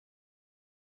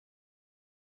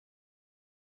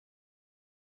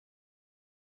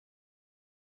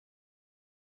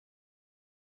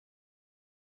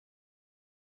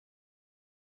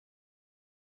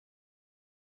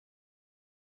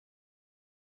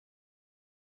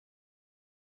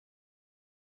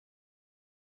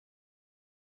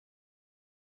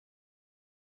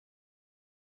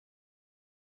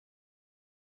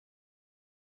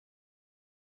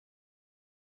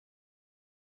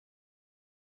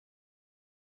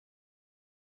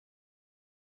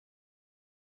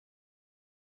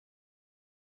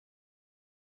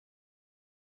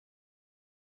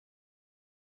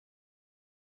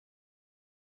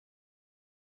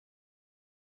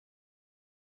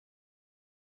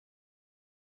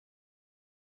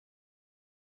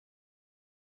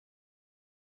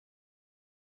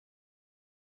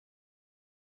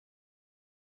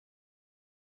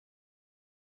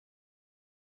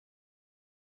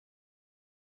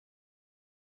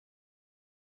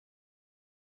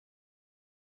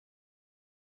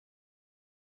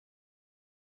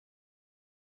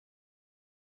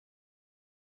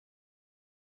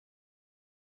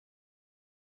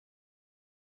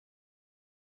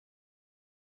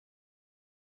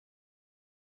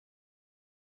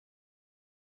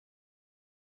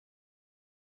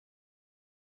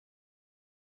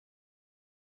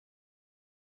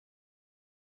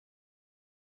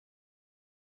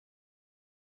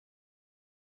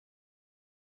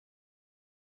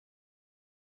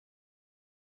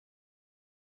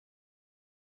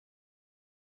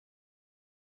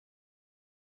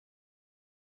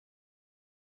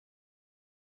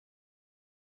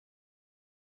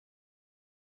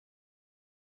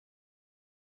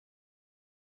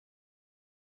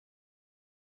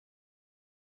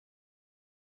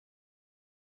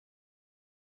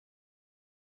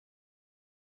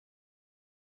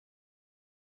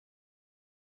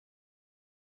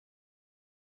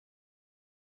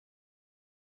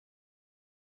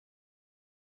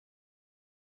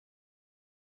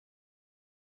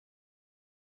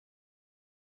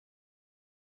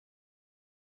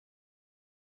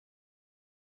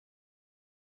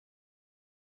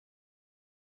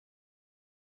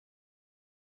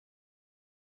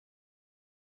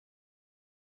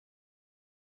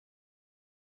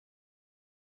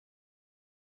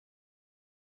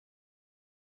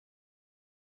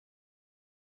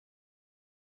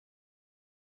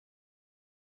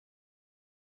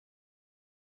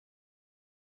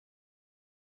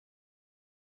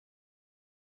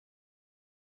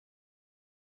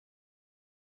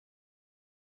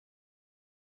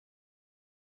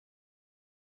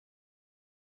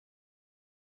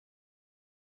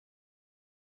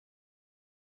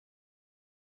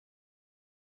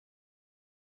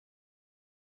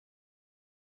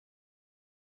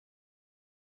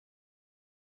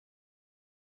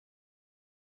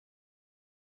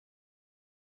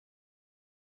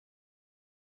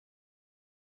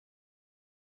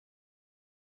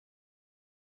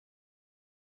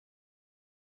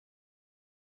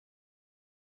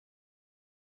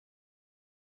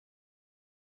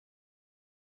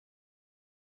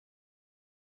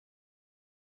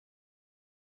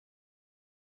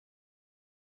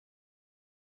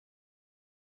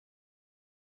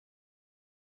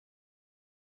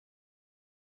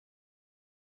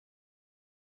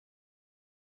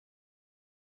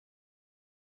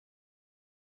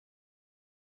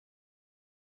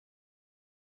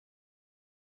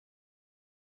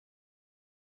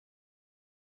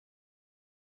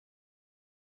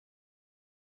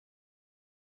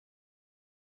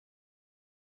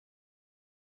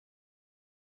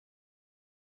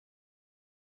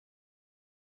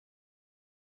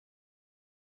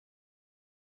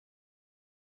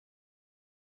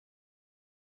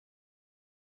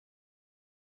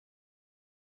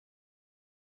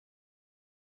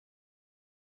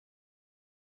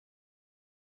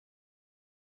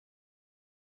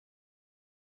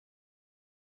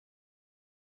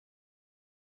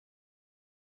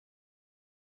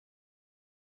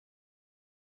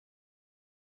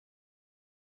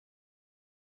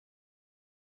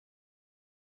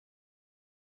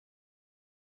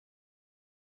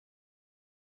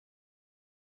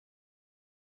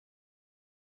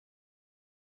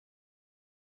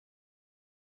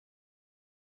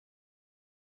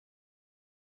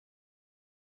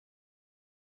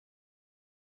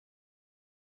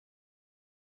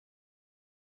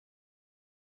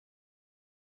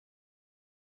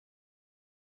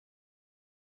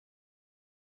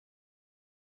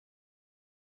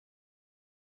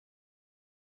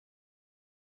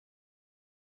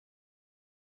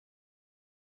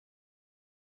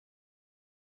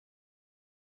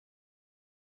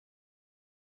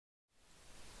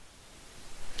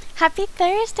Happy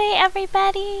Thursday,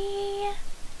 everybody!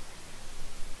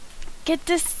 Good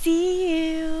to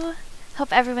see you.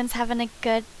 Hope everyone's having a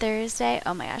good Thursday.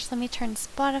 Oh my gosh, let me turn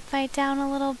Spotify down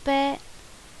a little bit.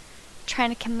 Trying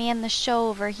to command the show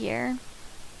over here.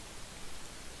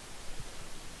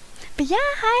 But yeah,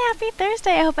 hi, happy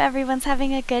Thursday. I hope everyone's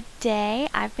having a good day.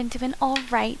 I've been doing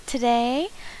alright today.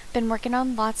 Been working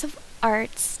on lots of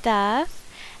art stuff.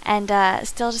 And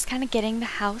still just kind of getting the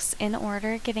house in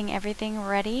order, getting everything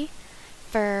ready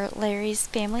for Larry's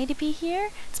family to be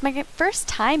here. It's my first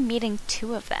time meeting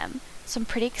two of them, so I'm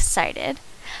pretty excited.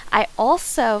 I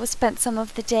also spent some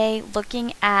of the day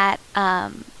looking at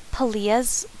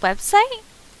Palia's website,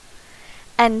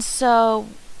 and so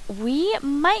we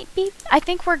might be, I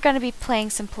think we're going to be playing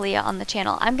some Palia on the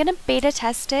channel. I'm going to beta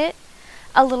test it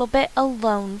a little bit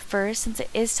alone first, since it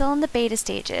is still in the beta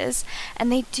stages,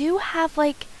 and they do have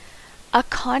like a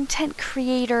content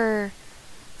creator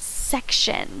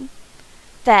section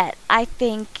that I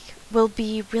think will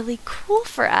be really cool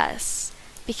for us,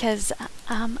 because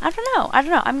I don't know.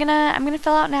 I'm gonna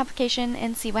fill out an application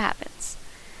and see what happens.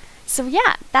 So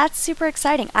yeah, that's super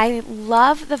exciting. I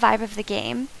love the vibe of the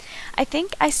game. I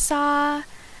think I saw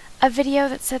a video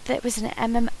that said that it was an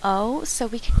MMO, so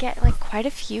we could get like quite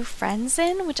a few friends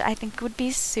in, which I think would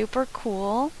be super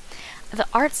cool. The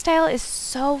art style is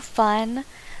so fun.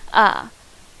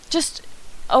 Just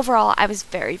overall, I was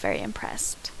very, very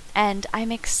impressed, and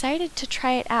I'm excited to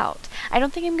try it out. I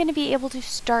don't think I'm going to be able to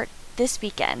start this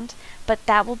weekend, but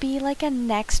that will be like a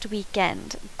next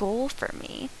weekend goal for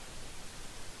me.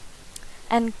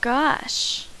 And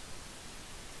gosh,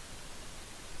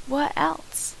 what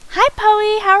else? Hi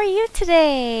Poe, how are you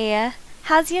today?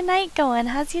 How's your night going?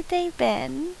 How's your day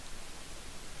been?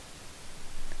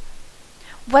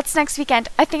 What's next weekend?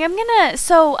 I think I'm gonna,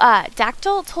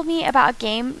 Dactyl told me about a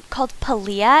game called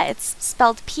Palia. It's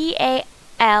spelled Palia,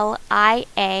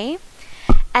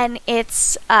 and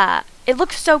it's, it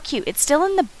looks so cute. It's still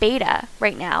in the beta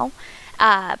right now,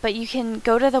 but you can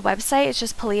go to the website. It's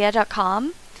just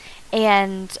palia.com,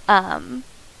 and,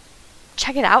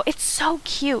 check it out. It's so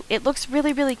cute. It looks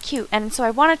really, really cute, and so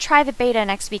I want to try the beta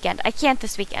next weekend. I can't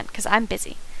this weekend, because I'm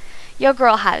busy. Yo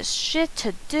girl has shit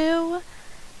to do.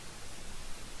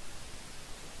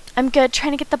 I'm good,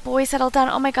 trying to get the boy settled down.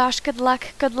 Oh my gosh, good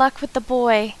luck with the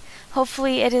boy.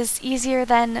 Hopefully it is easier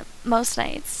than most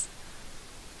nights.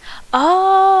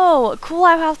 Oh, cool,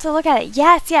 I'll have to look at it.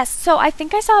 Yes. So I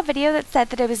think I saw a video that said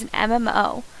that it was an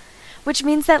MMO, which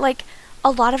means that like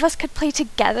a lot of us could play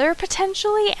together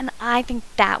potentially, and I think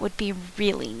that would be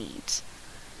really neat.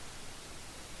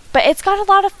 But it's got a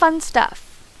lot of fun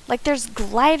stuff. Like there's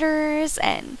gliders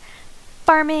and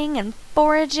farming and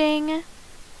foraging.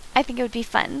 I think it would be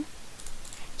fun.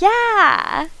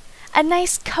 Yeah! A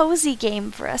nice cozy game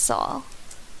for us all.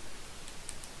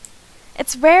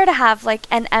 It's rare to have like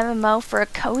an MMO for a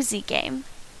cozy game.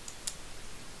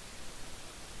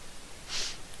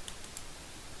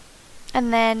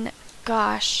 And then,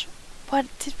 gosh, what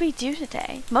did we do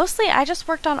today? Mostly I just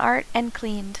worked on art and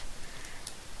cleaned.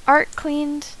 Art,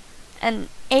 cleaned, and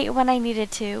ate when I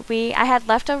needed to. I had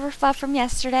leftover fluff from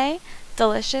yesterday.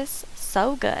 Delicious.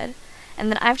 So good. And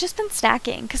then I've just been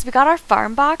snacking, because we got our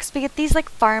farm box. We get these like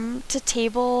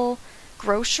farm-to-table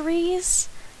groceries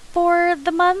for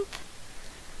the month.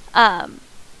 And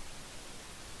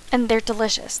they're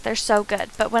delicious. They're so good.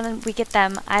 But when we get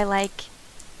them, I like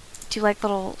do like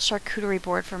little charcuterie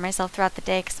board for myself throughout the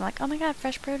day, because I'm like, oh my god,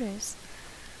 fresh produce.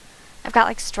 I've got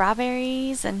like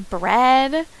strawberries and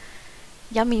bread,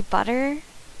 yummy butter.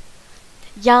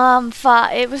 Yum, pho.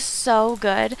 It was so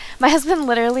good. My husband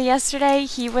literally yesterday,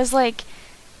 he was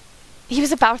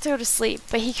about to go to sleep,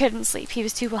 but he couldn't sleep. He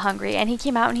was too hungry, and he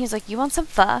came out and he was like, you want some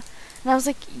pho? And I was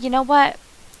like, you know what?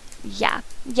 Yeah,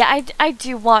 I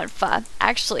do want pho.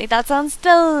 Actually, that sounds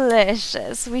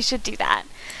delicious. We should do that.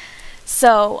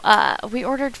 So, we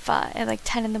ordered pho at like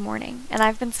 10 in the morning, and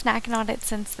I've been snacking on it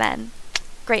since then.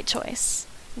 Great choice.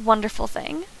 Wonderful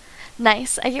thing.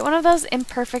 Nice. I get one of those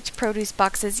imperfect produce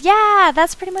boxes. Yeah,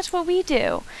 that's pretty much what we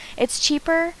do. It's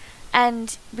cheaper,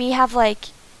 and we have like,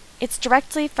 it's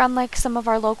directly from like some of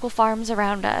our local farms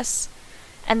around us,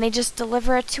 and they just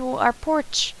deliver it to our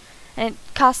porch, and it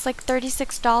costs like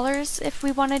 $36 if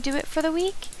we want to do it for the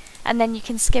week, and then you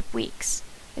can skip weeks.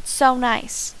 It's so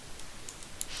nice.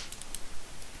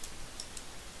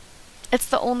 It's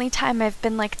the only time I've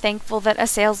been like thankful that a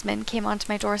salesman came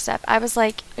onto my doorstep. I was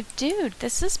like, dude,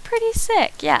 this is pretty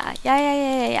sick. Yeah.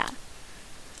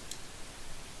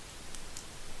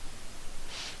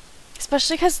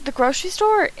 Especially because the grocery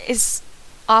store is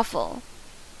awful.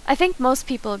 I think most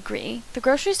people agree. The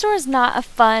grocery store is not a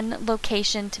fun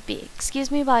location to be. Excuse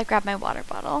me while I grab my water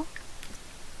bottle.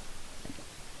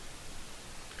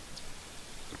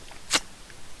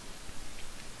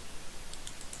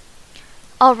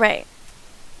 Alright.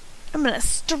 I'm gonna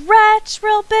stretch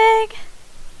real big.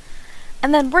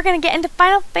 And then we're gonna get into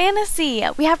Final Fantasy.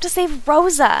 We have to save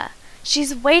Rosa.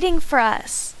 She's waiting for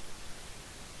us.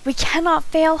 We cannot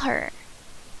fail her.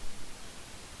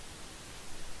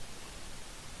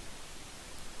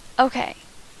 Okay,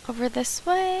 over this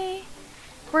way.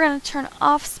 We're gonna turn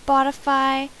off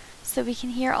Spotify so we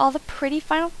can hear all the pretty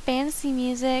Final Fantasy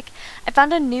music. I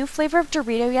found a new flavor of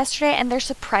Dorito yesterday and they're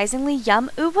surprisingly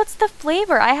yum. Ooh, what's the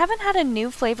flavor? I haven't had a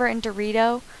new flavor in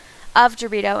Dorito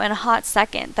in a hot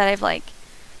second that I've like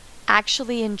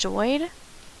actually enjoyed.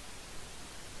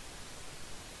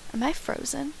 Am I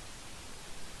frozen?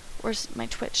 Or is my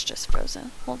Twitch just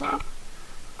frozen? Hold on.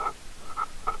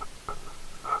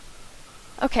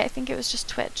 Okay, I think it was just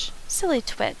Twitch. Silly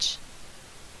Twitch.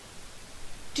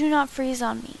 Do not freeze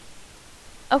on me.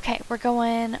 Okay, we're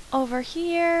going over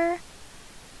here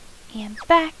and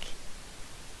back.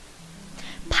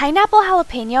 Pineapple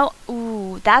jalapeno.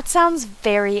 Ooh, that sounds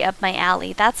very up my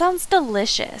alley. That sounds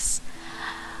delicious.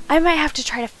 I might have to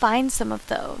try to find some of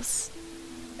those.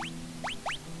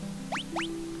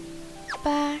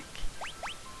 Back.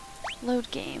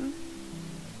 Load game.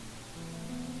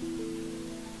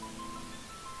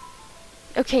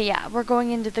 Okay, yeah, we're going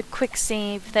into the quick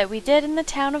save that we did in the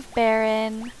town of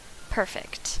Barren.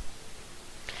 Perfect.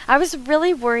 I was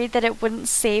really worried that it wouldn't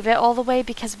save it all the way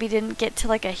because we didn't get to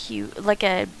like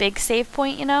a big save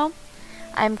point, you know?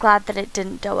 I'm glad that it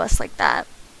didn't dough us like that.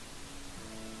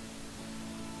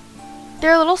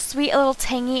 They're a little sweet, a little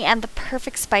tangy, and the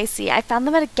perfect spicy. I found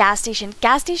them at a gas station.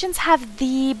 Gas stations have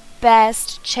the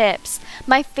best chips.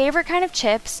 My favorite kind of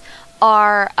chips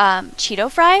are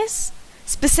Cheeto fries,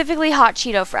 specifically hot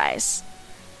Cheeto fries.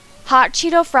 Hot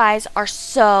Cheeto fries are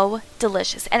so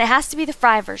delicious, and it has to be the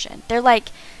fry version. They're like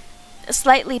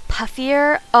slightly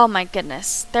puffier. Oh my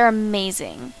goodness, they're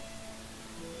amazing.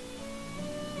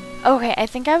 Okay, I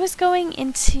think I was going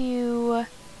into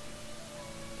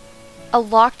a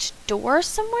locked door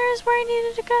somewhere is where I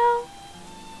needed to go.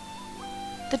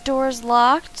 The door's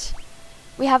locked.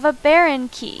 We have a Baron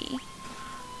key.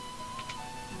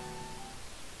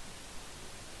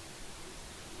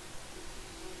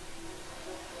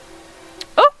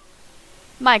 Oh!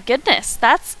 My goodness,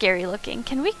 that's scary looking.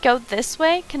 Can we go this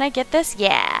way? Can I get this?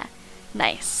 Yeah.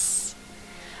 Nice.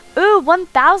 Ooh,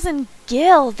 1000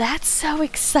 gil. That's so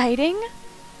exciting.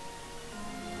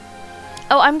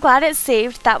 Oh, I'm glad it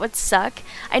saved. That would suck.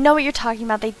 I know what you're talking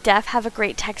about. They have a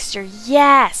great texture.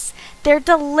 Yes! They're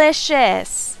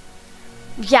delicious!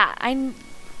 Yeah,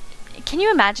 can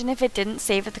you imagine if it didn't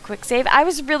save at the quick save? I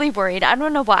was really worried. I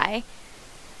don't know why.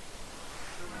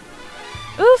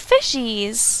 Ooh,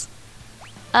 fishies!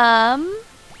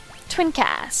 Twin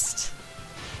cast.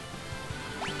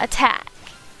 Attack.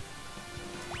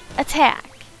 Attack.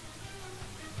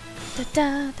 Da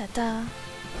da da da.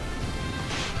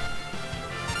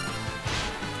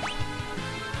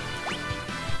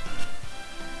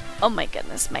 Oh my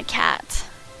goodness, my cat.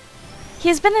 He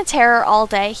has been a terror all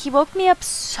day. He woke me up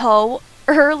so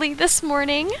early this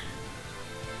morning.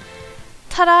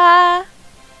 Ta-da!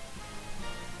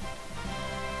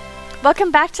 Welcome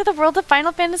back to the world of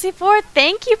Final Fantasy IV.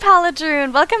 Thank you,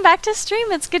 Paladroon. Welcome back to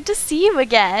stream. It's good to see you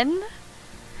again.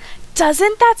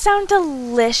 Doesn't that sound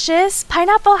delicious?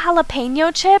 Pineapple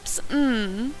jalapeno chips?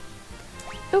 Mmm.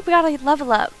 Ooh, we gotta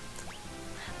level up.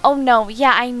 Oh no,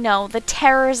 yeah, I know. The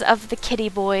terrors of the kitty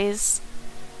boys.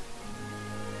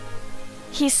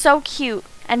 He's so cute,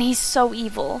 and he's so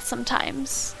evil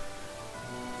sometimes.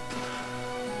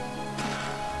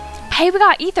 Hey, we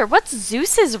got Ether. What's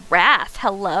Zeus's wrath?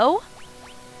 Hello?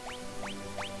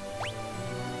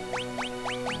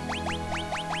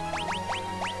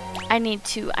 I need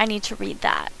to read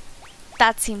that.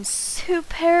 That seems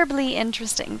superbly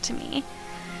interesting to me.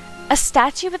 A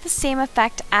statue with the same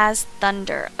effect as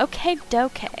thunder. Okay,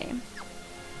 dokay.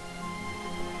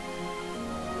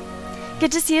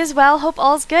 Good to see you as well. Hope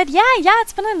all's good. Yeah,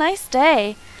 it's been a nice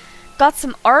day. Got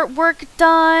some artwork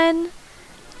done.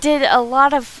 Did a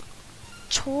lot of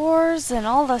chores and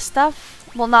all the stuff.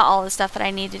 Well, not all the stuff that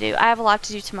I need to do. I have a lot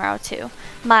to do tomorrow too.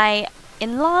 My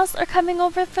in-laws are coming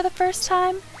over for the first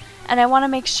time, and I want to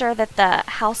make sure that the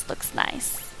house looks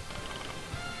nice.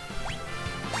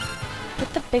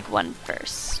 Get the big one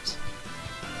first.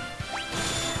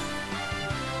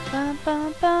 Bum,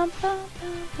 bum, bum, bum,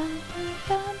 bum, bum,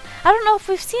 bum. I don't know if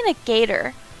we've seen a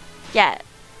gator yet.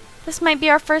 This might be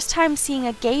our first time seeing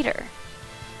a gator.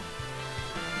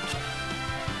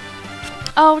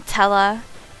 Oh, Tella.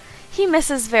 He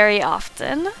misses very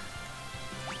often.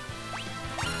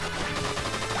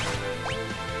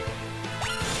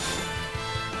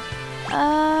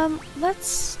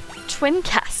 Let's twin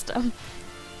cast him.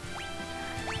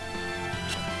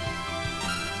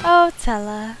 Oh,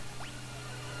 Tella.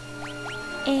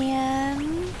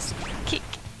 And kick.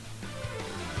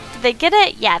 Did they get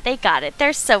it? Yeah, they got it.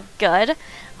 They're so good.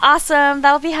 Awesome.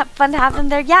 That'll be fun to have them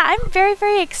there. Yeah, I'm very,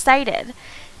 very excited.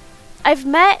 I've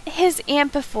met his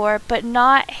aunt before, but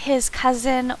not his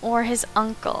cousin or his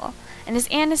uncle. And his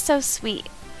aunt is so sweet.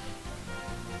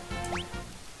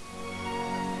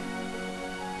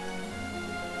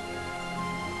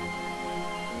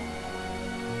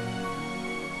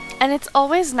 And it's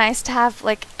always nice to have,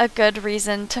 like, a good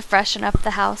reason to freshen up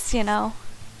the house, you know?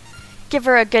 Give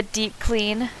her a good deep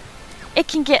clean. It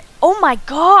can get... Oh my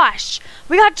gosh!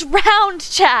 We got drowned,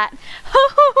 chat!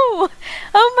 Oh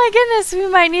my goodness, we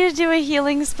might need to do a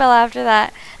healing spell after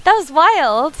that. That was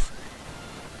wild!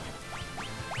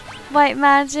 White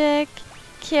magic,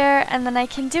 cure, and then I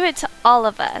can do it to all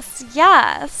of us.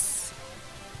 Yes!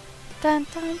 Dun,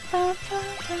 dun, dun, dun,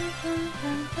 dun, dun,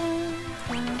 dun,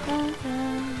 dun, dun,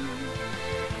 dun.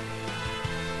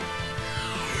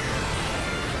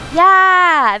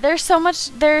 Yeah, they're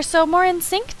so more in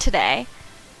sync today.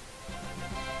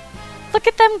 Look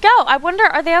at them go. I wonder,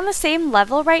 are they on the same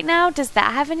level right now? Does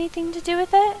that have anything to do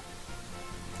with it?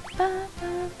 Ba,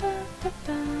 ba, ba, ba,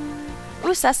 ba.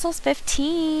 Ooh, Cecil's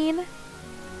 15.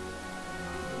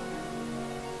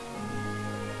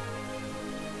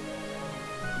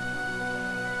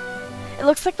 It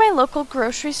looks like my local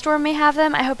grocery store may have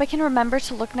them. I hope I can remember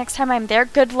to look next time I'm there.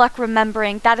 Good luck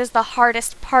remembering. That is the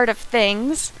hardest part of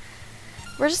things.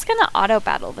 We're just gonna auto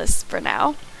battle this for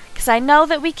now, because I know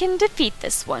that we can defeat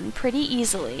this one pretty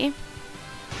easily.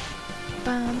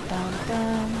 Bum, bum,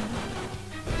 bum.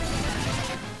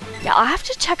 Yeah, I'll have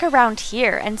to check around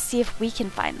here and see if we can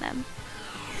find them.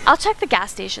 I'll check the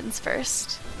gas stations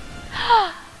first.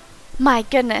 My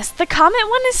goodness, the Comet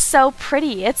one is so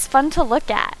pretty. It's fun to look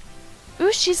at.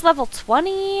 Ooh, she's level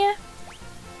 20.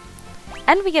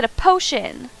 And we get a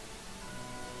potion.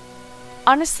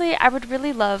 Honestly, I would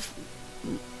really love...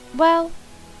 Well,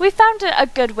 we found a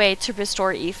good way to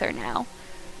restore ether now.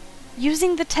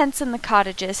 Using the tents in the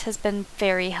cottages has been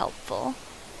very helpful.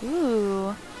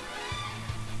 Ooh.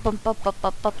 Bum, bum, bum,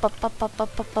 bum, bum, bum, bum, bum,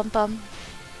 bum, bum, bum.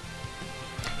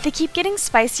 They keep getting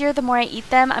spicier the more I eat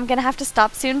them. I'm gonna have to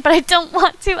stop soon, but I don't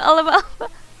want to, lol.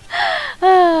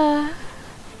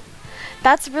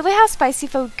 That's really how spicy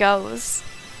food goes.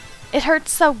 It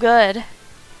hurts so good.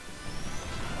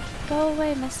 Go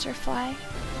away, Mr. Fly.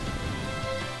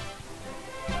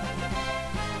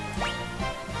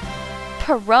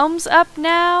 Parome's up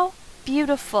now.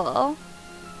 Beautiful.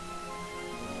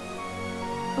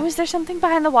 Oh, is there something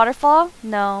behind the waterfall?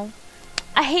 No.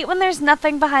 I hate when there's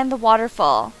nothing behind the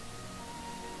waterfall.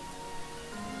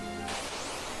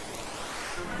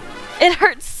 It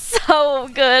hurts so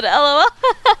good, lol.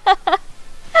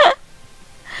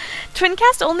 Twin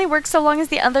cast only works so long as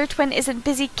the other twin isn't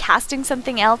busy casting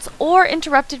something else or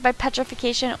interrupted by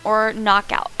petrification or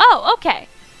knockout. Oh, okay.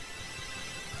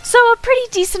 So a pretty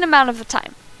decent amount of the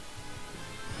time.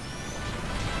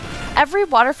 Every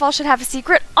waterfall should have a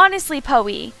secret. Honestly,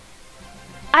 Poe,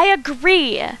 I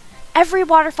agree. Every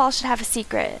waterfall should have a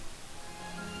secret.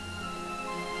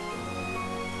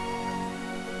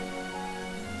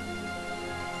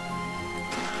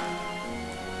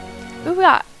 Ooh, we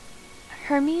got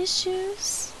Hermes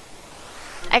shoes?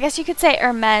 I guess you could say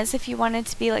Hermes if you wanted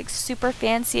to be like super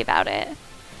fancy about it.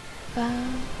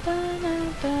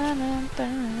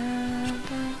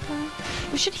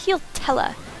 We should heal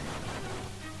Tella.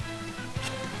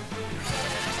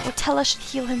 Or Tella should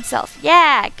heal himself.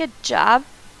 Yeah, good job.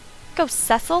 Go,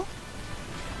 Cecil.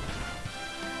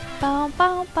 Bow,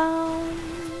 bow, bow.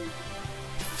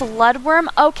 Floodworm?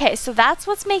 Okay, so that's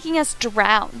what's making us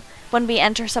drown when we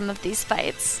enter some of these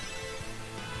fights.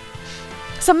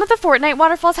 Some of the Fortnite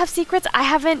waterfalls have secrets. I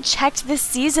haven't checked this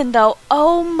season though.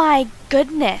 Oh my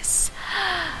goodness.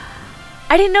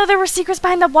 I didn't know there were secrets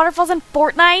behind the waterfalls in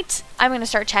Fortnite. I'm gonna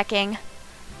start checking.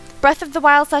 Breath of the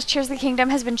Wild / Tears of the Kingdom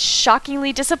has been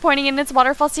shockingly disappointing in its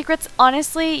waterfall secrets.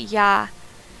 Honestly, yeah.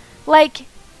 Like,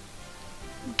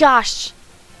 gosh.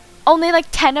 Only like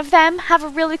 10 of them have a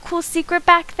really cool secret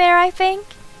back there, I think.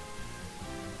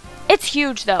 It's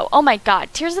huge though. Oh my god.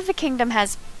 Tears of the Kingdom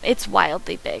it's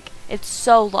wildly big. It's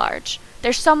so large.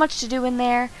 There's so much to do in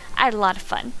there. I had a lot of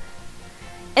fun.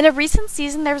 In a recent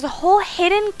season, there was a whole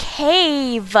hidden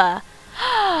cave.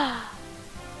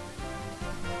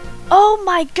 Oh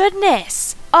my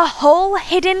goodness. A whole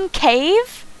hidden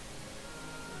cave?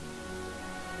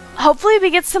 Hopefully we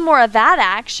get some more of that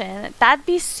action. That'd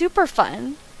be super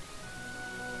fun.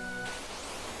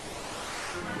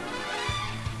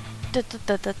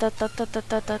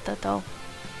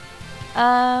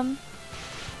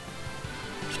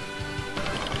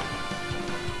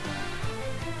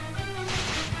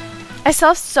 I still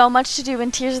have so much to do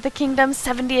in Tears of the Kingdom,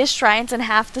 70-ish shrines and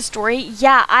half the story.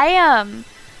 Yeah, I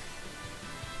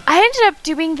ended up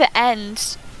doing the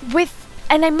end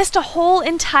and I missed a whole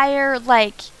entire,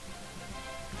 like,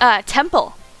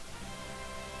 temple.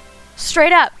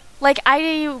 Straight up. Like,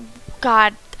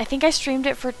 God, I think I streamed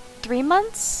it for 3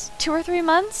 months? 2 or 3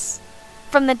 months?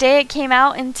 From the day it came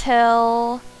out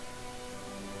until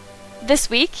this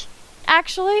week,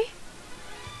 actually.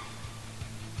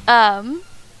 And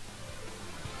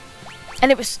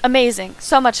it was amazing.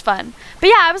 So much fun. But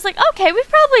yeah, I was like, okay, we've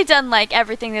probably done, like,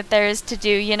 everything that there is to do,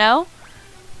 you know?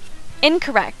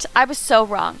 Incorrect. I was so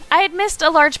wrong. I had missed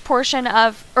a large portion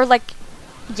of, or like,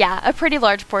 yeah, a pretty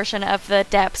large portion of the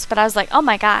depths, but I was like, oh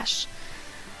my gosh.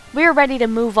 We're ready to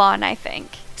move on, I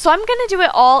think. So I'm gonna do it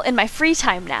all in my free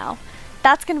time now.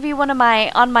 That's gonna be one of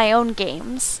my on my own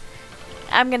games.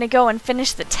 I'm gonna go and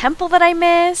finish the temple that I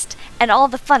missed, and all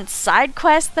the fun side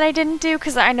quests that I didn't do,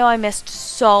 because I know I missed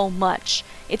so much.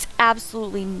 It's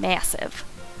absolutely massive.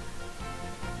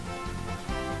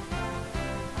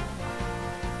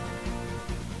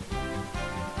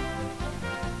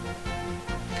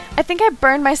 I think I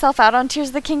burned myself out on Tears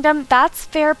of the Kingdom. That's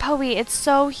fair, Poe. It's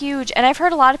so huge, and I've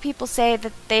heard a lot of people say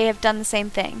that they have done the same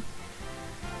thing.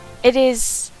 It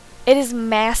is a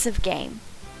massive game.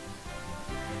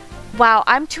 Wow,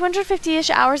 I'm 250-ish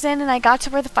hours in, and I got to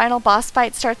where the final boss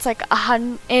fight starts like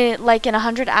in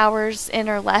 100 hours in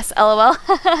or less. LOL.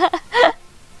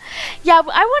 Yeah,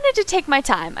 I wanted to take my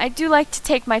time. I do like to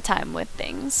take my time with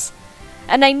things,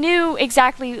 and I knew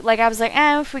exactly. Like I was like,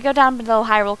 if we go down below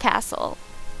Hyrule Castle,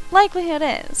 likelihood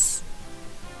is.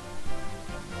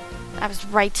 I was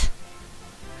right.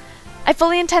 I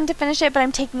fully intend to finish it, but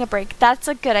I'm taking a break. That's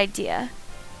a good idea.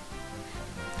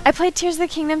 I played Tears of the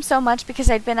Kingdom so much because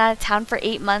I'd been out of town for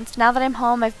 8 months. Now that I'm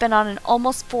home, I've been on an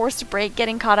almost forced break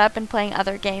getting caught up and playing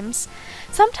other games.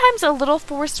 Sometimes a little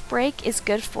forced break is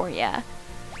good for you.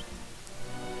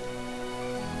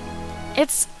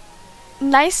 It's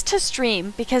nice to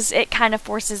stream because it kind of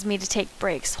forces me to take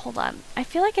breaks. Hold on. I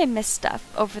feel like I missed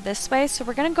stuff over this way, so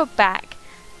we're going to go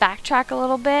backtrack a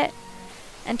little bit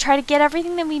and try to get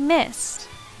everything that we missed.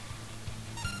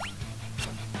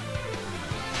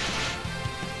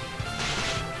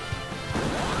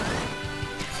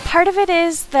 Part of it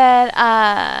is that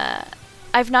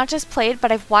I've not just played,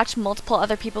 but I've watched multiple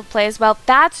other people play as well.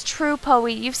 That's true, Poe.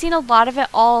 You've seen a lot of it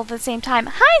all at the same time.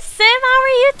 Hi, Sim. How are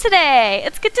you today?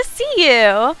 It's good to see you.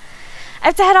 I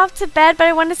have to head off to bed, but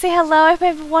I wanted to say hello. I hope you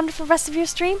have a wonderful rest of your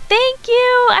stream. Thank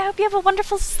you. I hope you have a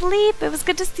wonderful sleep. It was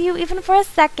good to see you even for a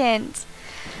second.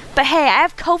 But hey, I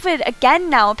have COVID again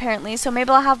now, apparently, so maybe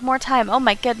I'll have more time. Oh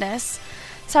my goodness.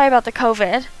 Sorry about the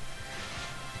COVID.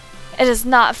 It is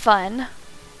not fun.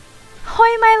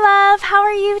 Hoi, my love. How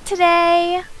are you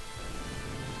today?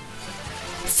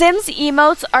 Sim's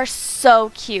emotes are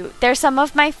so cute. They're some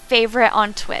of my favorite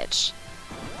on Twitch.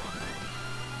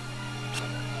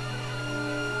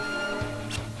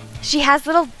 She has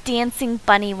little dancing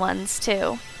bunny ones,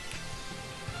 too.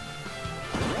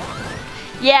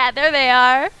 Yeah, there they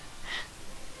are.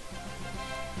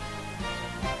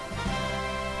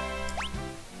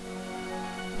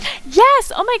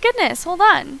 Yes! Oh my goodness, hold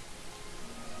on.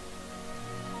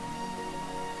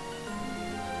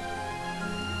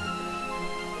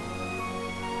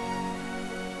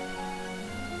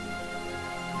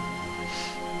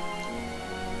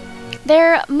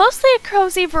 They're mostly a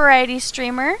cozy variety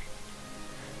streamer.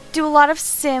 Do a lot of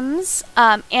Sims,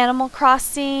 Animal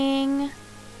Crossing.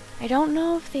 I don't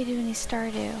know if they do any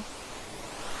Stardew.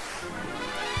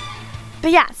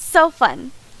 But yeah, so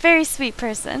fun. Very sweet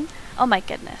person. Oh my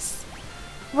goodness.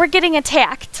 We're getting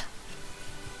attacked.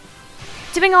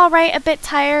 Doing alright, a bit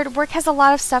tired. Work has a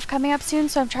lot of stuff coming up soon,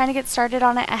 so I'm trying to get started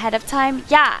on it ahead of time.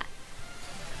 Yeah.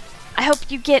 I hope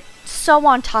you get so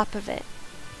on top of it.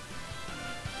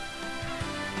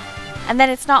 And then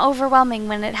it's not overwhelming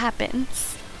when it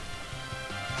happens.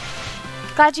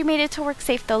 Glad you made it to work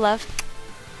safe though, love.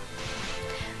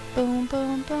 Boom,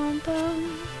 boom, boom,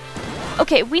 boom.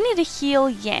 Okay, we need to heal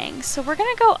Yang, so we're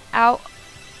gonna go out.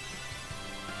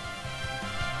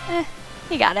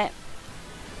 He got it.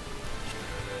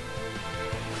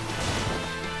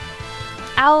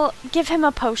 I'll give him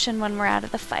a potion when we're out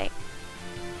of the fight.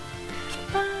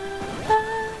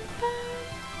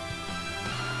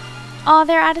 Oh,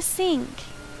 they're out of sync.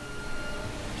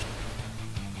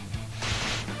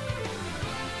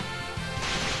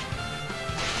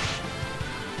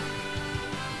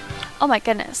 Oh my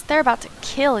goodness, they're about to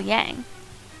kill Yang.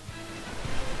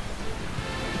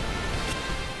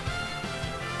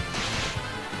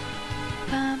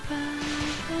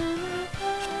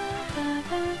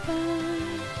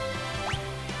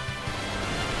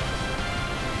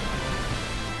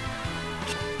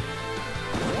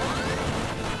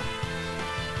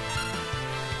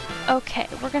 Okay,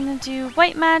 we're gonna do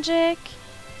white magic.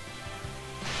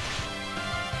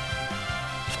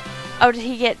 Oh, did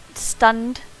he get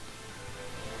stunned?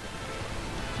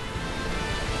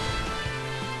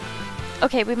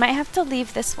 Okay, we might have to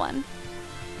leave this one.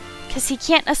 Because he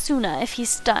can't Asuna if he's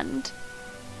stunned.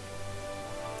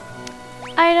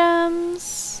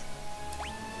 Items.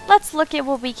 Let's look at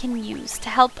what we can use to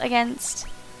help against...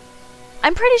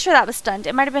 I'm pretty sure that was stunned.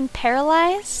 It might have been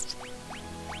paralyzed.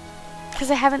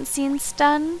 Because I haven't seen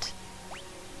stunned.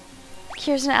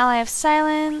 Cures an ally of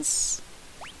silence.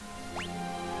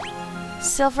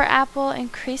 Silver apple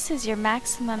increases your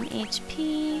maximum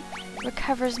HP.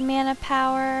 Recovers mana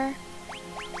power.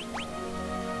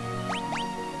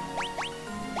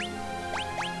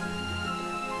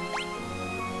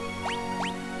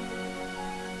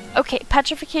 Okay,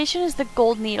 petrification is the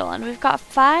gold needle, and we've got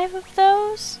 5 of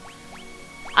those.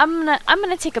 I'm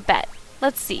gonna take a bet.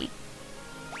 Let's see.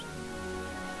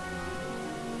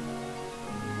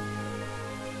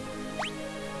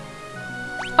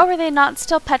 Oh, are they not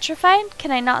still petrified?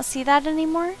 Can I not see that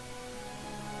anymore?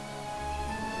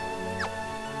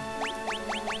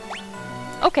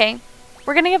 Okay,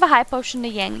 we're gonna give a high potion to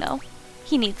Yang though.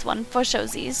 He needs one for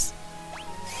showsies.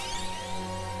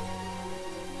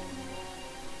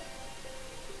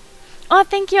 Oh,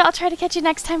 thank you. I'll try to catch you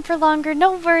next time for longer.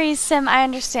 No worries, Sim. I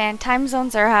understand. Time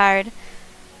zones are hard.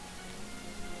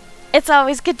 It's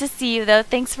always good to see you, though.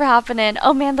 Thanks for hopping in.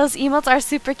 Oh, man, those emotes are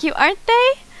super cute, aren't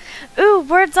they? Ooh,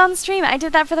 words on stream. I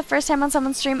did that for the first time on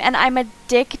someone's stream, and I'm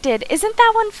addicted. Isn't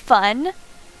that one fun?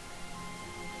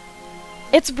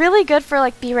 It's really good for,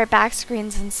 like, be right back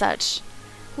screens and such.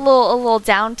 A little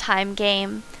downtime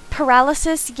game.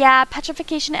 Paralysis, yeah,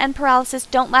 petrification and paralysis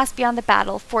don't last beyond the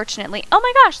battle, fortunately. Oh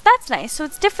my gosh, that's nice. So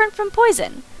it's different from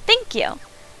poison. Thank you.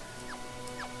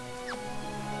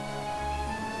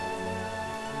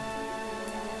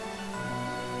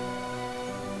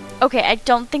 Okay, I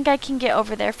don't think I can get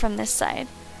over there from this side.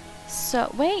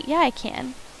 So, wait, yeah, I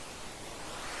can.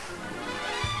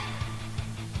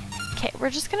 Okay, we're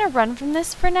just gonna run from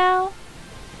this for now.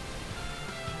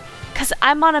 'Cause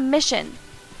I'm on a mission.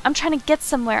 I'm trying to get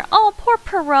somewhere. Oh, poor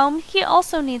Perome. He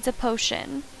also needs a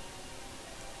potion.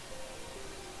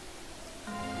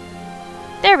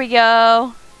 There we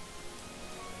go.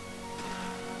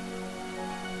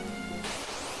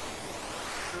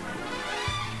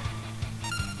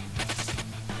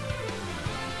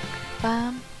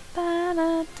 Bum, ba,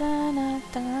 da, da, da,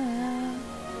 da.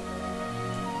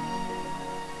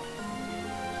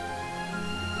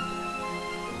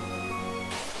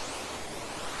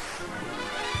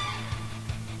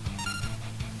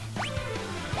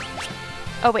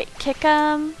 Oh wait, kick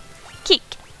 'em. Keek.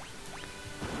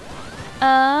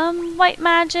 White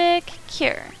magic,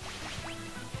 cure.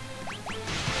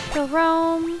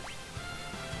 Perome.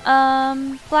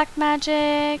 Black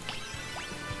magic,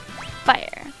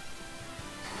 fire.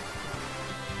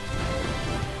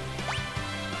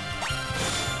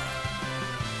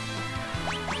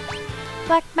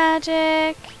 Black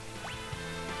magic.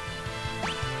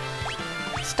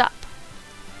 Stop.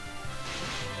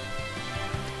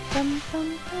 Bum,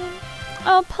 bum, bum.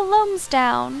 Oh, Palome's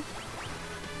down.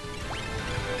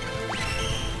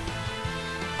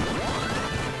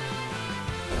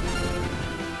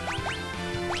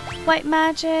 White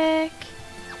magic.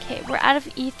 Okay, we're out of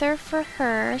ether for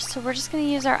her, so we're just gonna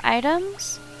use our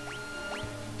items.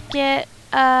 Get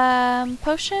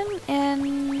potion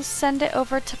and send it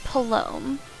over to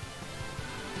Palome.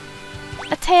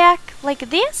 Attack like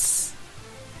this.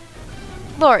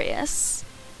 Glorious.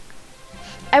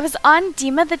 I was on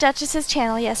Dima the Duchess's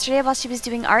channel yesterday while she was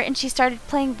doing art, and she started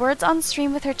playing words on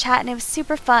stream with her chat, and it was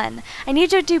super fun. I need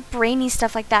to do brainy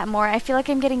stuff like that more. I feel like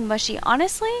I'm getting mushy.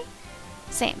 Honestly,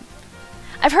 same.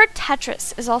 I've heard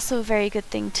Tetris is also a very good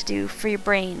thing to do for your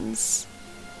brains.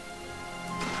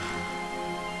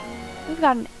 We've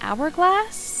got an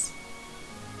hourglass.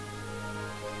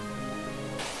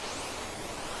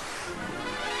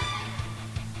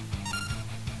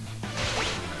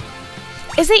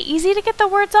 Is it easy to get the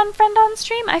words on friend on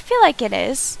stream? I feel like it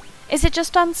is. Is it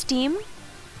just on Steam?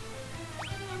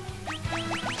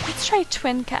 Let's try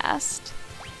twin cast.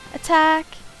 Attack.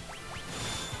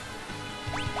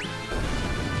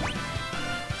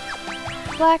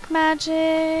 Black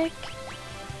magic.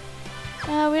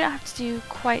 We don't have to do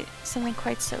something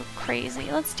quite so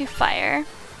crazy. Let's do fire.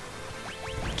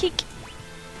 Keek.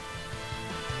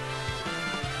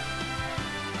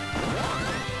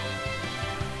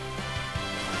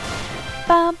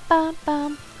 Bum, bum,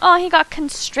 bum. Oh, he got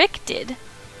constricted.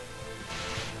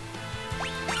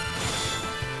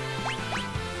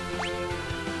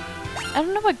 I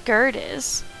don't know what GERD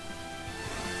is.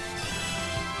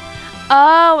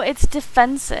 Oh, it's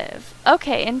defensive.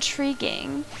 Okay,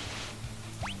 intriguing.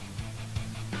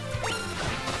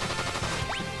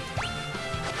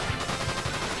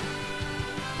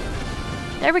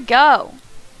 There we go.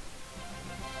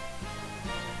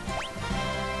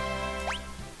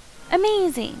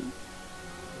 Amazing.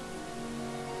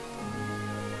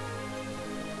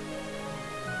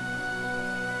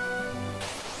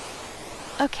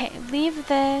 Okay, leave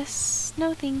this.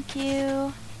 No, thank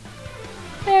you.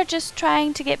 They're just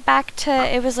trying to get back to,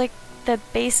 it was like the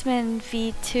basement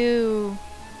V2.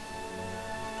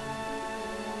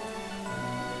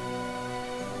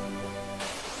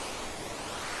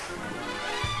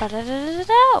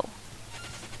 Ba-da-da-da-da-da.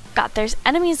 God, there's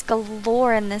enemies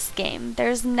galore in this game.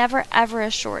 There's never ever a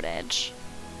shortage.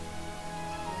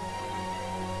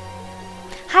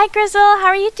 Hi Grizzle, how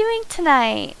are you doing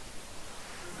tonight?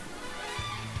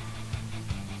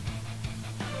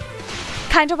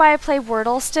 Kinda why I play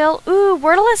Wordle still. Ooh,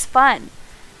 Wordle is fun.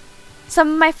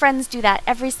 Some of my friends do that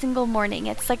every single morning.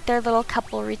 It's like their little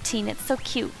couple routine. It's so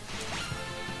cute.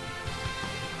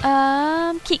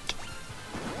 Keek.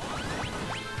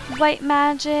 White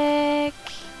magic.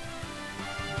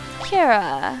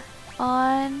 Kira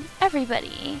on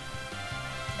everybody.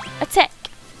 Attack.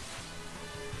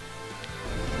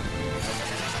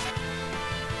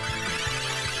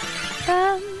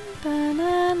 Bum,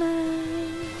 banana.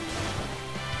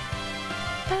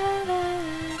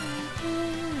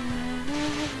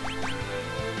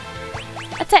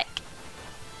 Attack.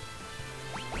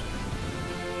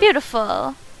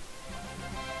 Beautiful.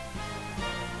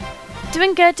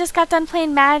 Doing good, just got done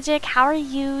playing Magic. How are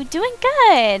you? Doing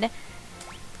good.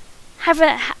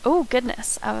 Oh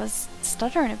goodness, I was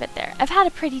stuttering a bit there. I've had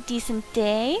a pretty decent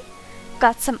day.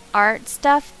 Got some art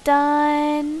stuff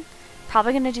done.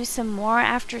 Probably gonna do some more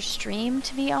after stream,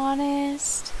 to be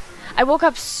honest. I woke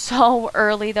up so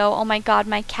early though. Oh my god,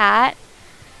 my cat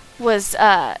was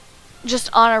just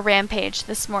on a rampage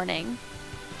this morning.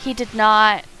 He did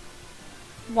not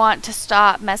want to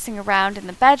stop messing around in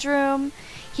the bedroom.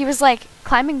 He was like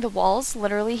climbing the walls,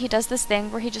 literally. He does this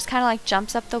thing where he just kind of like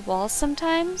jumps up the walls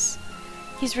sometimes.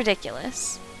 He's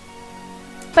ridiculous.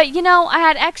 But you know, I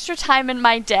had extra time in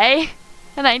my day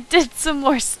and I did some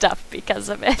more stuff because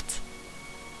of it.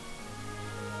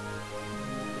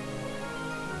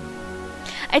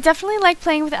 I definitely like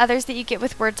playing with others that you get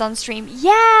with words on stream.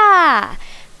 Yeah!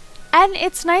 And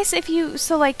it's nice if you,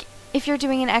 so like, if you're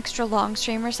doing an extra long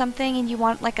stream or something and you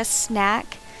want like a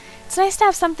snack, it's nice to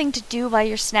have something to do while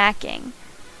you're snacking.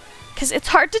 Because it's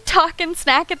hard to talk and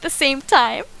snack at the same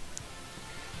time.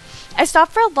 I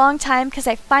stopped for a long time because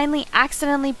I finally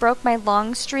accidentally broke my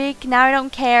long streak. Now I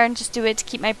don't care and just do it to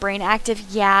keep my brain active.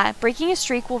 Yeah, breaking a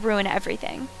streak will ruin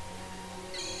everything.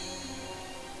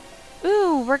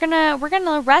 Ooh, we're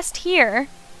gonna rest here.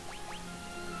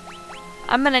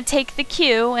 I'm gonna take the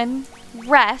cue and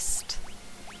rest.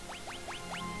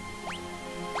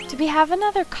 Do we have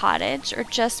another cottage or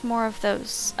just more of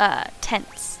those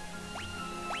tents?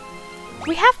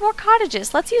 We have more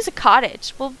cottages. Let's use a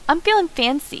cottage. Well, I'm feeling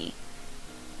fancy.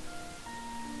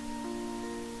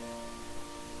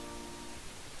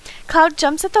 Cloud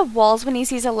jumps at the walls when he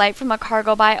sees a light from a car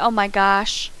go by. Oh my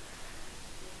gosh.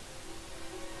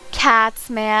 Cats,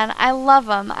 man. I love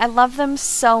them. I love them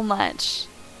so much.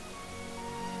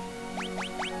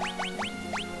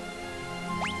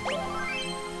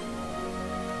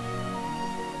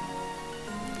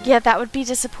 Yeah, that would be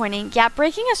disappointing. Yeah,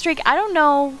 breaking a streak, I don't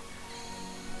know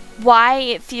why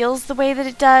it feels the way that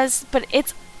it does, but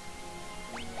it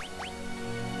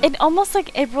almost like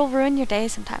it will ruin your day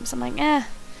sometimes. I'm like, eh.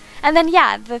 And then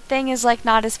yeah, the thing is like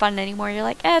not as fun anymore. You're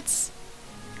like, eh, it's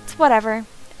whatever.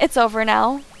 It's over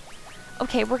now.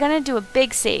 Okay, we're gonna do a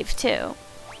big save too.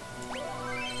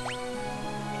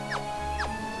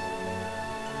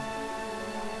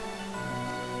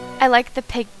 I like the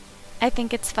pig. I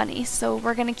think it's funny, so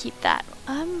we're gonna keep that.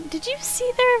 Did you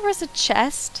see there was a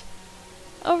chest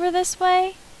over this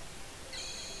way?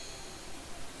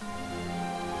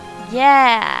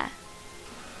 Yeah.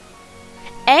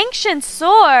 Ancient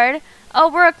sword?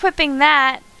 Oh, we're equipping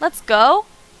that. Let's go.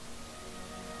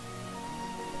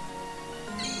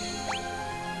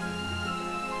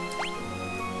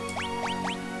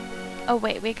 Oh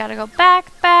wait, we gotta go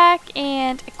back,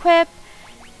 and equip.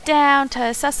 down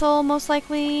to Cecil, most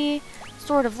likely.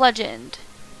 Sword of Legend.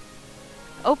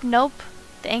 Oh, nope.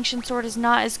 The ancient sword is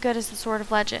not as good as the Sword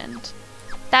of Legend.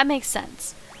 That makes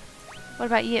sense. What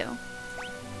about you?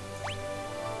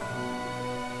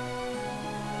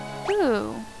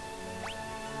 Ooh.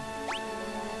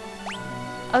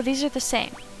 Oh, these are the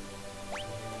same.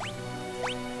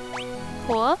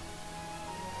 Cool.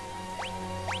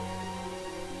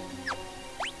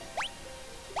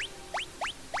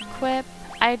 Equip.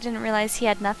 I didn't realize he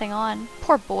had nothing on.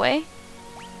 Poor boy.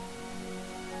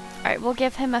 Alright, we'll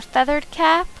give him a feathered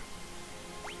cap.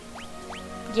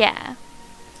 Yeah.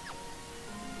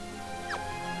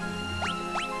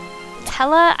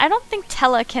 Tella? I don't think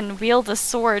Tella can wield a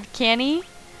sword, can he?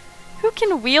 Who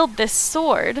can wield this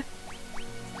sword?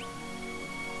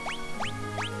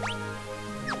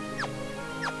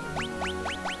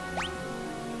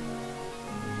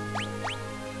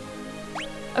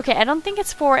 Okay, I don't think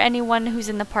it's for anyone who's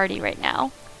in the party right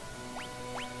now.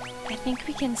 I think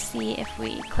we can see if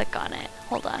we click on it.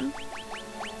 Hold on.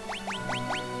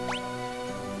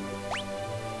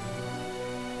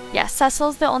 Yeah,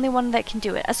 Cecil's the only one that can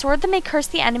do it. A sword that may curse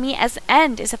the enemy as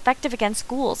end is effective against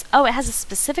ghouls. Oh, it has a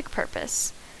specific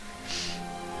purpose.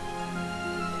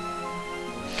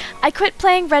 I quit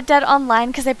playing Red Dead Online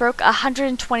because I broke a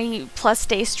 120 plus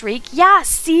day streak. Yeah,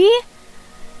 see?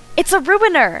 It's a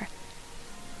ruiner.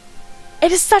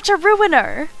 It is such a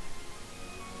ruiner.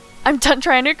 I'm done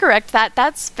trying to correct that.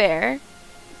 That's fair.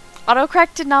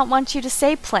 Autocorrect did not want you to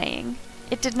say playing.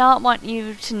 It did not want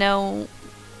you to know...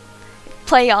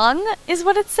 Playong is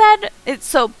what it said. It's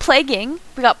so plaguing.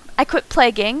 I quit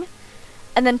plaguing.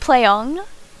 And then playong.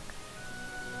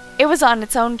 It was on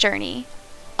its own journey.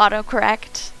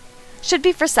 Autocorrect. Should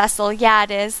be for Cecil. Yeah,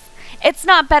 it is. It's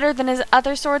not better than his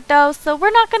other sword though, so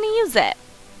we're not going to use it.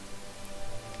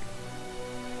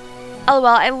 LOL,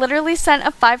 I literally sent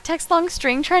a 5 text long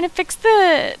string trying to fix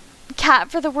the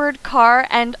cat for the word car,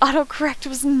 and autocorrect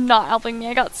was not helping me.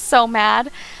 I got so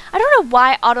mad. I don't know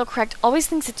why autocorrect always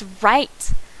thinks it's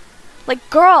right. Like,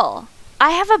 girl, I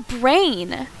have a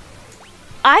brain.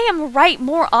 I am right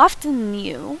more often than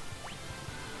you.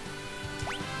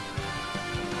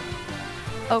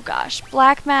 Oh gosh,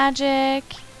 black magic.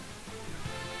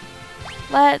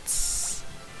 Let's...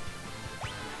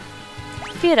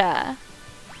 Fira.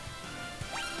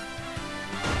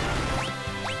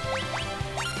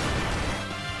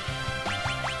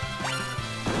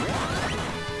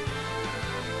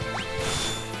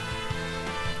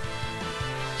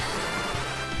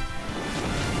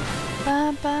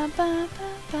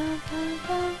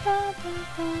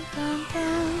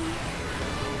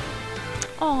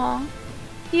 Aw,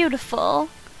 beautiful.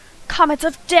 Comets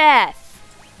of Death!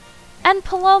 And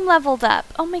Palom leveled up.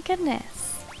 Oh my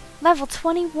goodness. Level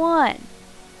 21.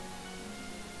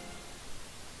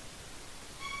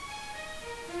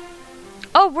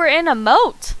 Oh, we're in a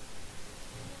moat.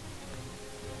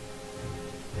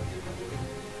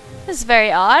 This is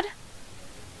very odd.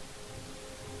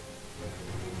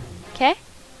 Okay.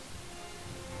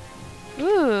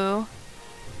 Ooh.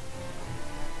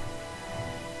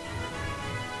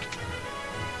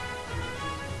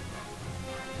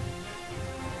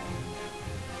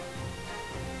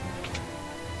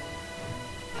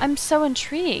 I'm so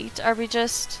intrigued. Are we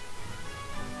just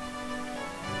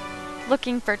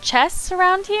looking for chests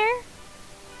around here?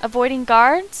 Avoiding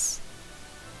guards?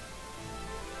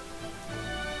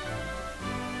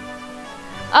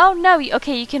 Oh no,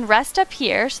 okay, you can rest up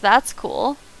here, so that's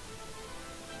cool.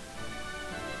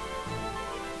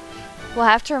 We'll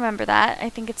have to remember that. I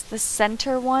think it's the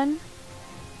center one.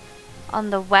 On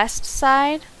the west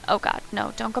side. Oh god,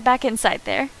 no, don't go back inside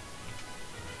there.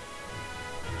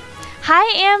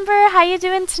 Hi Amber, how you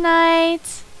doing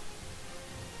tonight?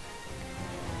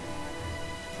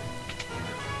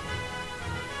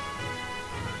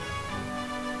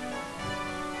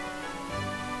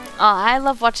 Aw, I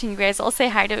love watching you guys all say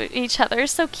hi to each other.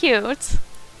 So cute.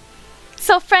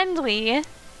 So friendly.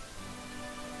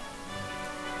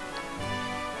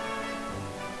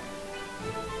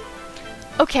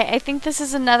 Okay, I think this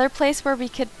is another place where we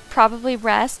could probably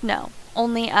rest. No,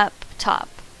 only up top.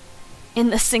 In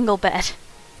the single bed.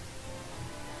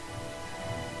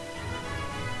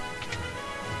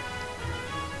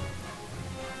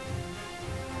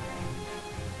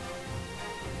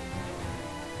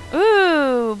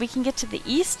 Ooh, we can get to the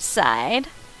east side.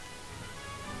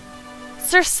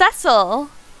 Sir Cecil!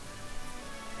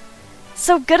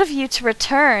 So good of you to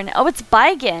return. Oh, it's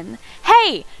Baigan.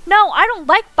 Hey! No, I don't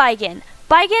like Baigan.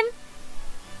 Baigan?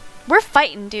 We're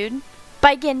fighting, dude.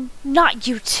 Baigan, not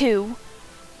you too.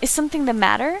 Is something the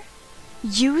matter?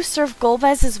 You serve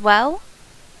Golbez as well?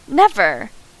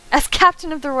 Never. As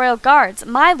captain of the Royal Guards,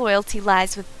 my loyalty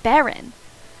lies with Baron.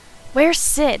 Where's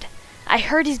Sid? I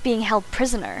heard he's being held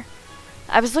prisoner.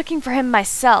 I was looking for him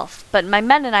myself, but my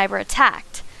men and I were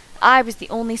attacked. I was the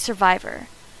only survivor.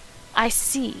 I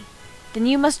see. Then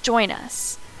you must join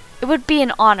us. It would be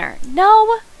an honor.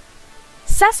 No!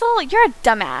 Cecil, you're a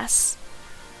dumbass.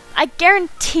 I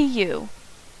guarantee you,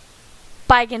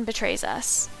 Baigan betrays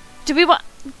us.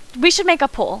 We should make a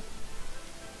poll.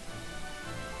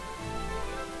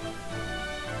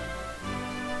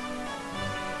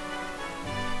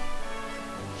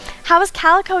 How was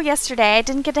Calico yesterday? I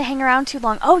didn't get to hang around too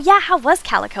long. Oh yeah, how was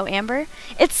Calico, Amber?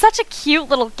 It's such a cute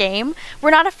little game.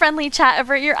 We're not a friendly chat,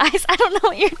 avert your eyes. I don't know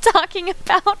what you're talking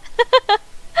about.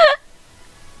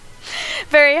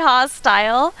 Very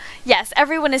hostile. Yes,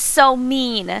 everyone is so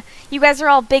mean. You guys are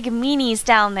all big meanies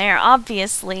down there,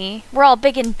 obviously. We're all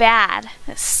big and bad.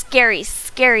 Scary,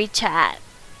 scary chat.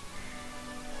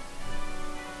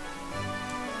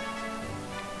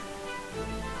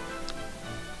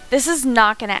 This is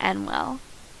not going to end well.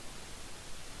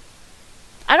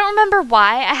 I don't remember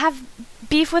why I have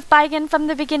beef with Baigan from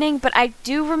the beginning, but I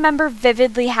do remember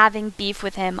vividly having beef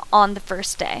with him on the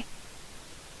first day.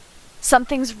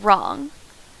 Something's wrong.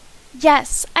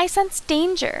 Yes, I sense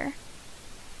danger.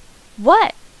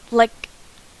 What? Like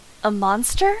a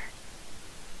monster?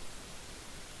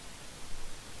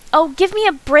 Oh, give me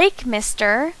a break,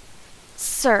 mister.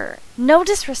 Sir, no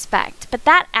disrespect, but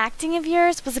that acting of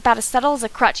yours was about as subtle as a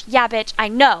crutch. Yeah, bitch, I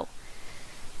know.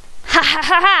 Ha ha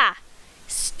ha ha!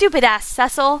 Stupid ass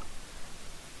Cecil.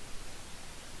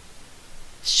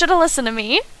 Shoulda listened to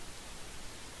me.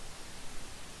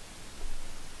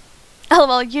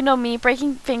 LOL, you know me,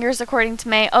 breaking fingers according to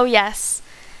May. Oh yes.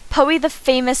 Poe the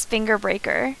famous finger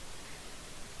breaker.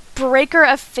 Breaker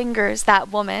of fingers,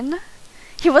 that woman.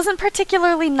 He wasn't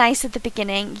particularly nice at the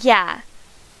beginning, yeah.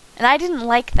 And I didn't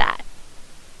like that.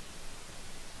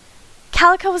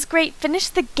 Calico was great.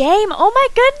 Finished the game. Oh my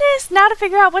goodness. Now to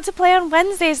figure out what to play on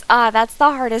Wednesdays. Ah, that's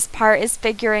the hardest part, is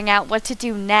figuring out what to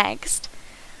do next.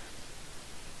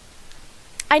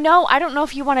 I don't know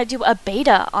if you want to do a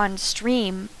beta on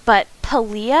stream, but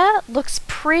Palia looks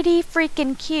pretty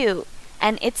freaking cute.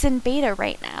 And it's in beta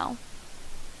right now.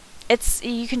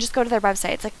 You can just go to their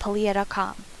website. It's like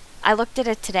palia.com. I looked at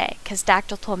it today because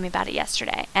Dactyl told me about it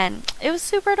yesterday, and it was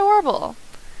super adorable.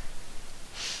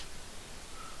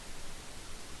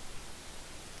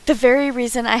 The very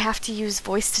reason I have to use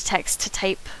voice to text to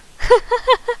type.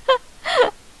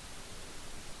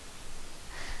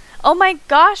 Oh my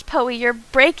gosh, Poe, you're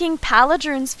breaking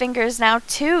Paladrune's fingers now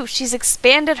too. She's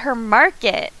expanded her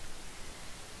market.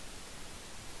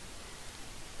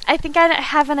 I think I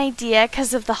have an idea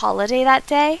because of the holiday that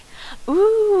day.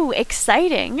 Ooh,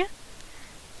 exciting.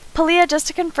 Palia, just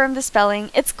to confirm the spelling,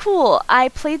 it's cool. I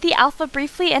played the alpha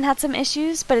briefly and had some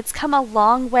issues, but it's come a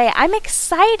long way. I'm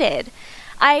excited.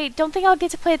 I don't think I'll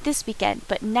get to play it this weekend,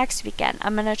 but next weekend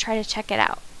I'm going to try to check it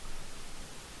out.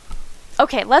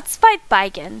 Okay, let's fight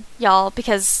Baigan, y'all,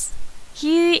 because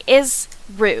he is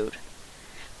rude.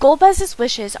 Golbez's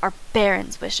wishes are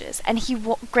Baron's wishes, and he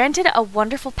granted a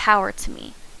wonderful power to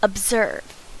me. Observe.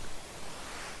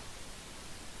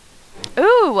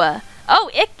 Ooh!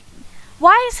 Oh,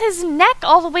 why is his neck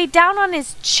all the way down on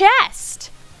his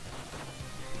chest?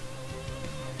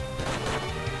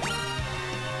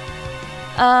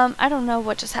 I don't know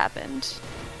what just happened.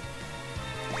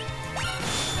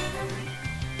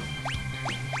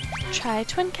 Try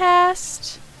twin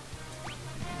cast.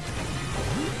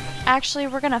 Actually,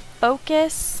 we're gonna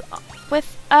focus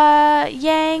with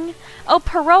Yang. Oh,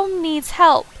 Perome needs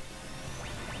help.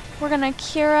 We're gonna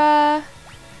Kira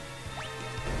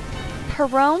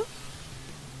Perome.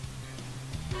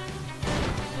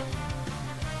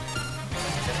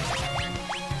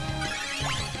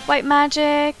 White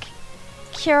magic.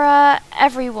 Kira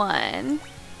everyone.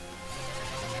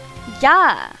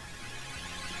 Yeah.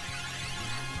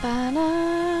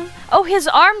 Ba-da. Oh, his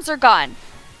arms are gone.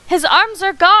 His arms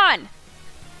are gone.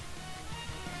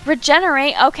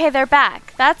 Regenerate. Okay, they're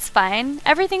back. That's fine.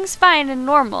 Everything's fine and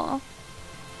normal.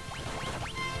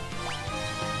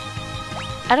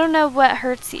 I don't know what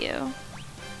hurts you.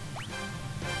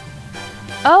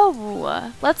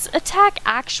 Oh, let's attack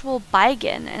actual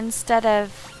Baigan instead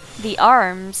of the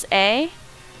arms, eh?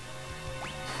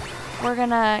 We're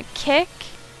gonna kick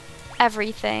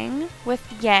everything with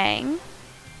Yang.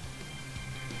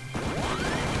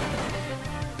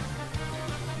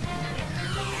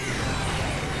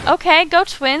 Okay, go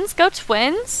twins, go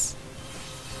twins.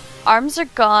 Arms are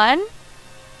gone.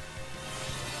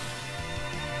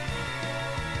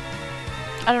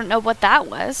 I don't know what that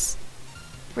was.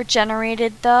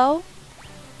 Regenerated though.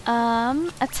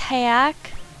 Attack.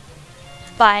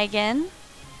 Baigan.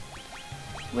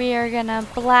 We are gonna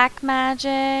black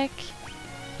magic.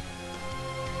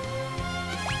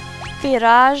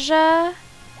 Viraja.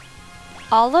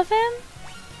 All of him?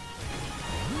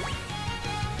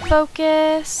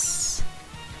 Focus.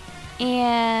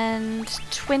 And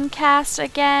twin cast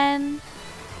again.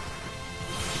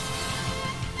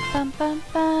 Bum bum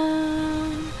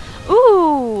bum.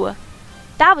 Ooh!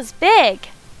 That was big!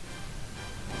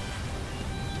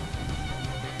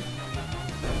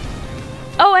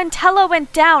 Oh, and Tella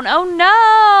went down. Oh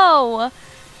no!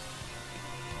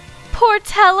 Poor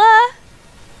Tella!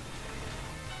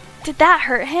 Did that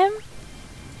hurt him?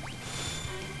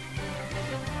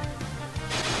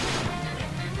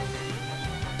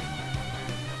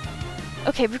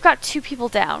 Okay, we've got 2 people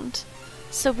downed.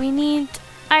 So we need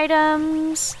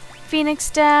items. Phoenix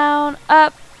down,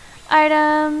 up,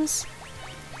 items.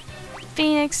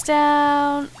 Phoenix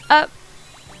down, up,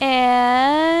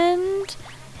 and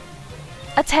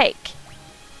a take.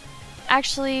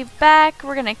 Actually, back,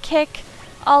 we're gonna kick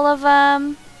all of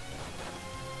them.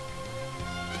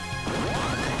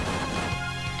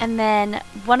 And then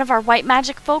one of our white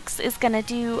magic folks is gonna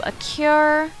do a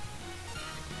cure.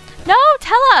 No,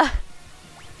 Tella!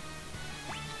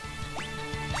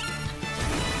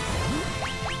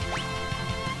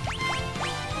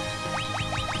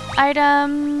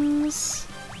 Items.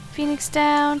 Phoenix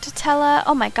down to Tella.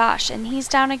 Oh my gosh, and he's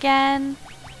down again.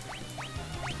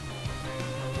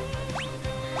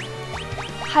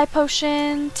 High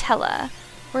potion, Tella.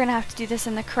 We're gonna have to do this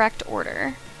in the correct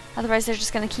order. Otherwise they're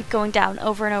just gonna keep going down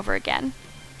over and over again.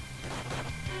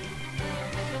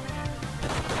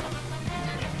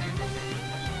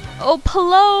 Oh,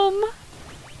 Palome!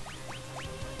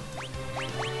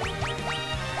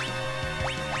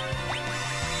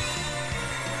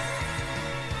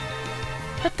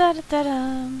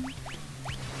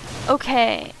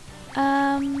 Okay,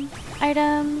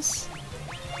 items.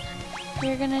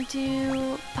 We're gonna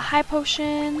do a high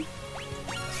potion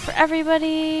for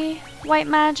everybody. White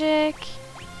magic,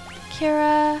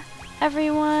 Kira,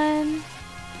 everyone.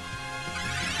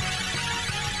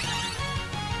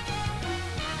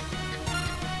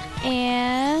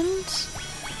 And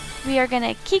we are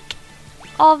gonna kick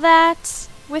all that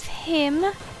with him.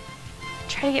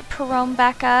 Try to get Perome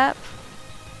back up.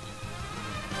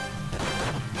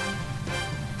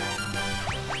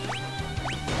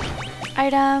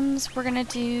 Items, we're gonna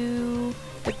do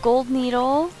the gold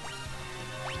needle.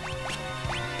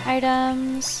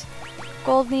 Items,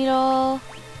 gold needle.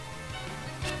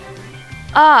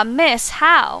 Ah, miss,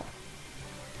 how?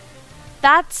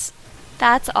 That's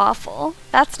awful.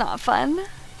 That's not fun.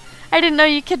 I didn't know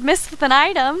you could miss with an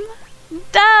item.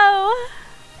 No!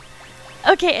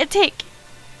 Okay, a take.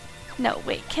 No,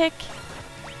 wait, kick.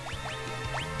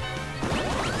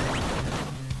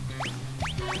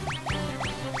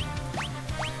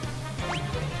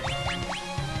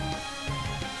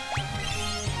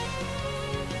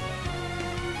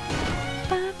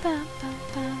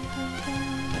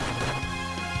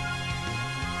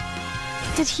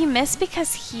 Did he miss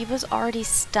because he was already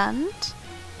stunned?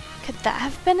 Could that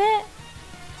have been it?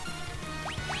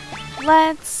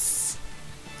 Let's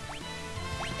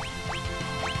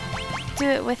do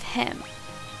it with him.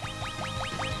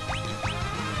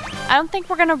 I don't think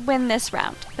we're gonna win this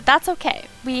round, but that's okay.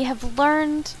 We have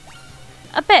learned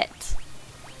a bit.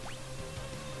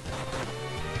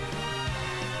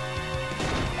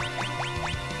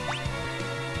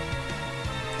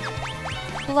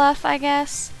 Bluff, I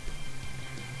guess.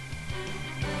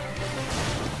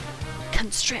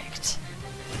 Constrict.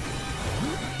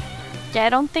 Yeah, I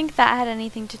don't think that had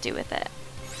anything to do with it.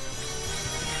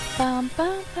 Bum,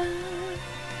 bum, bum.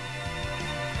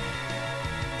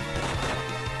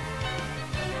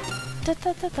 Da,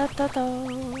 da, da, da, da, da.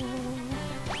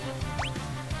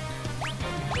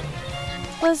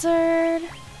 Blizzard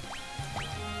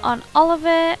on all of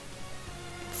it.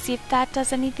 See if that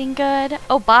does anything good.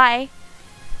 Oh, bye.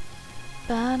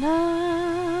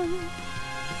 Ba-dum.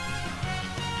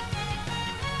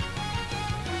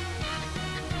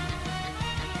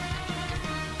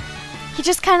 He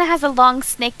just kind of has a long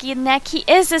snaky neck. He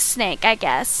is a snake, I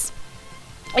guess.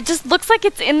 It just looks like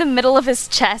it's in the middle of his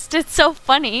chest. It's so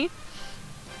funny.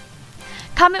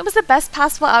 Comet was the best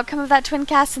possible outcome of that twin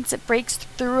cast since it breaks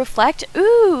through Reflect.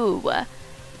 Ooh.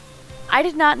 I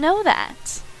did not know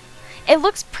that. It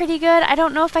looks pretty good. I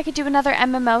don't know if I could do another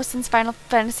MMO since Final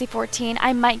Fantasy XIV.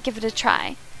 I might give it a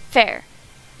try. Fair.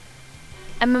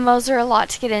 MMOs are a lot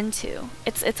to get into.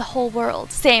 It's a whole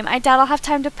world. Same. I doubt I'll have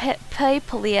time to play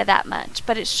Palia that much,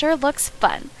 but it sure looks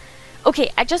fun.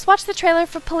 Okay, I just watched the trailer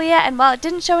for Palia, and while it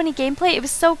didn't show any gameplay, it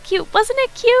was so cute. Wasn't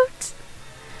it cute?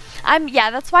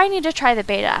 Yeah, that's why I need to try the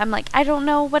beta. I'm like, I don't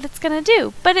know what it's gonna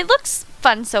do, but it looks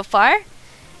fun so far.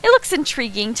 It looks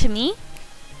intriguing to me.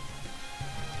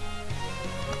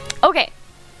 Okay,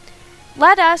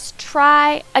 let us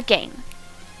try again.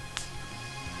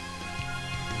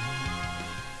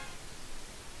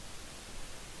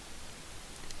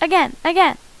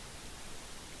 Again.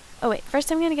 Oh wait,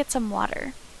 first I'm gonna get some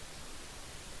water.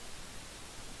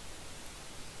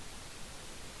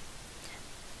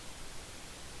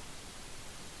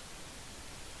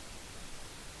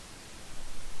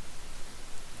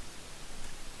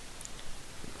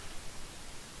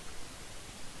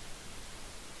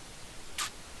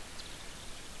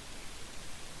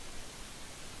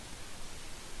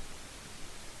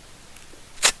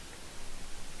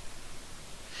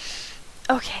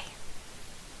 Okay.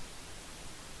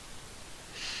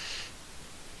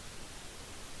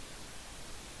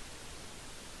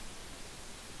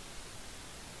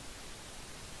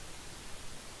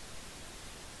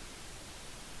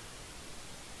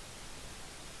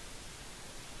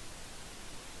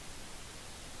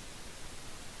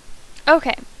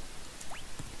 Okay.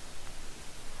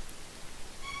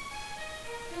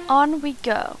 On we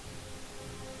go.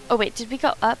 Oh wait, did we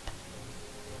go up?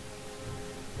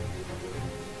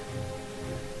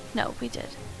 No, we did.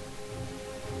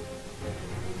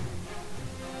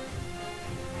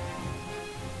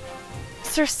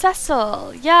 Sir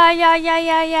Cecil!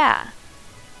 Yeah.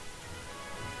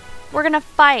 We're gonna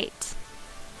fight.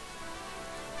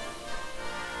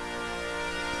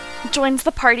 Joins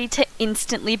the party to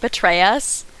instantly betray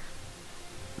us.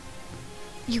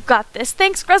 You got this.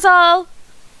 Thanks, Grizzle!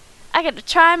 I gotta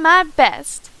try my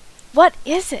best. What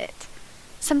is it?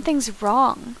 Something's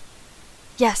wrong.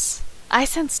 Yes, I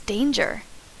sense danger.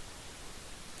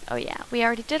 Oh yeah, we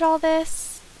already did all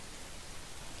this.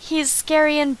 He's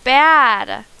scary and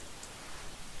bad.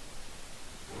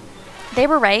 They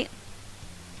were right.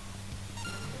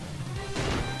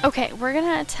 Okay, we're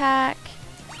gonna attack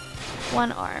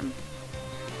one arm.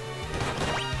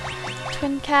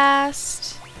 Twin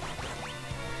cast.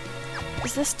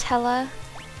 Is this Tella?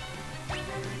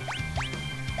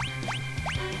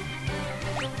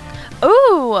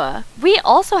 Ooh! We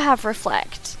also have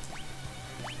Reflect.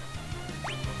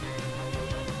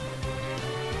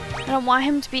 I don't want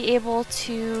him to be able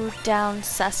to down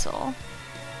Cecil.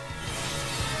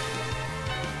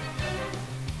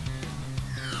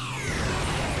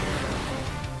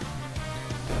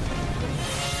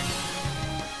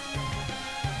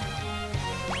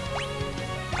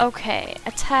 Okay,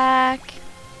 attack.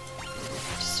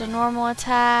 Just a normal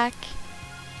attack.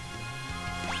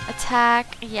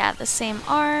 Attack, yeah, the same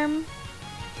arm.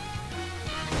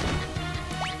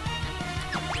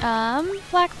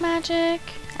 Black magic.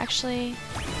 Actually.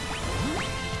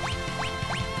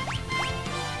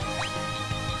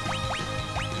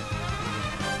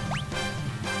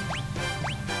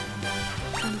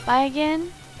 Buy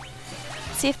again.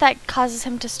 See if that causes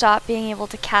him to stop being able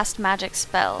to cast magic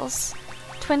spells.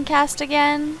 Twin cast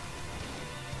again.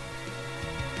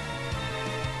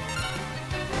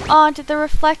 Oh, did the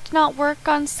reflect not work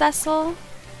on Cecil?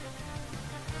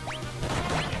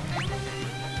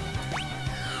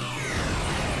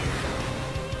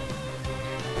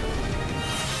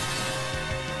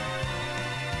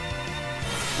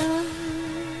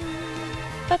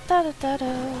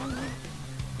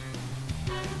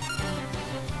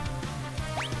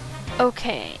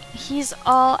 Okay, he's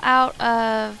all out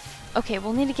of... Okay,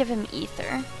 we'll need to give him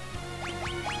ether.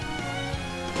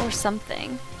 Or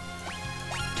something.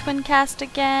 Twin cast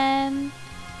again.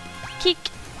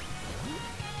 Keek.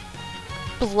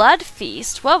 Blood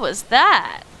feast? What was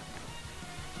that?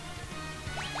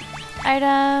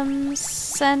 Items.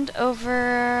 Send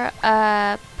over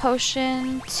a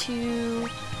potion to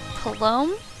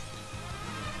Palome.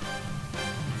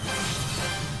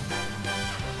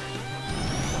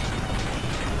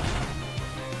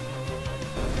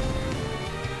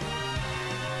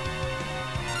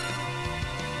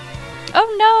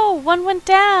 Oh no! One went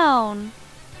down!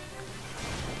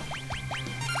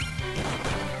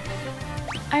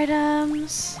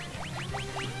 Items.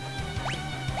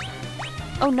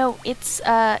 Oh no, it's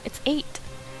 8.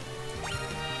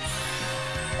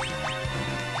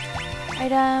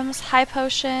 Items, high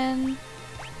potion.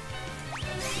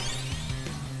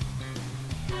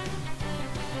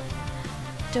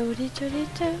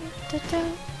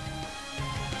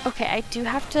 Okay, I do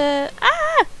have to...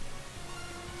 Ah!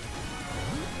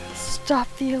 Stop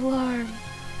the alarm.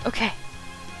 Okay,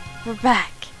 we're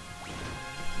back.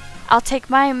 I'll take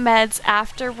my meds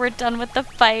after we're done with the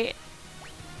fight.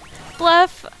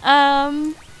 bluff.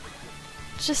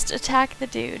 Just attack the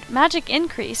dude. Magic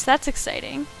increase, that's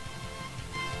exciting.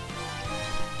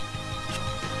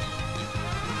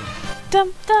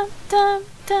 Dum dum dum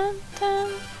dum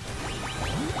dum.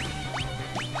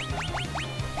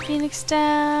 Phoenix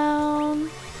down.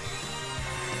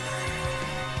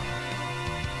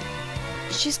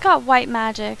 She's got white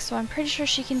magic, so I'm pretty sure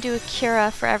she can do a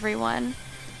cura for everyone.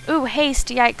 Ooh, haste,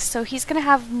 yikes, so he's gonna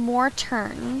have more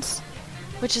turns,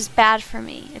 which is bad for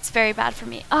me. It's very bad for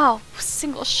me. Oh,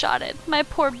 single-shotted. My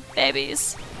poor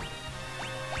babies.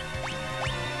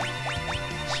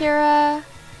 Cura.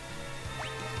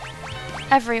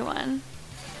 Everyone.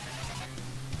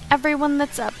 Everyone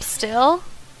that's up still.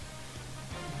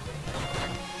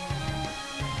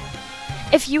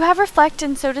 If you have Reflect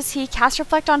and so does he, cast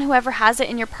Reflect on whoever has it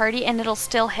in your party and it'll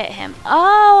still hit him.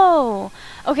 Oh!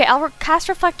 Okay, I'll cast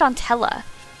Reflect on Tella.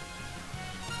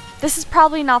 This is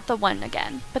probably not the one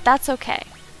again, but that's okay.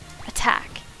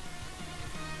 Attack.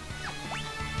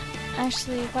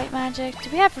 Actually, white magic. Do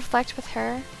we have Reflect with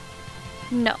her?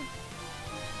 No.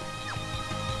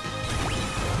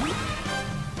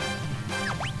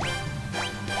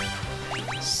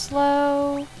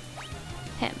 Slow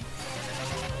him.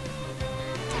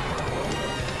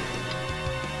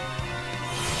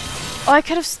 Oh, I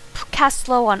could have cast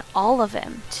slow on all of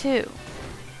him, too.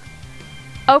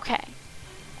 Okay.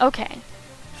 Okay.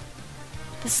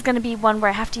 This is gonna be one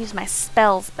where I have to use my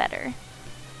spells better.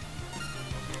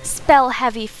 Spell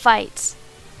heavy fight.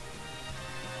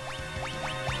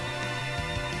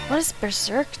 What does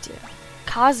Berserk do?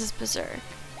 Causes Berserk.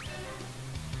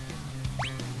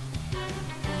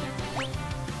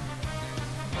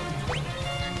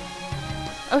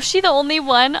 Oh, is she the only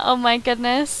one? Oh my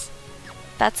goodness.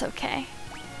 That's okay.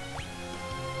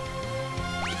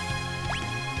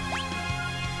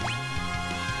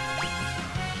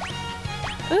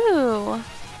 Ooh.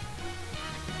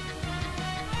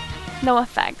 No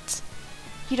effect.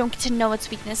 You don't get to know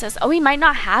its weaknesses. Oh, he might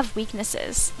not have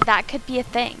weaknesses. That could be a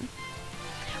thing.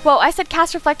 Whoa, I said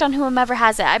cast Reflect on whomever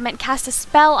has it. I meant cast a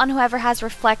spell on whoever has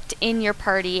Reflect in your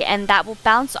party, and that will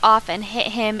bounce off and hit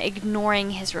him,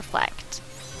 ignoring his Reflect.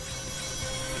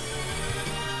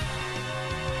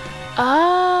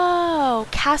 Oh,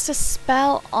 cast a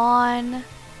spell on...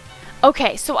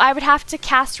 Okay, so I would have to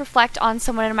cast Reflect on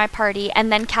someone in my party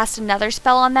and then cast another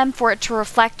spell on them for it to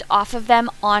reflect off of them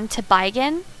onto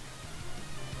Baigen?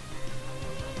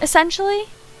 Essentially?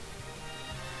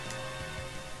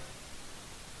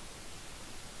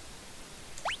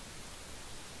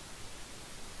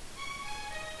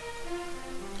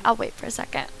 I'll wait for a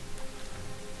second.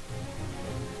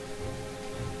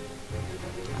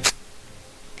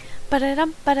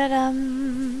 Ba-da-dum,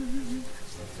 ba-da-dum.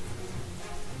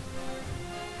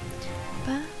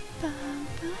 Ba, ba,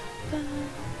 ba, ba.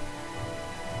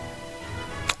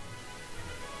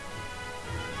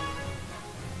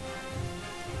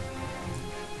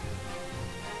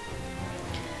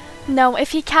 No,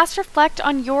 if he casts Reflect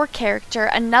on your character,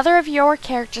 another of your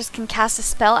characters can cast a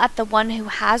spell at the one who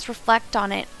has Reflect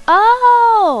on it.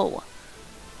 Oh!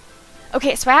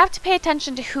 Okay, so I have to pay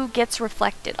attention to who gets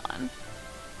reflected on.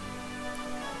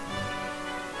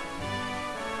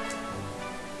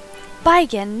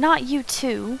 Baigen, not you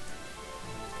too.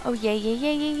 Oh yeah, yeah,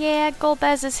 yeah, yeah, yeah.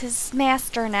 Golbez is his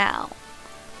master now.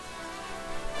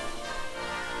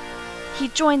 He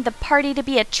joined the party to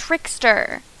be a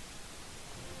trickster.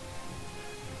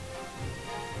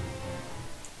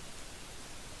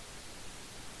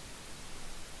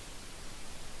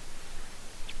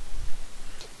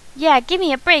 Yeah, give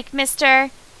me a break, mister.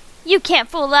 You can't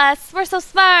fool us. We're so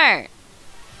smart.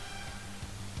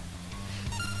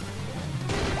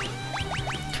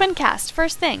 Twin cast,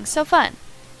 first thing, so fun.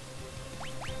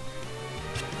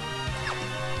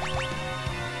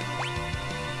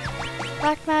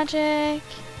 Black magic.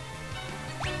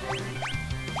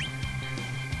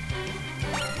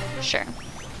 Sure.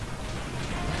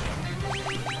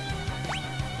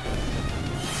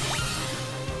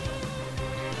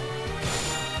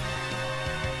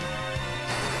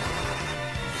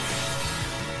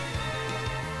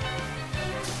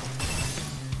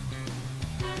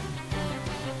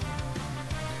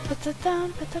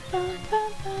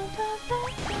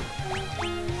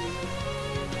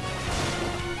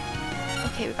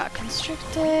 Okay, we got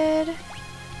constricted.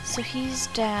 So he's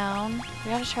down.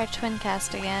 We gotta try twin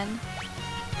cast again.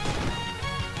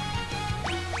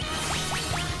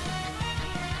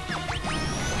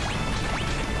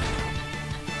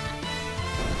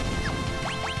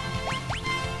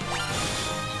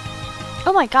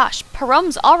 Oh my gosh,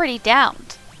 Parom's already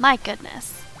downed. My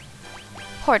goodness.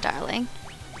 Poor darling.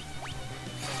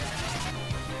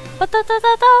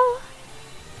 Ba-da-da-da-da.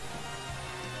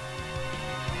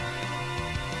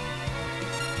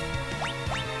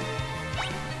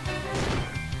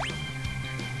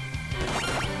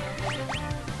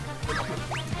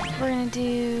 We're gonna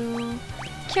do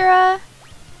Kira,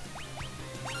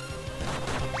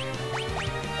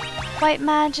 White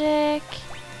Magic,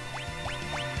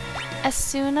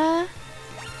 Asuna,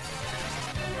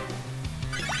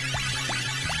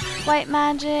 White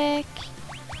Magic,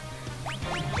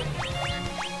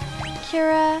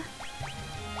 Kira,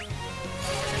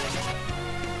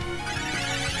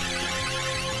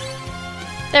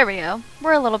 there we go.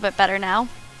 We're a little bit better now.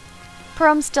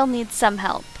 Param still needs some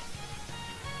help.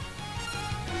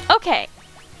 Okay,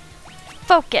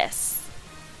 focus.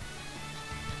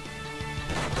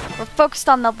 We're focused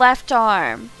on the left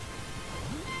arm.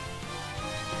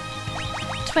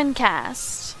 Twin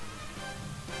cast.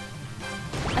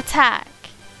 Attack.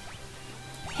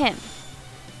 Him.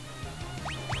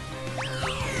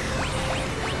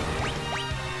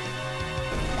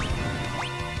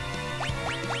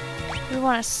 We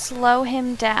want to slow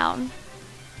him down.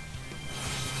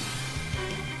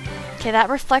 Okay, that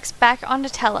reflects back onto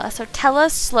Tella, so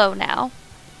Tella's slow now.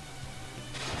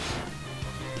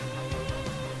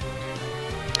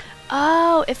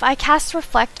 Oh, if I cast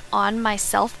Reflect on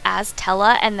myself as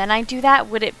Tella and then I do that,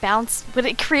 would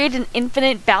it create an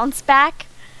infinite bounce back?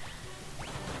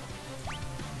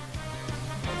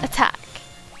 Attack.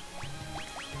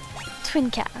 Twin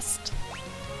cast.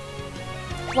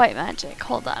 White magic,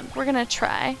 hold on, we're gonna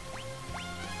try.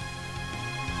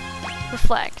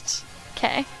 Reflect,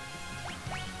 okay.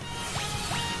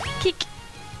 Kick.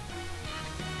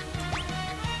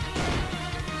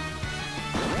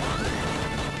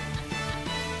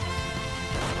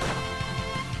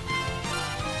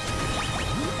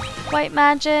 White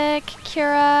magic,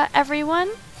 Kira, everyone.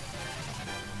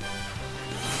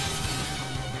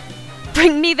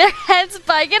 Bring me their heads,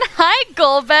 Bigan. Hi,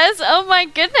 Golbez. Oh my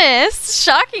goodness.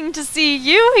 Shocking to see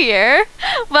you here.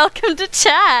 Welcome to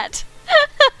chat.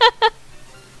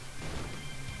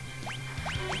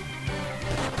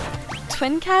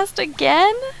 Twin cast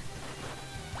again?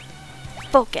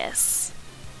 Focus.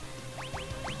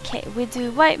 Okay, we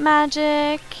do white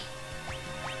magic.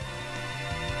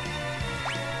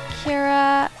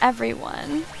 Kira,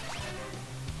 everyone.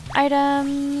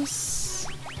 Items.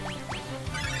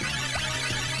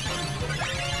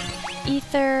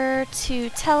 Ether to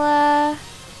Tella.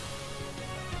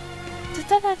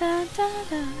 Da, da, da, da,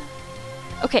 da.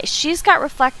 Okay, she's got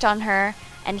Reflect on her,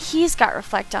 and he's got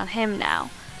Reflect on him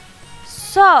now.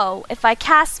 So, if I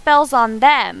cast spells on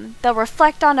them, they'll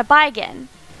reflect on a Bigan.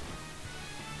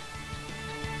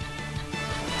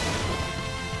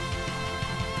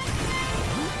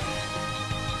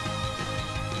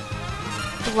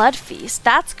 Blood Feast,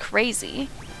 that's crazy.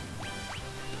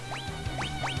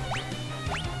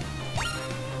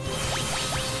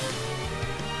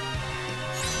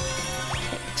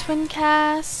 Okay, twin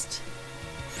cast.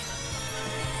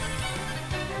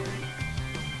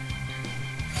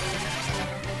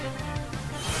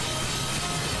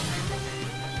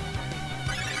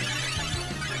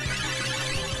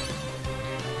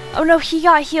 Oh no, he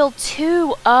got healed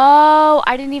too. Oh,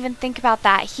 I didn't even think about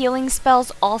that. Healing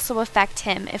spells also affect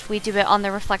him if we do it on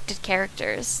the reflected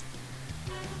characters.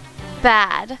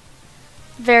 Bad.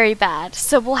 Very bad.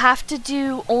 So we'll have to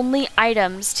do only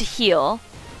items to heal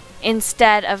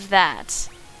instead of that.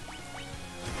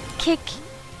 Kick.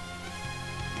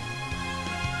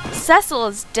 Cecil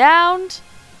is downed.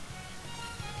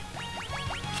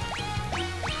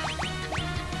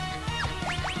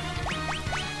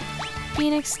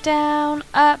 Phoenix down,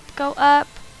 up, go up.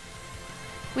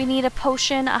 We need a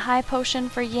potion, a high potion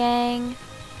for Yang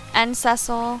and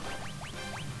Cecil.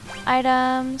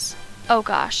 Items. Oh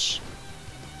gosh.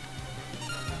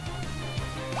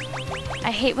 I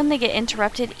hate when they get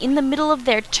interrupted in the middle of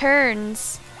their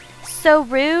turns. So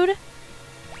rude.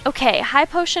 Okay, high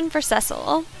potion for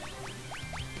Cecil.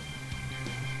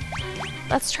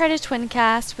 Let's try to twin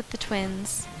cast with the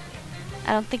twins.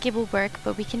 I don't think it will work,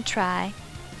 but we can try.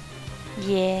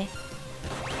 Yeah.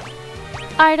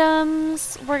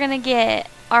 Items. We're gonna get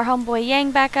our homeboy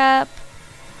Yang back up.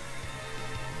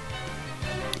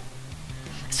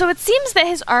 So it seems that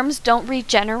his arms don't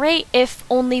regenerate if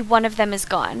only one of them is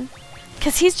gone.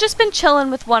 Because he's just been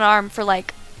chilling with one arm for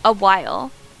like a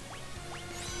while.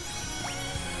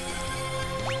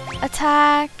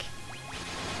 Attack.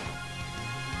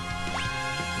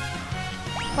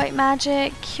 White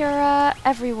magic, Cura,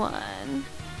 everyone.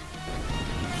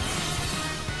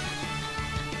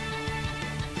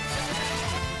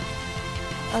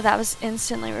 Oh, that was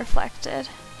instantly reflected.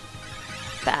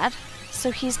 Bad. so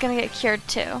he's gonna get cured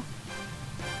too.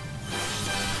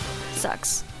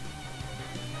 Sucks.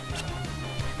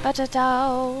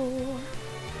 Ba-da-dow.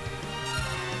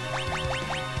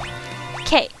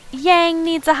 Okay, Yang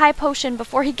needs a high potion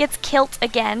before he gets killed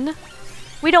again.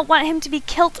 We don't want him to be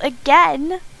killed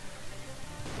again.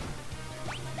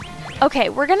 Okay,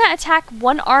 we're gonna attack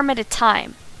one arm at a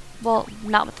time. Well,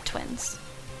 not with the twins.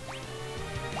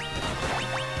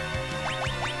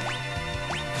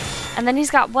 And then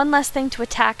he's got one less thing to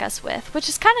attack us with, which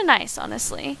is kind of nice,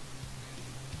 honestly.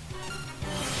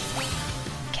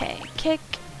 Okay, kick.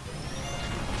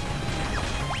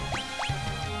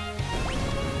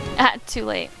 Ah, too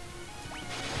late.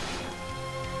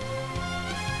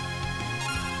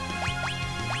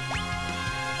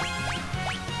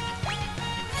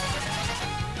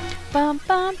 Bum,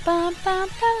 bum, bum, bum,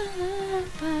 bum,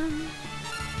 bum.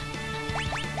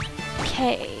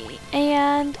 Okay,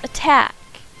 and attack.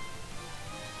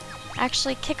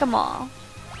 Actually, kick them all.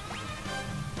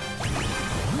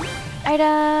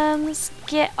 Items.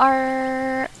 Get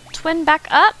our twin back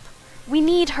up. We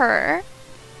need her.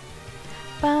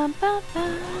 Bum, bum,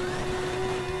 bum,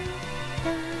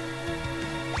 bum.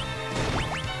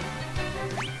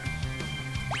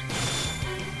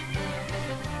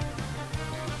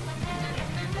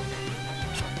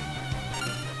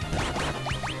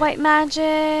 White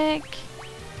magic.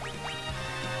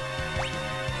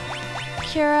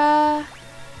 Kira.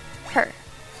 Her.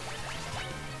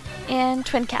 And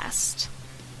twin cast.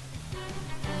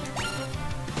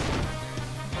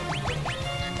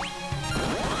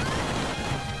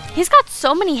 He's got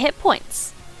so many hit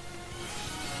points.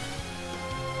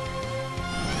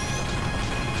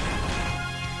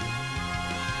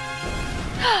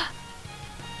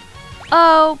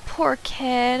 Oh, poor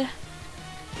kid.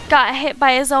 Got hit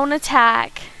by his own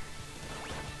attack.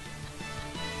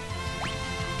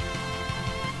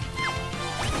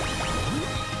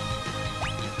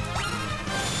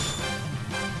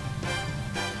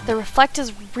 The reflect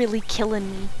is really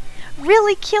killing me.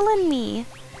 Really killing me.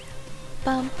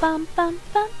 Bum bum bum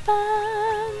bum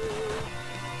bum.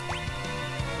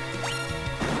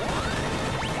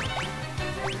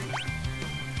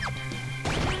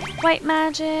 White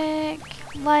magic,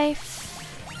 life,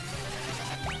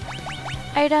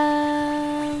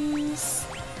 items,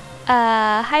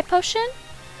 high potion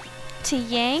to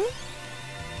Yang.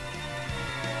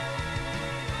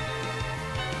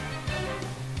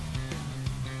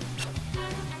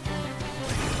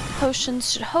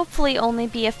 Potions should hopefully only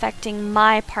be affecting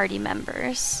my party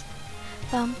members.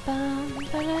 Bum, bum,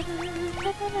 ba-da-da,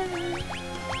 ba-da-da.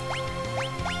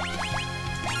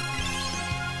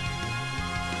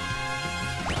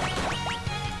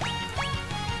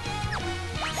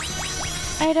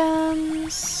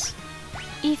 Items,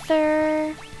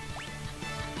 ether,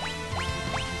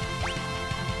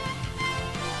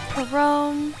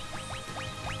 Perone.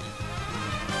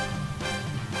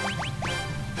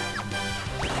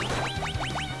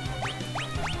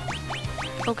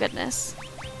 Oh goodness.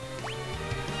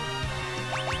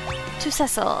 To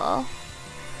Cecil.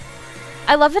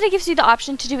 I love that it gives you the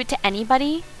option to do it to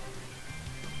anybody.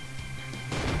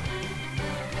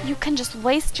 You can just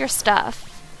waste your stuff.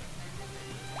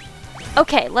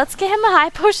 Okay, let's get him a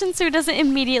high potion so he doesn't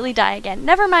immediately die again.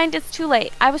 Never mind, it's too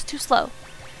late. I was too slow.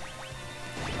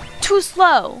 Too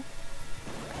slow.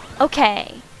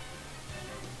 Okay.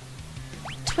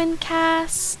 Twin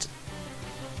cast.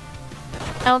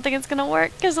 I don't think it's gonna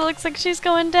work because it looks like she's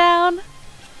going down.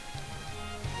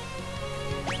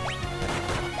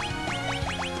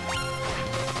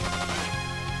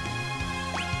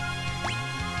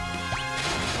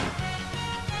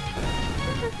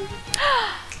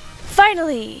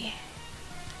 Finally!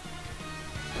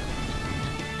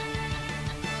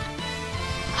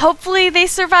 Hopefully they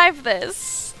survive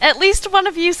this. At least one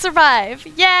of you survive.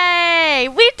 Yay!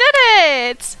 We did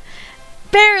it!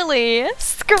 Barely.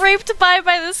 Scraped by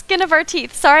the skin of our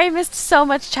teeth. Sorry I missed so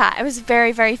much chat. I was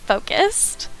very, very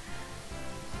focused.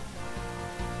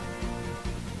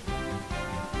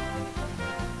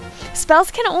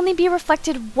 Spells can only be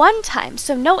reflected one time,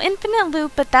 so no infinite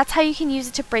loop, but that's how you can use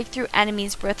it to break through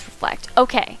enemies with reflect.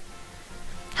 Okay.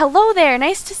 Hello there,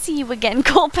 nice to see you again,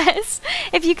 Colpus.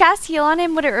 If you cast heal on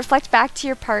him, would it reflect back to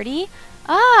your party?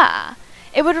 Ah,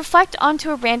 it would reflect onto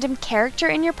a random character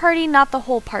in your party, not the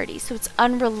whole party, so it's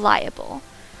unreliable.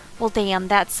 Well, damn,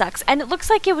 that sucks. And it looks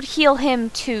like it would heal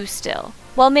him too still.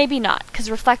 Well, maybe not, because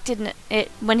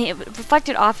when it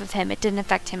reflected off of him, it didn't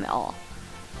affect him at all.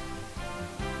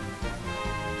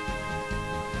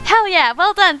 Hell yeah,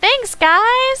 well done. Thanks,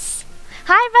 guys.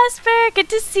 Hi, Vesper. Good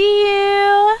to see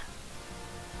you.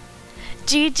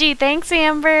 GG. Thanks,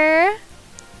 Amber.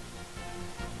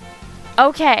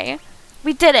 Okay.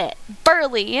 We did it.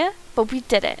 Burly, but we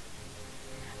did it.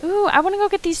 Ooh, I want to go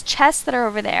get these chests that are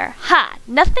over there. Ha!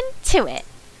 Nothing to it.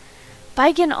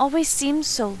 Baigan always seems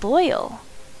so loyal.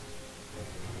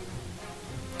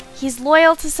 He's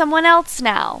loyal to someone else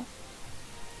now.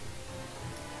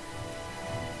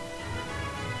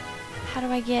 How do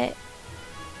I get...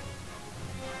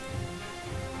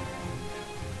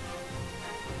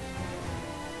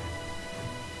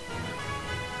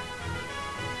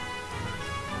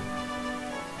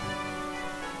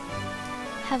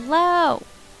 Hello!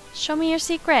 Show me your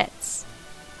secrets.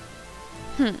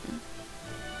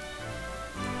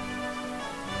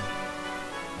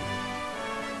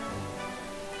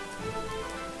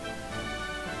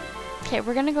 Okay,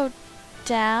 we're gonna go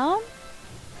down.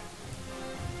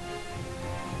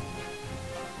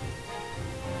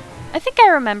 I think I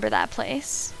remember that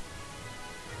place.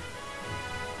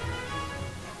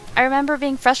 I remember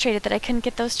being frustrated that I couldn't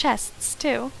get those chests,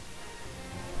 too.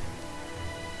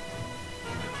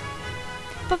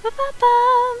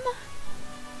 Ba-ba-ba-bum.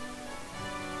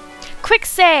 Quick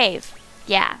save!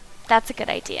 Yeah, that's a good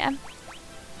idea.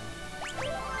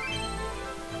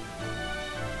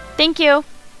 Thank you.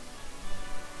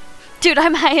 Dude,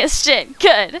 I'm high as shit.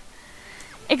 Good.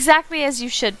 Exactly as you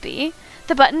should be.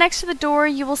 The button next to the door,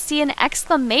 you will see an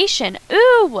exclamation.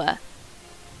 Ooh!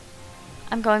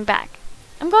 I'm going back.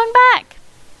 I'm going back!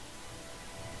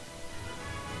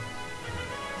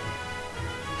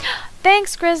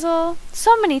 Thanks, Grizzle.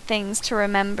 So many things to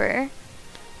remember.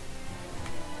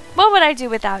 What would I do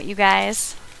without you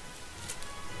guys?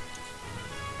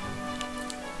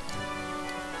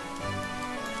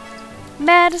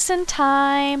 Medicine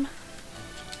time.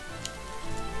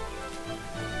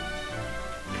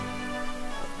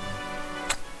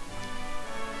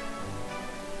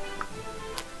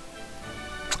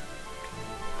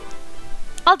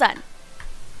 All done.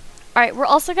 Alright, we're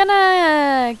also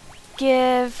gonna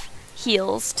give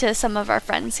heals to some of our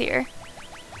friends here.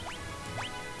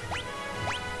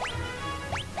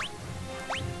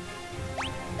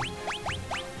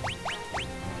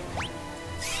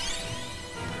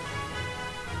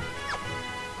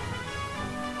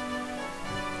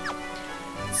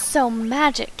 So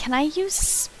magic, can I use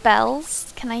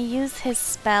spells? Can I use his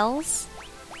spells?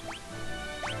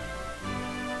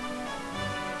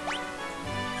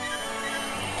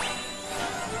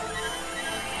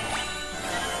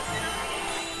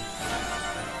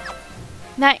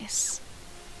 Nice.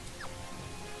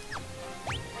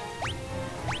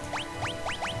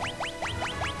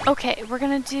 Okay, we're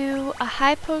gonna do a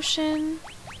high potion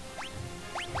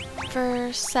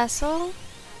for Cecil.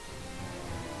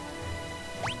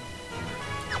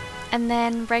 And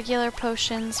then regular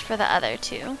potions for the other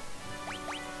two.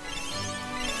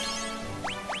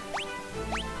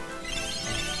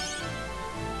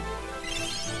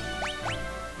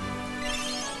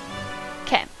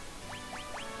 Okay.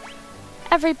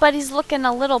 Everybody's looking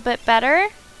a little bit better.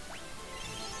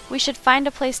 We should find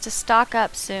a place to stock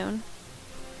up soon.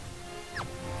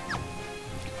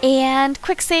 And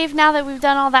quick save now that we've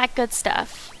done all that good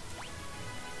stuff.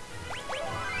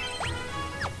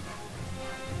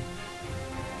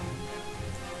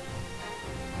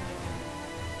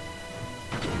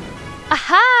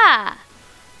 Aha!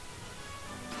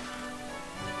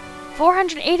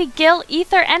 480 gil,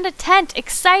 ether, and a tent.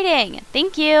 Exciting!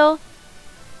 Thank you.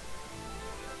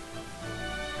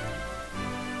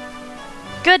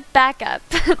 Good backup.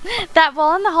 That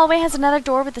wall in the hallway has another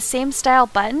door with the same style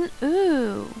button.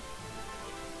 Ooh.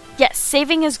 Yes,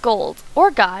 saving is gold.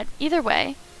 Or God. Either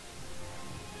way.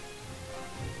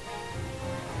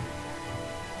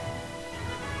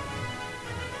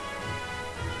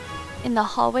 In the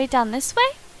hallway down this way?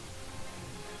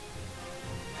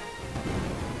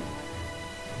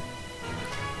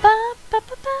 Ba, ba,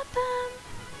 ba, ba, ba.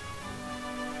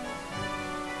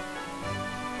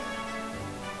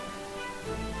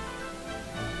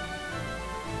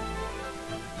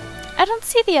 I don't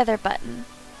see the other button.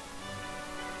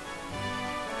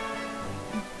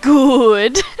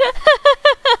 Good.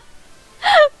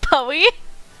 Poey.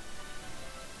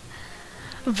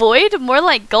 Void? More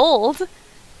like gold.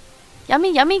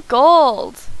 Yummy, yummy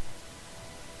gold.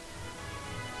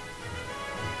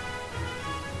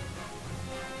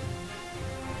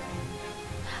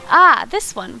 Ah,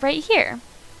 this one right here.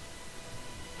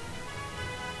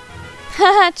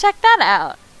 Check that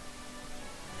out.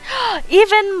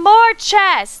 Even more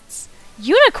chests.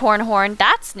 Unicorn horn,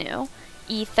 that's new.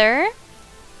 Ether.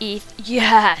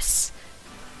 Yes.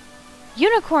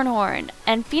 Unicorn horn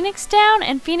and Phoenix down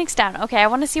and Phoenix down. Okay, I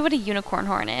want to see what a unicorn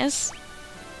horn is.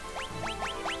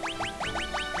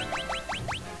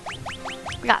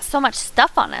 We got so much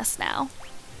stuff on us now.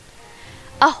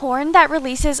 A horn that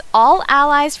releases all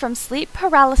allies from sleep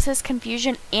paralysis,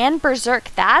 confusion, and berserk.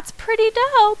 That's pretty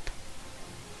dope.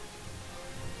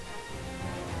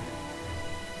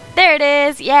 There it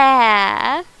is.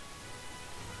 Yeah.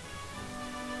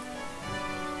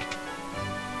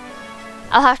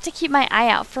 I'll have to keep my eye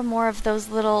out for more of those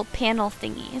little panel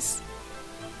thingies.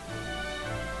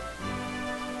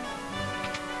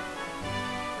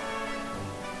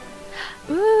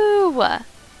 Ooh.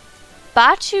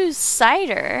 Bachu's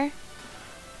cider.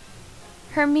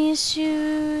 Hermes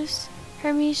shoes.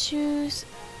 Hermes shoes.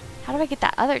 How do I get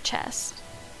that other chest?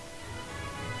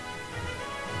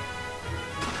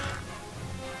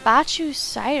 Bachu's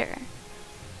cider.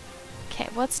 Okay,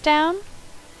 what's down?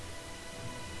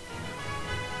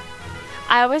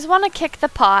 I always want to kick the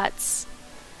pots.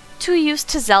 Too used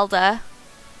to Zelda.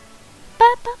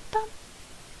 Ba-ba-bum.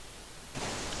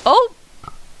 Oh!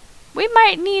 We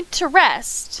might need to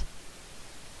rest.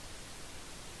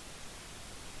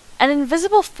 An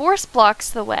invisible force blocks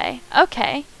the way.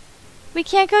 Okay. We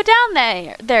can't go down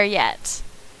there yet.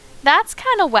 That's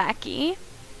kind of wacky.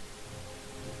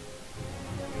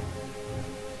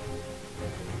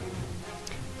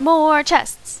 More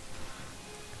chests.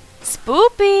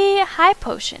 Spoopy! High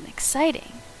potion.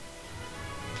 Exciting.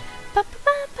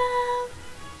 Ba-ba-ba-ba.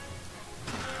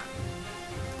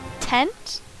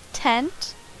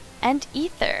 Tent, and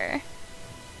ether.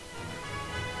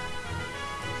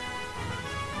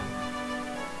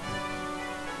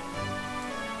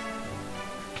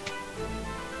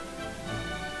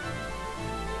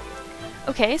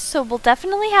 Okay, so we'll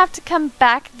definitely have to come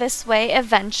back this way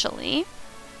eventually.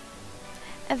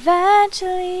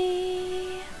 Eventually.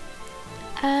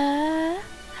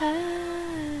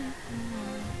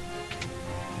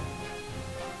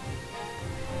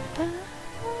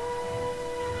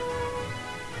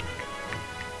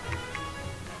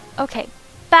 Okay,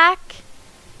 back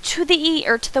to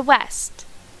the west.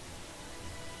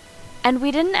 And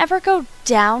we didn't ever go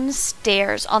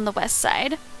downstairs on the west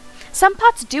side. Some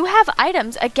pots do have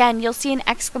items. Again, you'll see an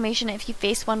exclamation if you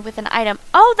face one with an item.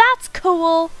 Oh, that's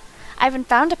cool! I haven't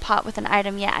found a pot with an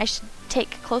item yet. I should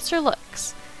take closer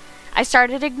looks. I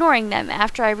started ignoring them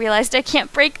after I realized I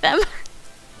can't break them.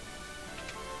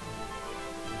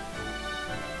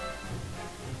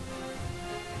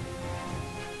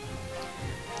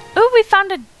 Ooh, we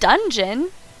found a dungeon.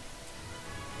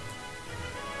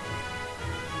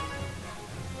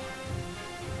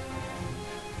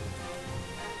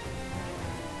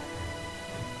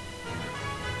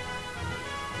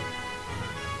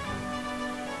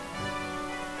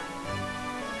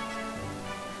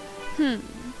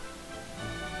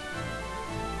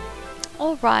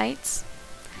 All right.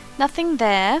 Nothing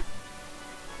there.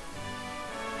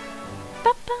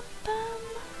 Ba-bum-bum.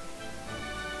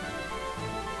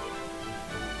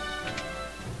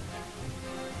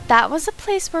 That was a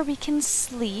place where we can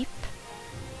sleep,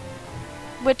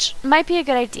 which might be a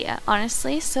good idea,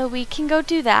 honestly. So we can go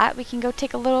do that. We can go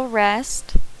take a little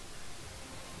rest.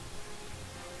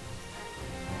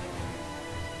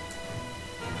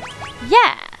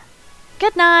 Yeah.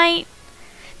 Good night.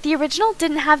 The original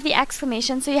didn't have the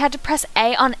exclamation, so you had to press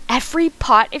A on every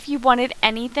pot if you wanted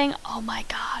anything. Oh my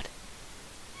god.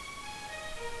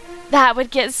 That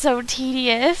would get so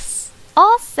tedious.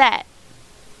 All set.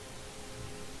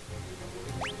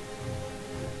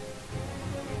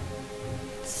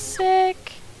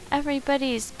 Sick.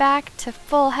 Everybody's back to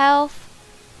full health.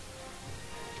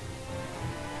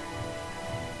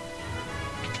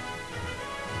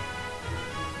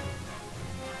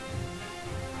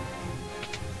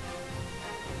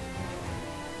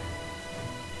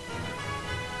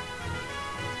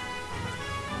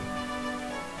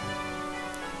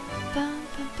 Bum,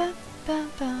 bum, bum,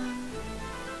 bum, bum.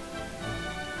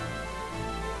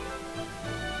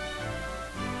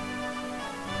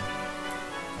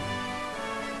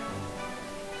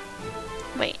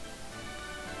 Wait.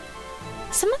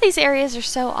 Some of these areas are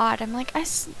so odd. I'm like, I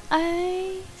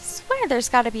swear there's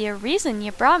got to be a reason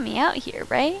you brought me out here,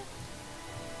 right?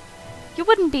 You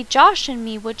wouldn't be joshing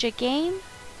me, would you, game?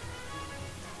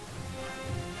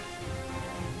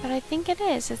 But I think it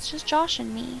is. It's just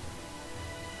joshing me.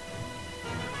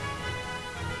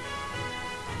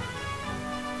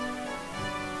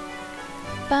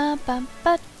 Bum bum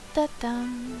ba da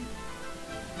dum.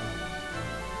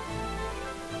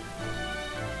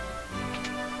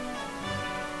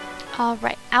 All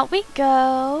right, out we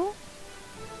go.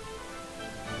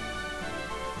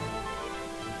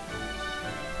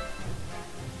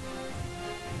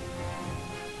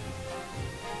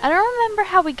 I don't remember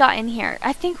how we got in here.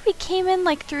 I think we came in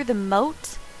like through the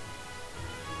moat.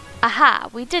 Aha,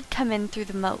 we did come in through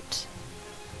the moat.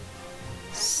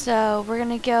 So we're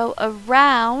gonna go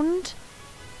around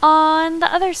on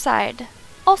the other side,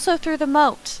 also through the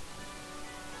moat.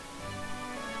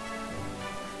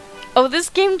 Oh, this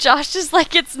game Josh is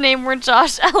like its name were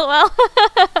Josh, lol.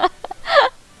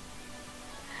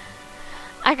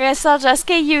 I guess I'll just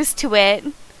get used to it.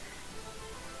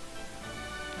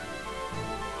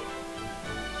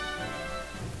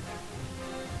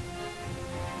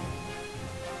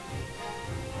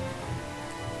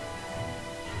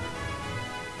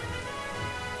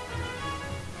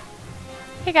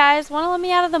 Hey guys, wanna let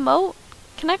me out of the moat?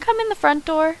 Can I come in the front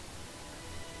door?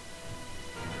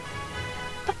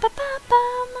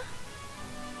 Ba-ba-ba-bum.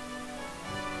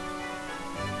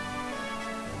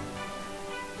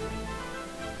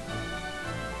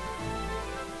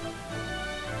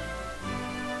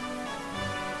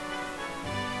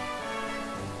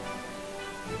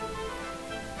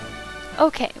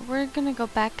 Okay, we're gonna go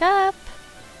back up.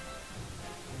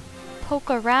 Poke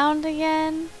around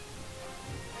again.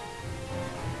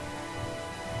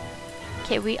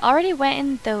 Okay, we already went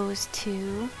in those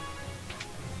two.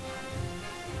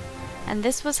 And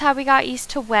this was how we got east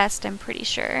to west, I'm pretty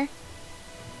sure.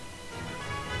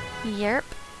 Yerp.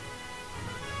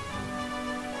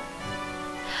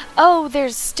 Oh,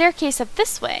 there's a staircase up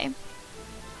this way.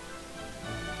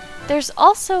 There's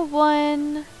also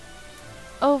one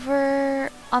over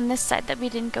on this side that we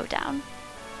didn't go down.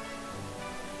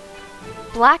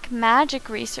 Black Magic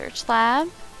Research Lab.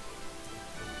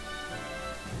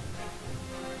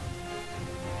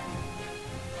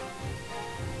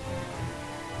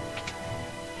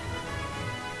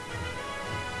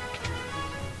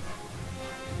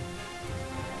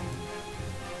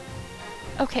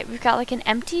 Okay, we've got like an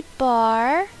empty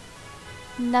bar.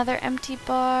 Another empty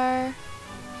bar.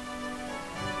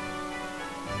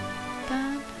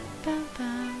 Bum, bum,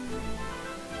 bum.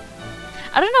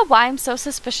 I don't know why I'm so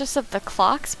suspicious of the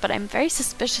clocks, but I'm very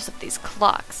suspicious of these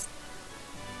clocks.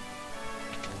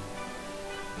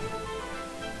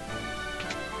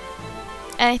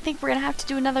 And I think we're gonna have to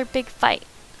do another big fight.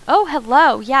 Oh,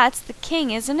 hello. Yeah, it's the king,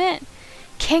 isn't it?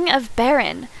 King of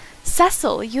Baron.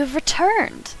 Cecil, you have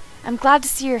returned. I'm glad to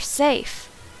see you're safe.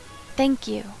 Thank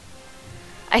you.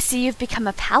 I see you've become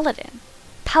a paladin.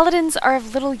 Paladins are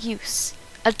of little use.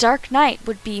 A dark knight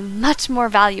would be much more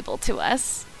valuable to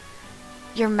us.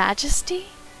 Your Majesty?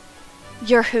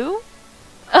 You're who?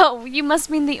 Oh, you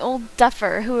must mean the old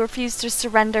duffer who refused to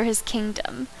surrender his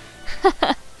kingdom.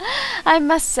 I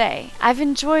must say, I've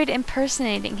enjoyed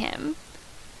impersonating him.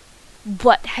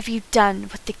 What have you done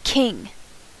with the king?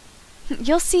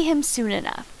 You'll see him soon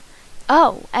enough.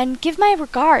 Oh, and give my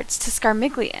regards to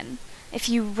Scarmiglian, if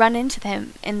you run into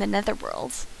him in the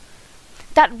Netherworld.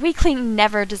 That weakling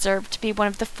never deserved to be one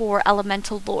of the 4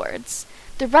 elemental lords.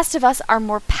 The rest of us are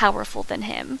more powerful than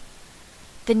him.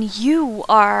 Then you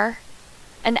are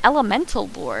an elemental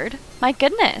lord? My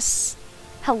goodness.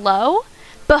 Hello?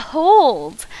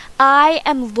 Behold, I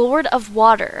am Lord of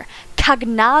Water,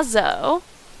 Cagnazo.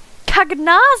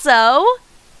 Cagnazo?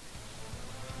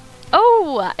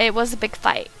 Oh, it was a big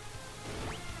fight.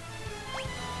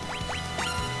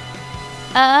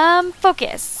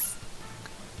 Focus.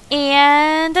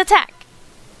 And attack.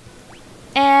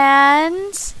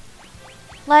 And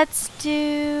let's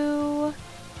do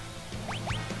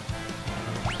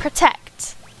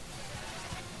protect.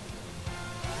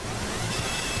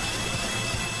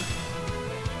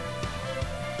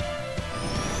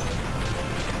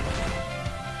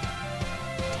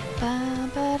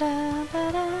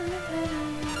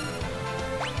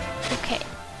 Okay,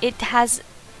 it has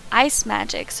ice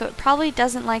magic, so it probably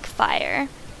doesn't like fire.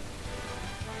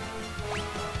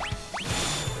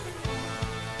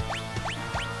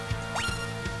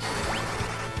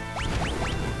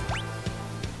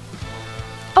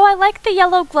 Oh, I like the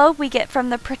yellow glow we get from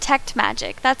the protect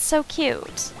magic. That's so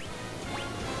cute.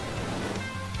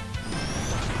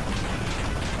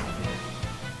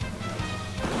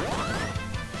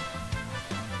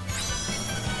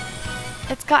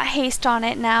 It's got haste on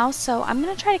it now, so I'm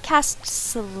gonna try to cast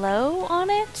slow on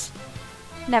it.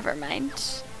 Never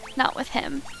mind. Not with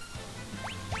him.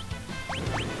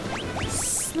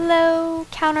 Slow,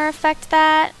 counter effect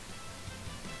that.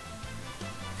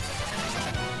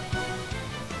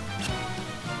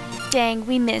 Dang,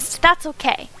 we missed. That's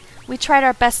okay. We tried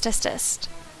our bestest.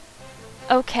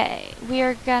 Okay, we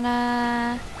are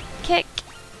gonna kick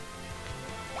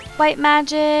white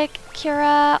magic,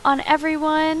 Cura on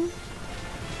everyone.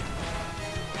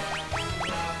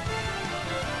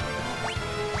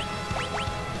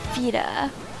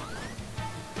 Vita.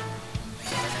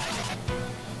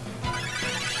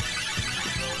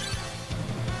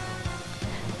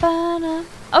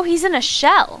 Oh, he's in a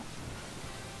shell.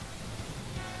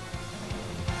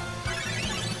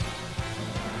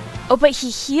 Oh, but he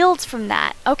healed from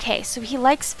that. Okay, so he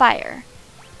likes fire.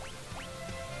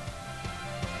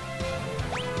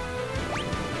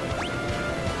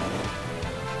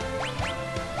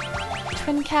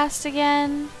 Twin cast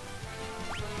again.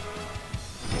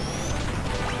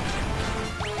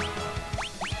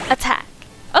 Attack.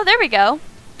 Oh, there we go.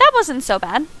 That wasn't so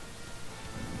bad.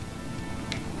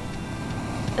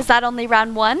 Is that only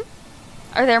round 1?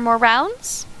 Are there more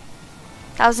rounds?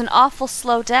 That was an awful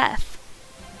slow death.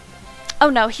 Oh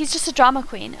no, he's just a drama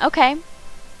queen. Okay.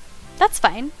 That's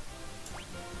fine.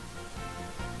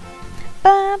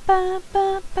 Ba, ba,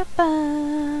 ba, ba,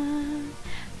 ba.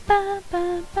 Ba,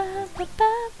 ba, ba, ba, ba,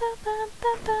 ba,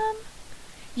 ba, ba.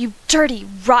 You dirty,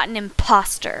 rotten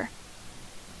imposter.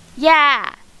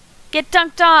 Yeah! Get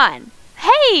dunked on!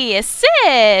 Hey,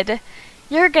 Sid!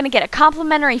 You're gonna get a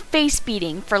complimentary face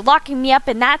beating for locking me up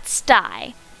in that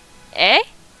sty. Eh?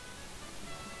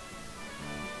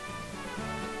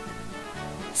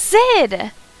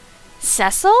 Sid!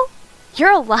 Cecil?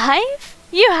 You're alive?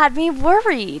 You had me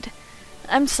worried.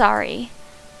 I'm sorry.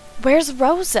 Where's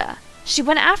Rosa? She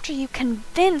went after you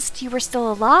convinced you were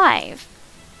still alive.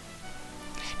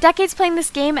 Decades playing this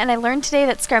game, and I learned today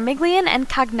that Scarmiglian and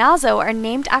Cagnazzo are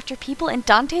named after people in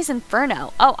Dante's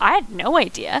Inferno. Oh, I had no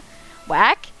idea.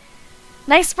 Whack.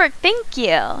 Nice work, thank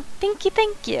you. Thank you,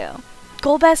 thank you.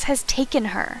 Golbez has taken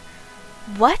her.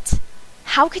 What?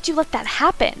 How could you let that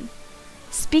happen?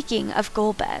 Speaking of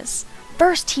Golbez,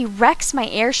 first he wrecks my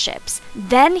airships,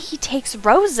 then he takes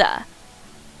Rosa.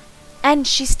 And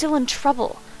she's still in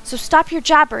trouble, so stop your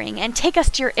jabbering and take us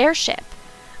to your airship.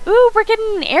 Ooh, we're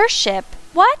getting an airship.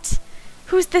 What?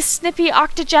 Who's this snippy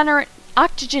octogenarian?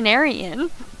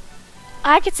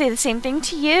 I could say the same thing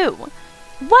to you.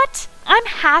 What? I'm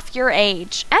half your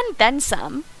age, and then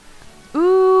some.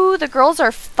 Ooh, the girls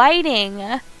are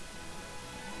fighting.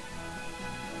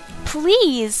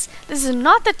 Please, this is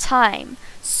not the time.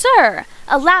 Sir,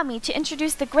 allow me to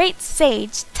introduce the great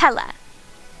sage, Tella.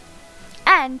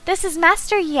 And this is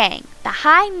Master Yang, the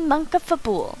High Monk of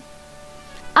Fabul.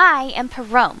 I am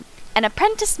Perome, an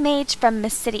apprentice mage from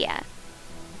Mysidia.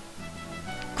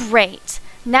 Great,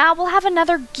 now we'll have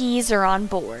another geezer on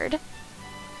board.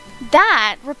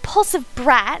 That repulsive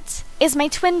brat is my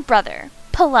twin brother,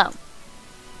 Palome.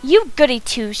 You goody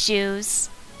two-shoes.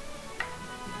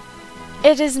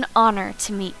 It is an honor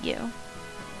to meet you.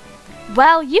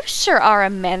 Well, you sure are a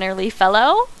mannerly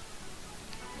fellow.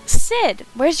 Sid,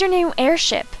 where's your new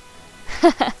airship?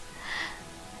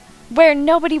 Where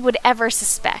nobody would ever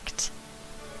suspect.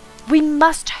 We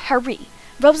must hurry.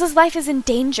 Rosa's life is in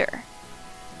danger.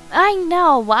 I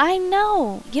know.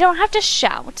 You don't have to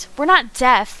shout. We're not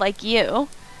deaf like you.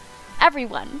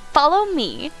 Everyone, follow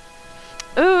me.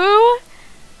 Ooh,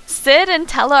 Sid and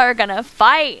Tella are gonna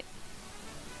fight.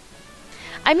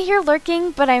 I'm here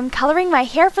lurking, but I'm coloring my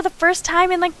hair for the first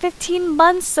time in like 15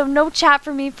 months, so no chat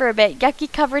for me for a bit. Yucky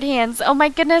covered hands. Oh my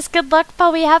goodness, good luck,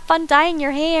 Poey. Have fun dyeing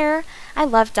your hair. I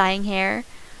love dyeing hair.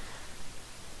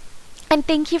 And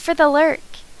thank you for the lurk.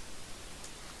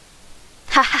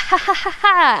 Ha ha ha ha ha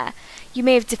ha! You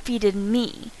may have defeated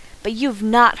me, but you've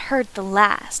not heard the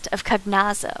last of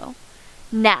Cagnazzo.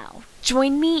 Now,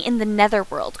 join me in the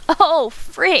netherworld. Oh,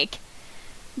 freak!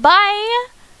 Bye!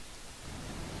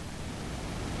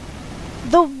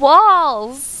 The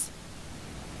walls!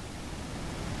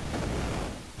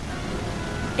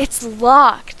 It's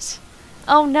locked.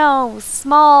 Oh no,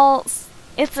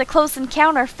 it's a close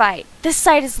encounter fight. This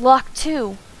side is locked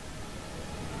too.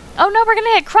 Oh no, we're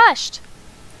gonna get crushed.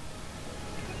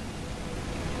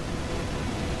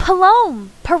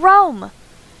 Perome.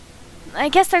 I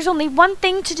guess there's only one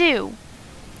thing to do.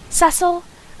 Cecil,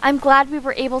 I'm glad we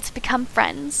were able to become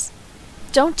friends.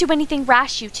 Don't do anything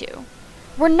rash, you two.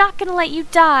 We're not gonna let you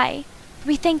die.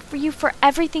 We thank you for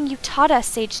everything you taught us,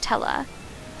 Sage Tella.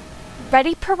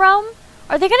 Ready, Perome?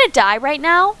 Are they gonna die right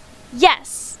now?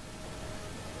 Yes.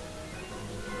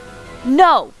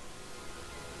 No.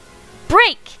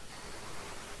 Break!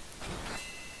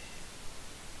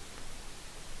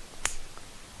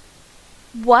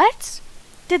 What?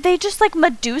 Did they just like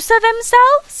Medusa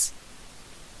themselves?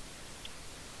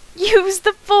 Use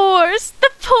the Force! The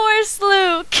Force,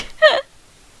 Luke!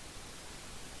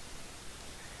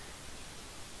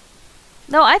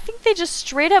 No, I think they just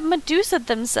straight up Medusa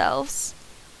themselves.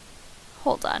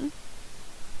 Hold on.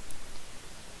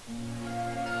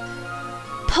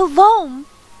 Perome!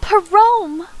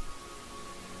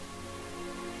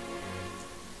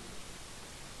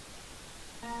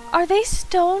 Are they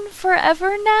stone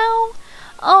forever now?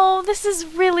 Oh, this is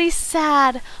really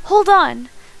sad. Hold on.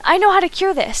 I know how to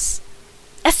cure this.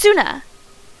 Asuna!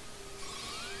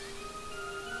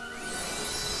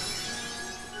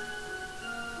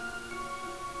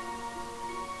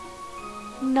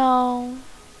 No.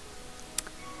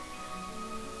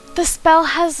 The spell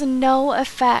has no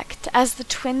effect as the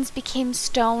twins became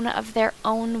stone of their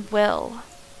own will.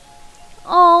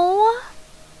 Oh.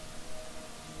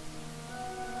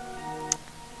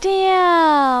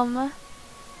 Damn.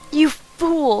 You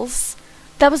fools.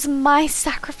 That was my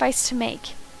sacrifice to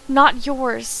make, not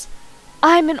yours.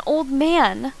 I'm an old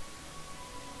man.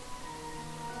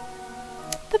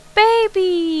 The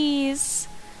babies.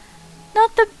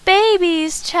 Not the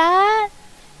babies, chat.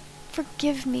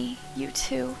 Forgive me, you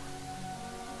two.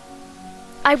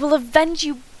 I will avenge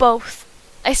you both.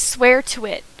 I swear to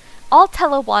it. All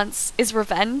Tella wants is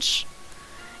revenge.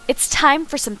 It's time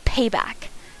for some payback.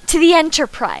 To the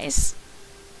Enterprise.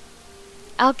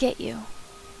 I'll get you.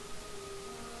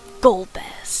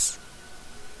 Golbez.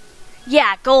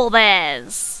 Yeah,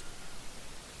 Golbez.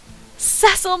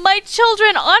 Cecil, my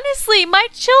children, honestly, my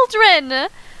children.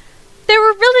 They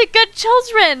were really good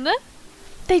children.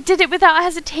 They did it without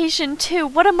hesitation, too.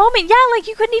 What a moment. Yeah, like,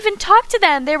 you couldn't even talk to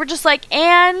them. They were just like,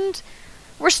 and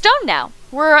we're stoned now.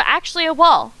 We're actually a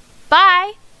wall.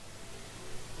 Bye.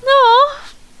 No.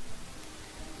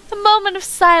 A moment of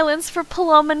silence for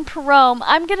Paloma and Perome.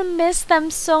 I'm gonna miss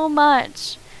them so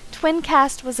much.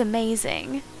 Twincast was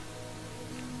amazing.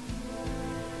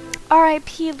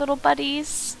 R.I.P. little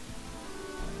buddies.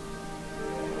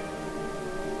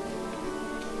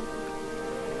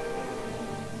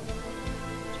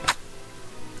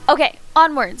 Okay,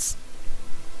 onwards.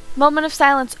 Moment of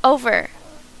silence over.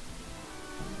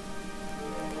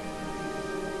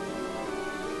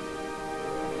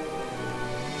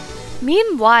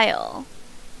 Meanwhile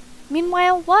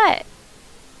what?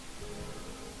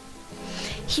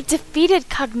 He defeated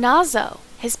Cognazzo.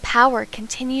 His power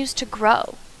continues to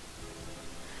grow.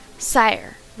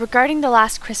 Sire, regarding the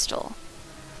last crystal,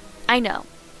 I know,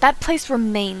 that place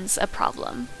remains a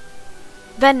problem.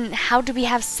 Then how do we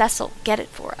have Cecil get it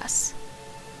for us?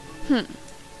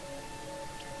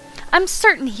 I'm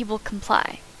certain he will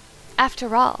comply.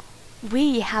 After all,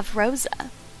 we have Rosa.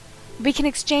 We can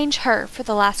exchange her for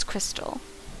the last crystal.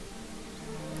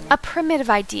 A primitive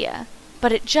idea,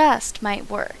 but it just might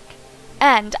work.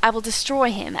 And I will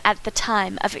destroy him at the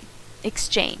time of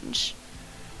exchange.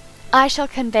 I shall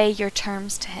convey your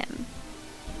terms to him.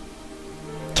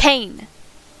 Kane!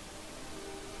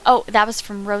 Oh, that was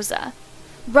from Rosa.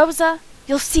 Rosa,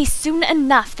 you'll see soon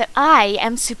enough that I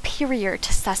am superior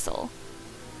to Cecil.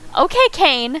 Okay,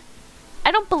 Kane.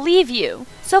 I don't believe you.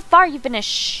 So far you've been a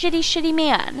shitty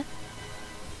man.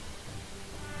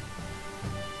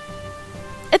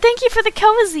 Thank you for the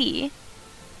cozy.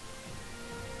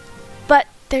 But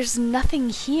there's nothing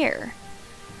here.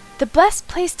 The best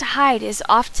place to hide is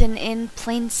often in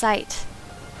plain sight.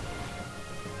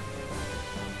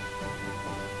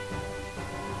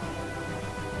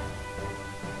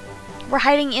 We're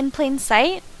hiding in plain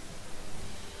sight?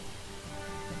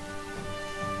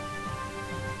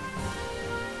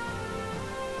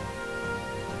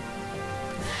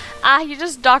 Ah, he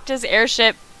just docked his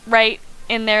airship right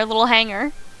in their little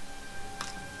hangar.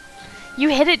 You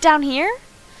hid it down here?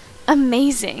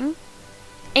 Amazing.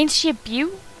 Ain't she a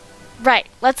beaut? Right,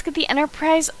 let's get the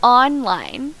Enterprise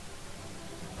online.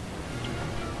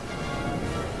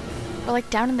 We're like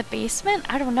down in the basement?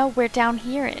 I don't know where down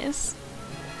here is.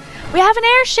 We have an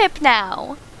airship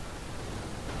now!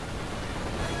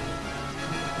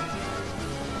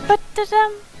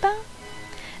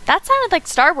 That sounded like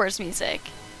Star Wars music.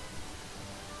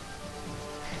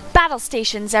 Battle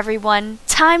stations, everyone.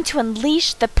 Time to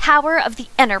unleash the power of the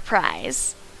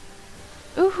Enterprise.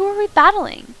 Ooh, who are we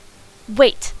battling?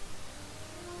 Wait.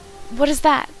 What is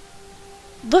that?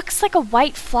 Looks like a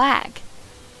white flag.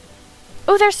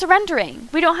 Oh, they're surrendering.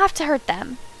 We don't have to hurt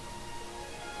them.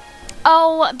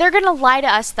 Oh, they're gonna lie to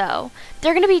us, though.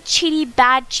 They're gonna be cheaty,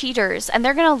 bad cheaters, and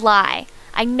they're gonna lie.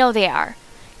 I know they are.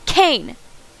 Kane!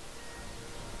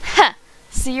 Heh,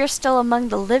 so you're still among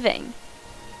the living.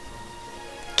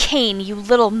 Kane, you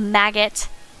little maggot.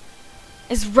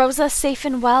 Is Rosa safe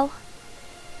and well?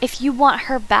 If you want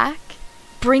her back,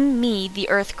 bring me the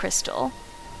Earth Crystal.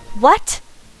 What?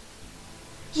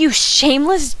 You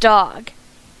shameless dog.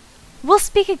 We'll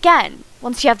speak again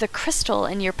once you have the crystal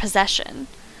in your possession.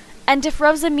 And if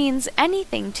Rosa means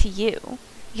anything to you,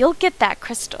 you'll get that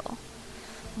crystal.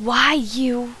 Why,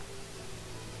 you...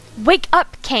 Wake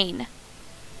up, Kane!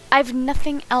 I've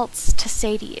nothing else to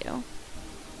say to you.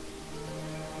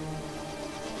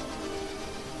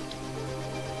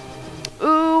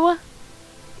 Ooh.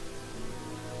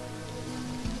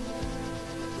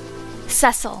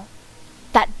 Cecil,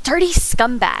 that dirty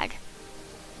scumbag.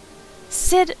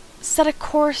 Sid set a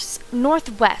course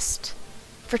northwest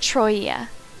for Troia.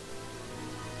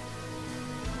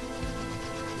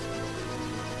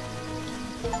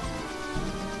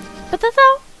 But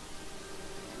though?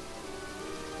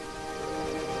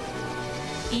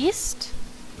 East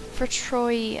for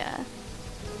Troia.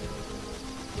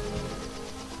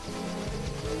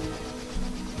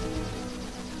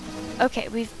 Okay,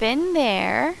 we've been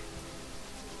there.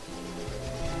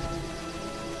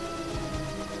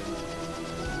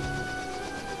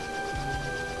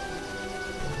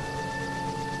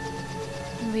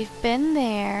 We've been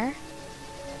there.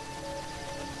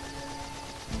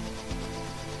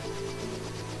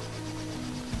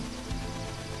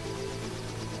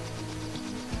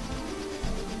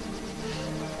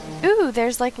 Ooh,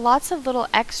 there's like lots of little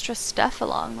extra stuff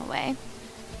along the way.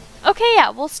 Okay, yeah,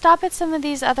 we'll stop at some of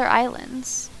these other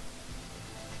islands.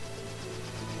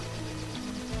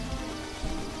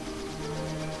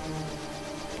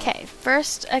 Okay,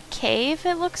 first a cave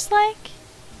it looks like.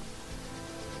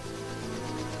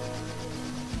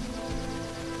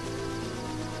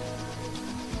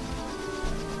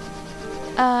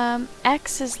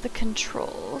 X is the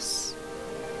controls.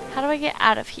 How do I get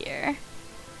out of here?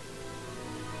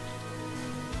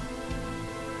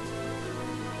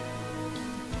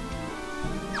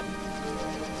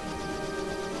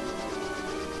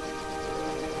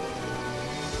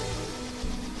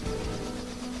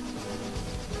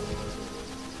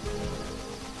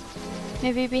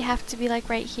 Maybe we have to be like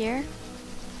right here?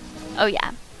 Oh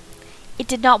yeah. It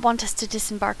did not want us to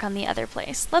disembark on the other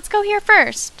place. Let's go here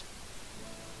first.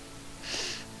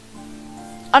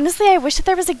 Honestly, I wish that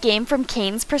there was a game from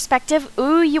Kane's perspective.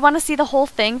 Ooh, you want to see the whole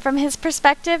thing from his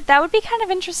perspective? That would be kind of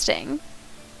interesting.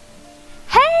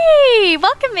 Hey!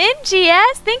 Welcome in,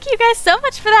 GS! Thank you guys so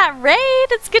much for that raid!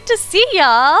 It's good to see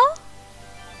y'all!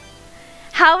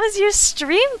 How was your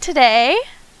stream today?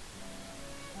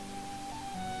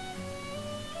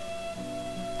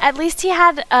 At least he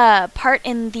had a part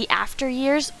in the after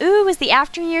years. Ooh, is the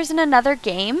after years in another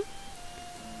game?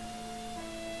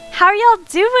 How are y'all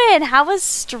doing? How was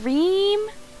stream?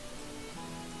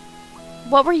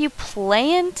 What were you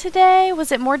playing today? Was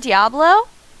it more Diablo?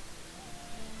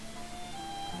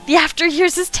 The after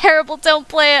years is terrible. Don't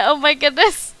play it. Oh my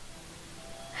goodness.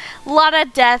 Lot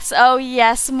of deaths. Oh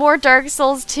yes, more Dark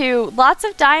Souls 2. Lots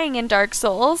of dying in Dark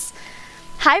Souls.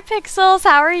 Hi Pixels,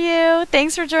 how are you?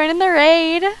 Thanks for joining the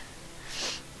raid.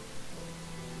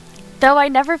 Though I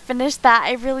never finished that,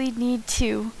 I really need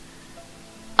to.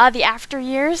 The after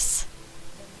years.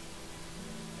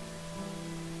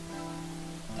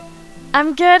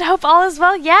 I'm good, hope all is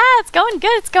well. Yeah, it's going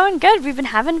good, it's going good. We've been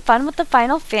having fun with the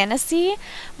Final Fantasy.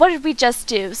 What did we just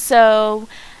do? So,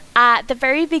 at the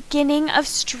very beginning of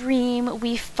stream,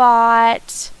 we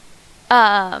fought,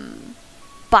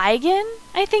 Baigan,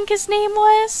 I think his name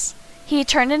was. He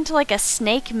turned into like a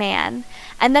snake man.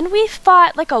 And then we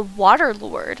fought like a water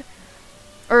lord.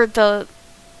 Or the,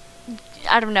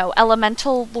 I don't know,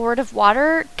 elemental lord of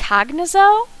water,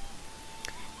 Cognizo.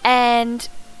 And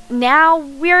now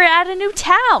we're at a new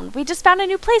town. We just found a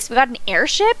new place. We got an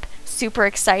airship. Super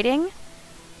exciting.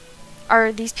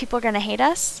 Are these people gonna hate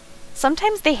us?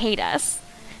 Sometimes they hate us.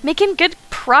 Making good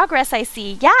progress, I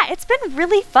see. Yeah, it's been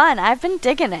really fun. I've been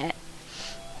digging it.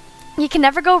 You can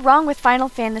never go wrong with Final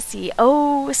Fantasy.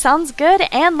 Oh, sounds good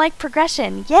and like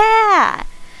progression. Yeah!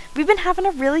 We've been having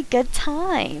a really good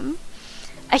time.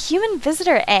 A human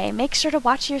visitor, eh? Make sure to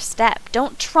watch your step.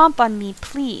 Don't tromp on me,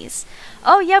 please.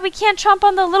 Oh yeah, we can't tromp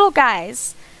on the little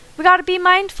guys. We gotta be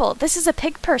mindful. This is a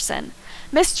pig person.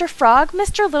 Mr. Frog,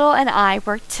 Mr. Little, and I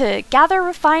work to gather,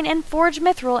 refine, and forge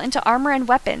mithril into armor and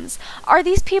weapons. Are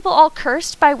these people all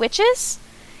cursed by witches?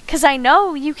 'Cause I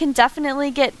know you can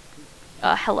definitely get...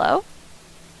 hello?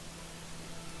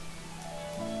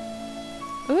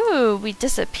 Ooh, we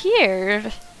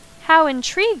disappeared. How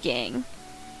intriguing.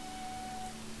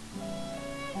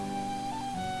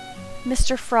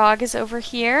 Mr. Frog is over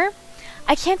here.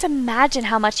 I can't imagine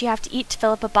how much you have to eat to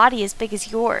fill up a body as big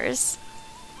as yours.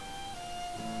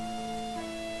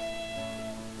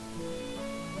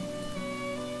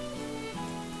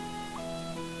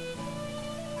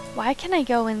 Why can I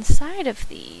go inside of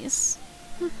these?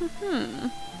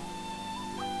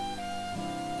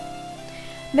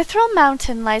 Mithril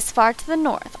Mountain lies far to the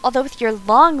north, although with your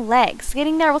long legs,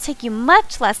 getting there will take you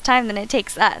much less time than it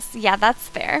takes us. Yeah, that's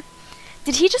fair.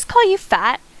 Did he just call you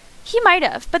fat? He might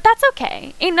have, but that's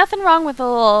okay. Ain't nothing wrong with a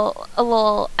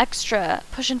little extra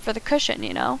pushing for the cushion,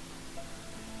 you know?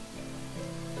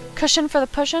 Cushion for the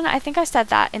pushin'? I think I said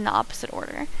that in the opposite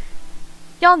order.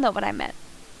 Y'all know what I meant.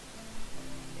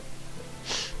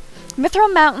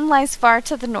 Mithril Mountain lies far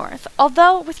to the north,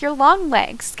 although with your long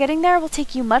legs, getting there will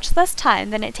take you much less time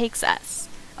than it takes us.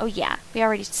 Oh yeah, we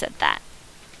already said that.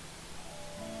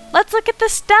 Let's look at the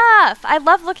stuff! I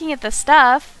love looking at the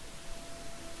stuff.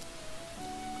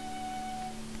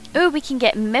 Ooh, we can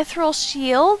get mithril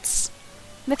shields,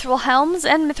 mithril helms,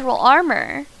 and mithril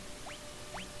armor.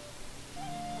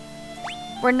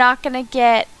 We're not gonna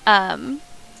get,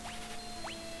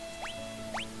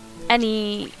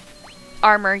 any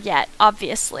armor yet,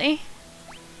 obviously.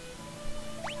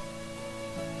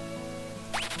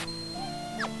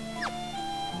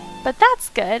 But that's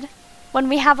good. When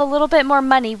we have a little bit more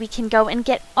money, we can go and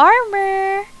get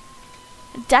armor.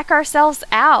 Deck ourselves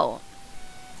out.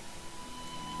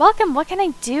 Welcome, what can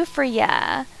I do for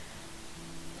ya?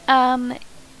 Oh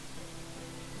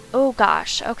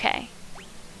gosh, okay.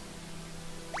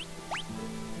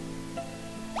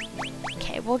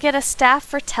 Okay, we'll get a staff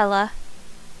for Tella.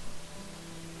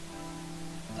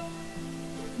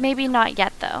 Maybe not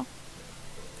yet though.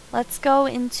 Let's go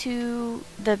into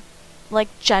the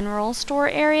general store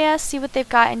area, see what they've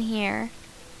got in here.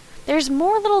 There's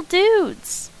more little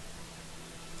dudes.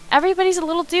 Everybody's a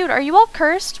little dude. Are you all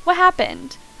cursed? What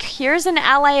happened? Here's an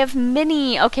ally of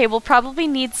Minnie. Okay, we'll probably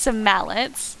need some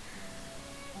mallets.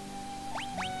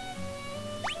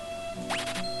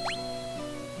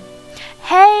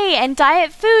 Hey, and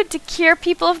diet food to cure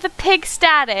people of the pig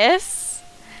status.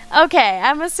 Okay,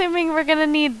 I'm assuming we're gonna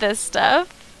need this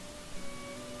stuff.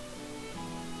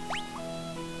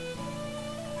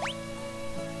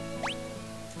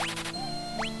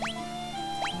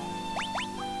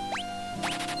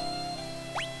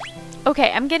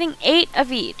 Okay, I'm getting 8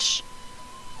 of each.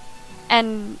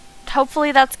 And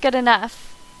hopefully that's good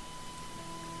enough.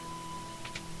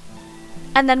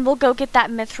 And then we'll go get that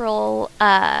mithril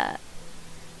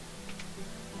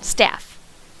staff.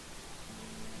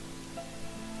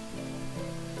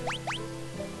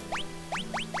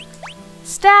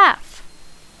 Staff!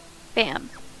 Bam.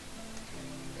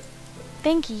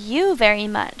 Thank you very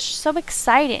much. So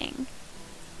exciting.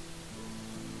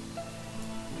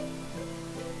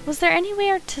 Was there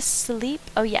anywhere to sleep?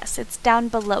 Oh yes, it's down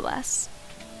below us.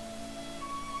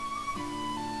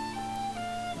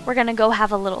 We're gonna go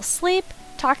have a little sleep,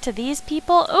 talk to these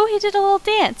people. Oh, he did a little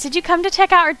dance. Did you come to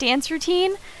check out our dance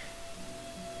routine?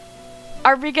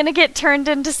 Are we gonna get turned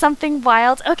into something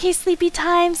wild? Okay, sleepy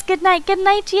times. Good night,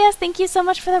 GS. Thank you so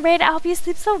much for the raid. I hope you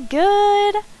sleep so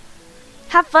good.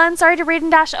 Have fun. Sorry to raid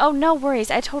and dash. Oh, no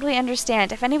worries. I totally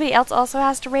understand. If anybody else also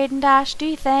has to raid and dash, do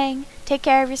your thing. Take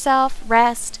care of yourself.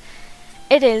 Rest.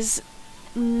 It is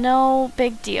no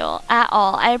big deal at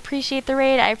all. I appreciate the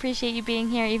raid. I appreciate you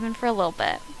being here even for a little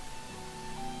bit.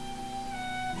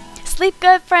 Sleep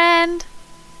good, friend.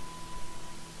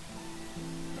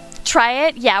 Try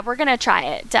it? Yeah, we're gonna try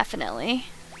it. Definitely.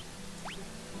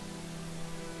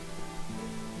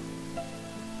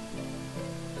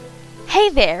 Hey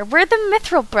there, we're the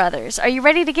Mithril Brothers. Are you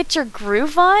ready to get your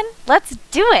groove on? Let's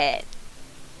do it!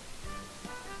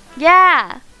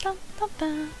 Yeah!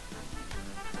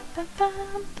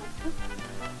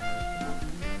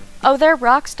 Oh, they're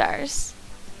rock stars.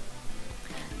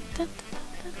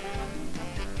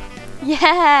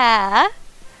 Yeah!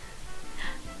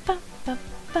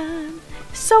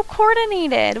 So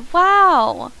coordinated!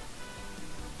 Wow!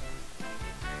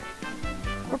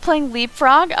 We're playing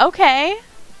Leapfrog? Okay.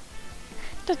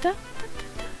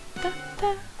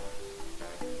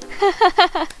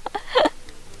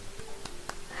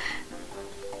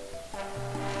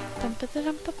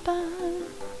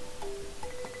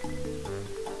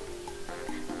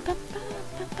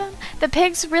 The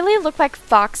pigs really look like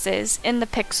foxes in the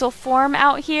pixel form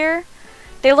out here.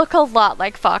 They look a lot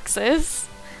like foxes.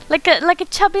 Like a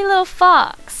chubby little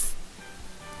fox.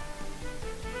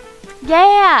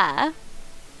 Yeah!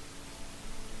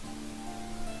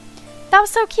 That was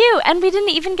so cute, and we didn't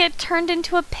even get turned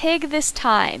into a pig this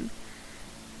time.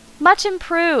 Much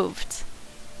improved.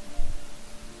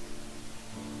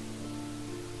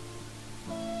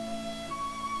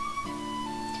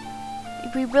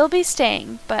 We will be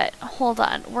staying, but hold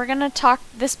on. We're gonna talk.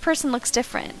 This person looks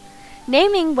different.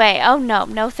 Naming way. Oh no,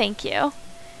 no thank you.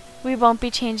 We won't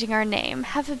be changing our name.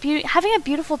 Having a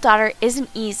beautiful daughter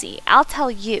isn't easy, I'll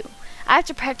tell you. I have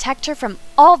to protect her from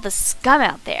all the scum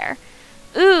out there.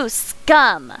 Ooh,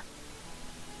 scum.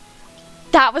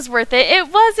 That was worth it.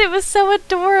 It was so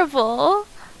adorable.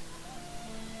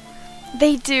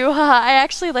 They do, huh? I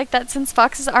actually like that since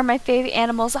foxes are my favorite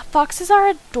animals. Foxes are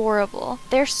adorable.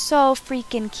 They're so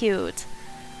freaking cute.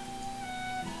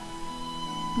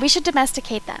 We should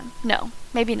domesticate them. No,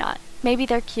 maybe not. Maybe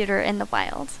they're cuter in the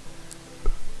wild.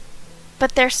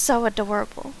 But they're so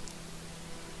adorable.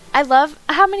 I love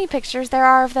how many pictures there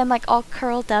are of them like all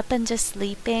curled up and just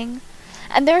sleeping.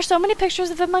 And there are so many pictures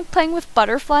of them like playing with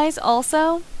butterflies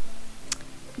also.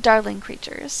 Darling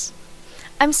creatures.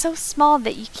 I'm so small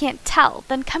that you can't tell.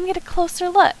 Then come get a closer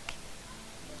look.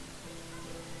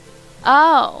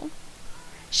 Oh.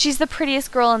 She's the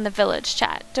prettiest girl in the village,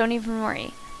 chat. Don't even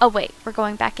worry. Oh wait, we're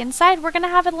going back inside. We're gonna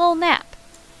have a little nap.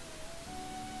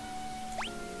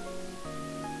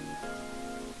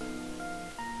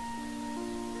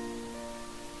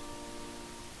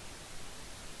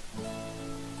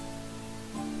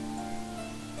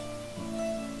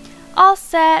 All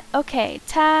set. Okay,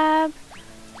 tab.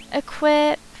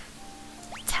 Equip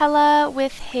Tella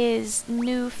with his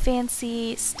new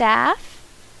fancy staff.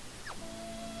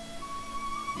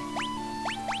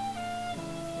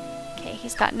 Okay,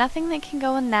 he's got nothing that can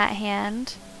go in that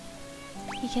hand.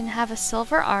 He can have a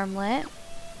silver armlet.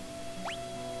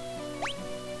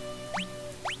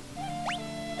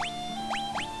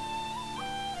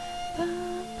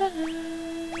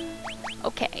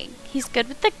 Okay, he's good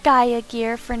with the Gaia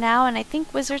gear for now, and I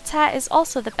think Wizard's Hat is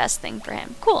also the best thing for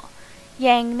him. Cool.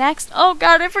 Yang next. Oh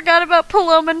god, I forgot about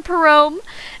Palom and Parome.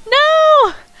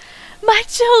 No! My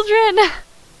children!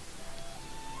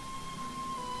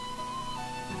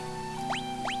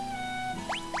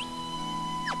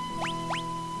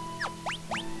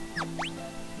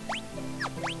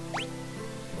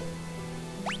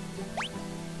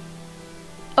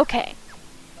 Okay.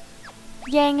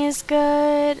 Yang is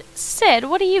good. Sid,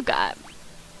 what do you got?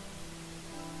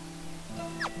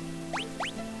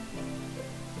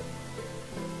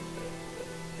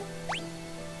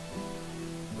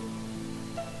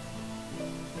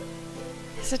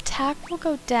 His attack will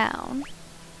go down.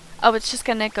 Oh, it's just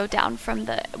gonna go down from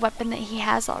the weapon that he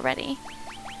has already.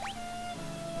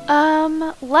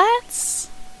 Let's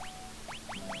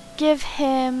give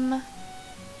him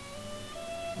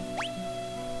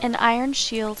an iron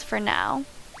shield for now.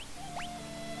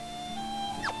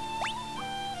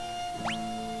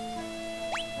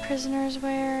 Prisoner's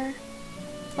wear.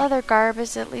 Leather garb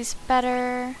is at least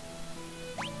better.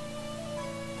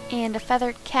 And a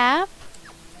feathered cap.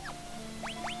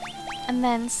 And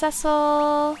then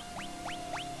Cecil.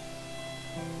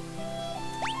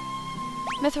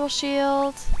 Mithril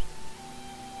shield.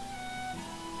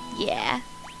 Yeah.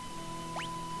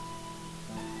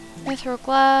 Mithril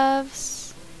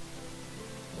gloves.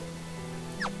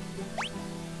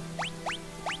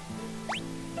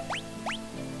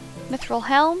 Mithril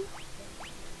helm.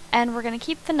 And we're gonna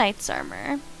keep the knight's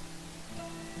armor.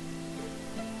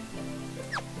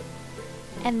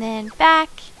 And then back.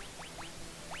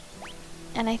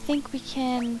 And I think we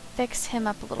can fix him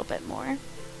up a little bit more.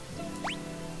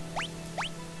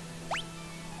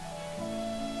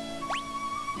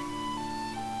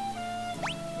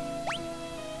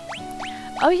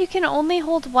 Oh, you can only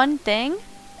hold one thing?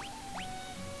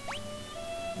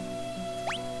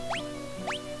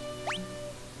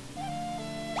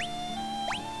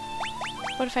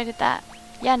 What if I did that?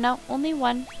 Yeah, no, only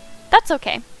one. That's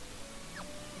okay.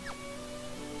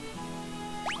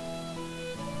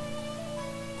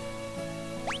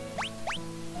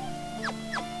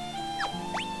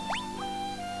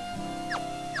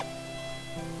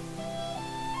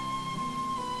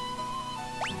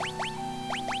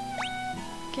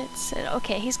 Gets it.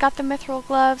 Okay, he's got the mithril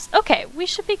gloves. Okay, we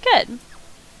should be good.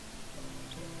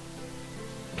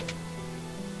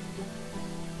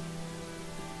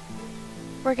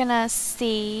 We're gonna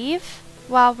save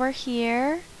while we're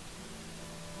here.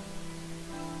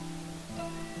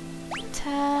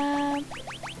 Tab.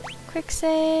 Quick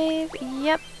save.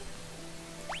 Yep.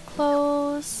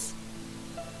 Close.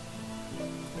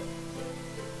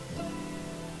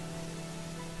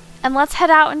 And let's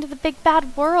head out into the big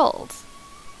bad world.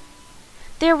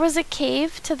 There was a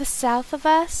cave to the south of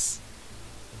us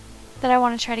that I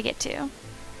want to try to get to.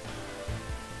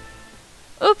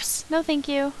 Oops, no thank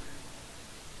you.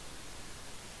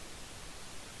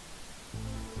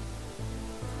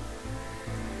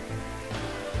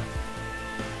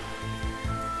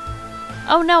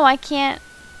 Oh no, I can't.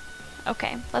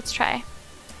 Okay, let's try.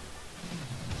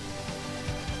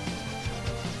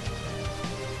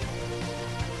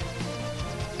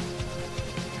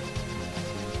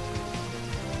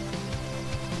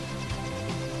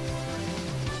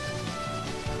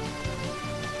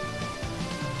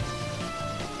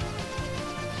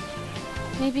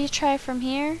 Maybe try from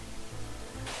here?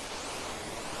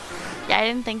 Yeah, I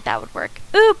didn't think that would work.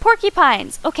 Ooh,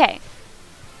 porcupines! Okay.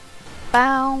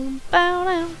 Bow, bow,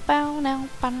 now, bow, now,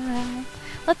 bow, now.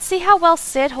 Let's see how well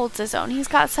Sid holds his own. He's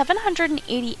got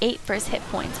 788 for his hit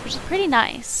points, which is pretty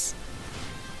nice.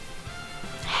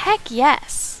 Heck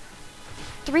yes.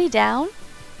 3 down?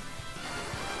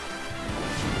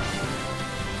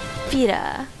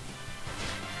 Vita.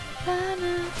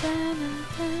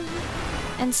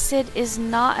 And Sid is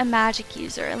not a magic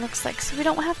user, it looks like, so we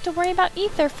don't have to worry about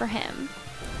ether for him.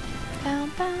 Bow,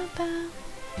 bow, bow.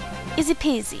 Easy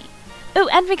peasy. Ooh,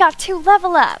 and we got 2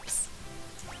 level ups.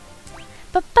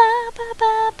 Ba ba ba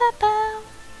ba ba ba.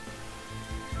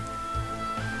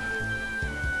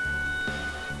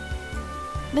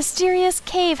 Mysterious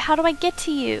cave, how do I get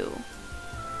to you?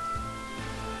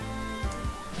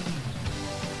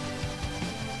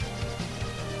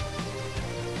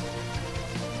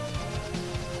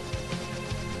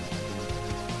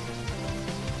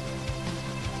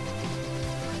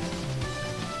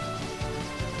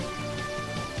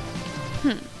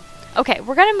 Okay,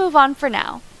 we're gonna move on for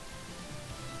now.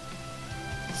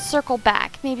 Circle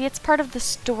back. Maybe it's part of the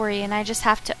story and I just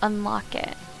have to unlock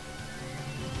it.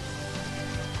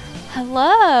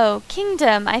 Hello,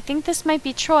 Kingdom. I think this might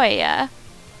be Troya.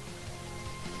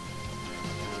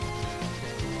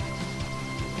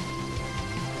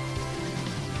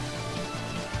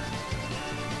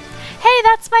 Hey,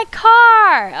 that's my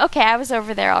car! Okay, I was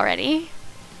over there already.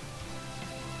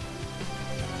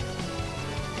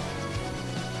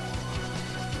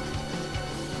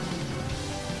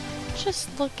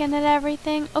 Just looking at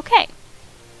everything. Okay.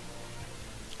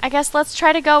 I guess let's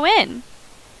try to go in.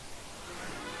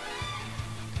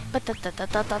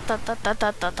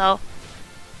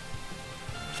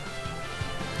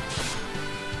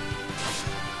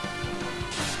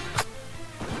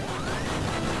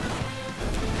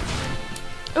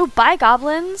 Ooh, bye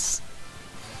goblins.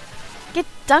 Get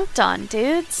dunked on,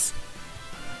 dudes.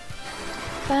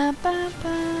 Ba, ba,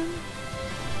 ba.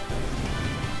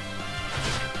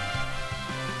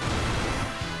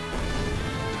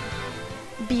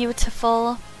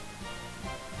 Beautiful.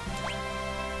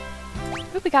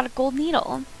 Ooh, we got a gold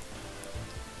needle.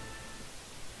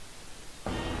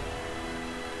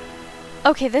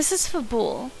 Okay, this is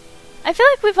Fabul. I feel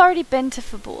like we've already been to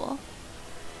Fabul.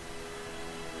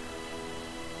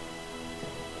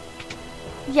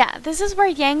 Yeah, this is where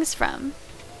Yang's from.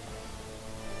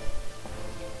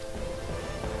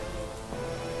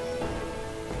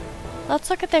 Let's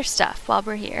look at their stuff while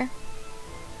we're here.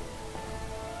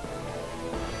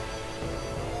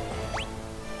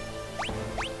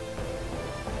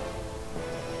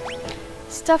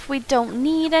 Stuff we don't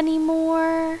need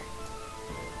anymore.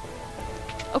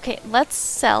 Okay, let's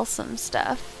sell some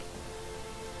stuff.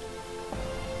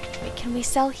 Wait, can we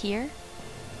sell here?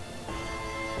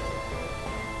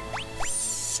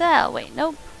 Sell. Wait,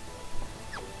 nope.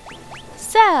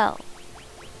 Sell.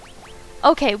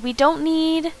 Okay, we don't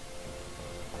need...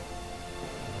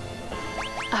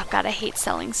 Oh god, I hate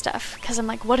selling stuff. Because I'm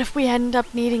like, what if we end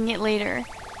up needing it later?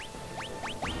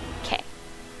 Okay.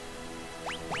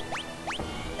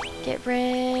 Get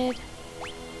rid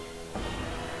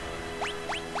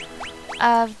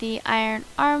of the iron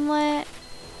armlet.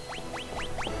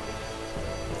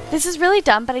 This is really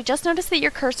dumb, but I just noticed that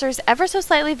your cursor is ever so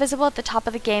slightly visible at the top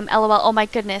of the game. LOL. Oh my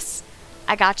goodness.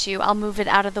 I got you. I'll move it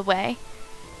out of the way.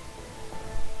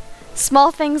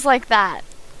 Small things like that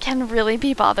can really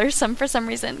be bothersome for some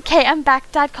reason. Okay, I'm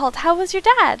back. Dad called. How was your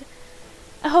dad?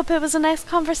 I hope it was a nice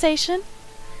conversation.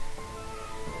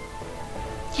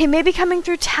 He may be coming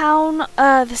through town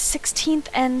the 16th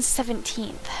and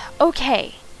 17th.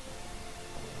 Okay.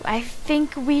 I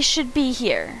think we should be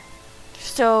here.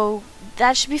 So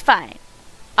that should be fine.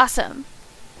 Awesome.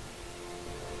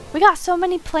 We got so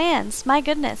many plans. My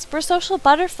goodness. We're social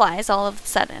butterflies all of a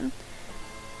sudden.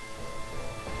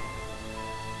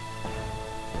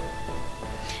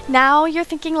 Now you're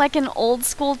thinking like an old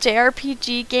school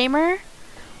JRPG gamer?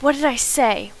 What did I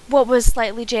say? What was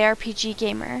slightly JRPG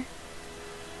gamer?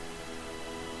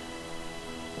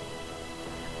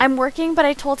 I'm working, but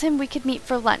I told him we could meet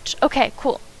for lunch. Okay,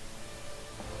 cool.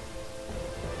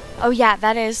 Oh yeah,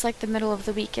 that is like the middle of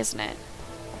the week, isn't it?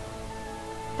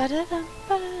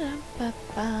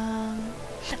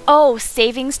 Oh,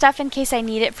 saving stuff in case I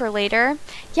need it for later?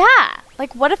 Yeah,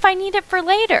 like what if I need it for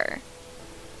later?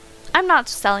 I'm not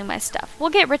selling my stuff. We'll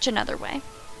get rich another way.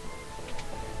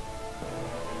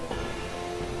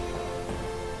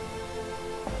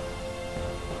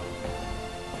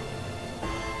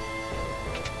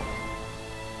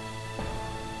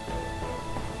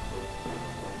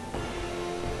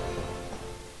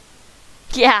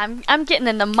 Yeah, I'm getting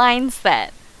in the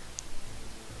mindset.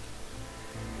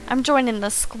 I'm joining the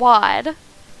squad.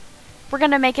 We're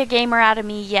gonna make a gamer out of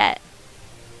me yet.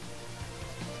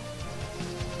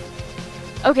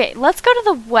 Okay, let's go to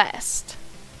the west.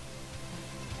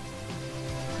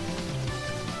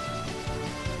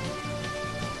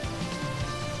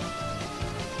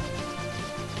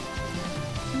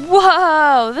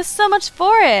 Whoa, there's so much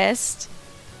forest.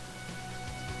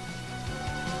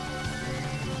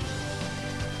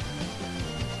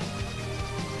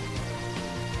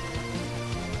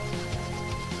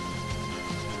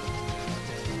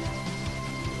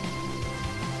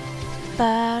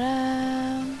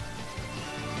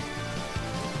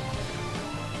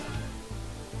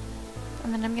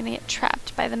 And then I'm gonna get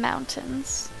trapped by the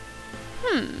mountains.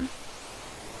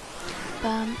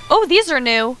 Oh, these are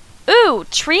new. Ooh,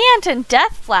 tree ant and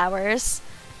death flowers.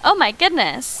 Oh my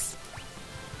goodness.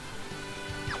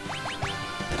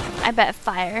 I bet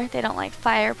fire. They don't like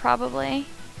fire, probably.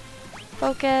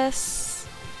 Focus.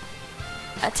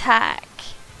 Attack.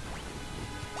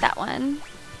 That one.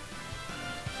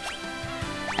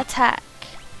 Attack.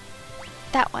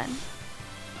 That one.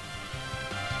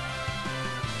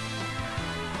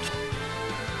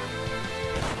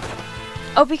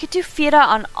 Oh, we could do Fita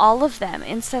on all of them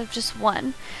instead of just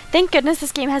one. Thank goodness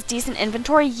this game has decent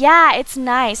inventory. Yeah, it's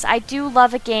nice. I do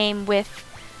love a game with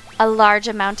a large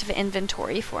amount of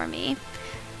inventory for me.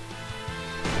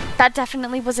 That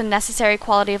definitely was a necessary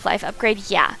quality of life upgrade.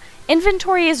 Yeah,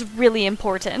 inventory is really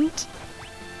important.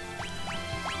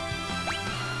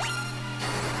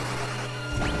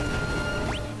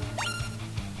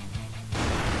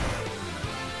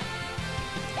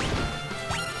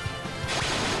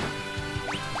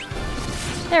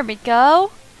 There we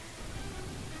go.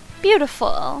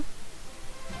 Beautiful.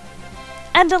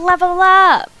 And a level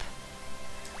up.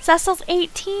 Cecil's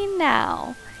 18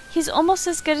 now. He's almost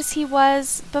as good as he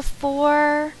was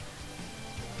before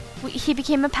he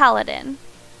became a paladin.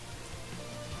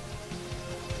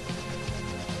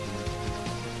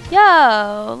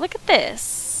 Yo, look at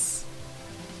this.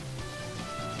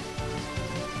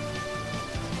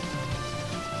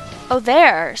 Oh,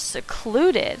 they're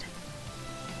secluded.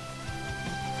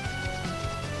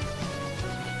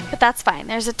 But that's fine.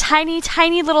 There's a tiny,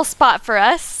 tiny little spot for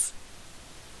us.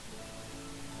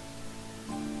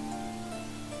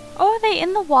 Oh, are they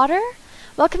in the water?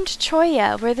 Welcome to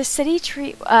Troya, where the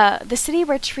city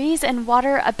where trees and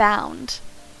water abound.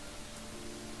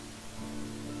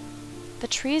 The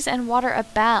trees and water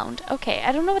abound. Okay,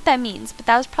 I don't know what that means, but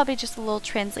that was probably just a little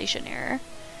translation error.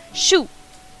 Shoot!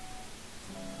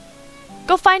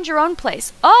 Go find your own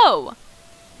place. Oh!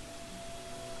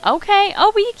 Okay.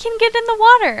 Oh, we can get in the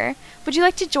water. Would you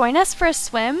like to join us for a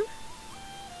swim?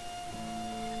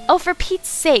 Oh, for Pete's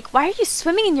sake, why are you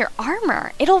swimming in your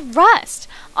armor? It'll rust.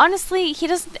 Honestly, he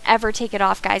doesn't ever take it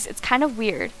off, guys. It's kind of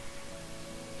weird.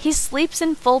 He sleeps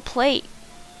in full plate.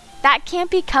 That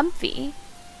can't be comfy.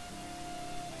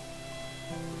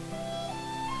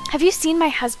 Have you seen my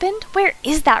husband? Where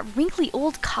is that wrinkly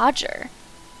old codger?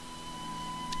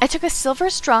 I took a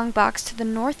silver strongbox to the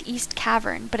northeast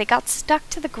cavern, but it got stuck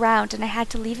to the ground and I had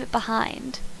to leave it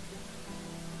behind.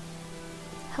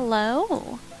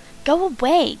 Hello? Go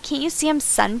away. Can't you see I'm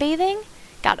sunbathing?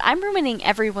 God, I'm ruining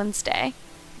everyone's day.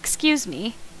 Excuse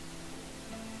me.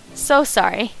 So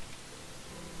sorry.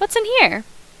 What's in here?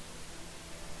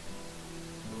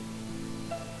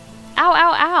 Ow,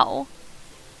 ow, ow.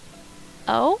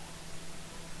 Oh?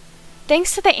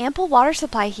 Thanks to the ample water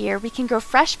supply here, we can grow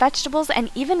fresh vegetables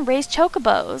and even raise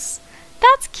chocobos.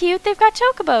 That's cute, they've got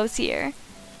chocobos here.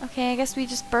 Okay, I guess we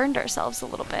just burned ourselves a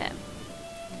little bit.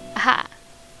 Aha.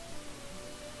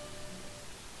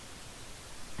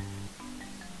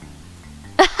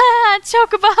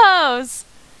 Chocobos!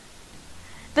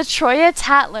 The Troya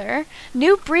Tattler.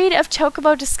 New breed of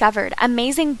chocobo discovered.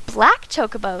 Amazing black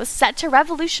chocobos set to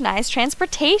revolutionize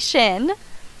transportation.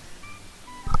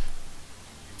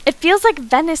 It feels like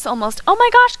Venice almost. Oh my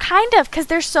gosh, kind of, because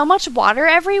there's so much water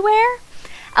everywhere.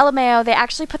 LMAO, they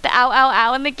actually put the ow, ow,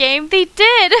 ow in the game. They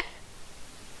did!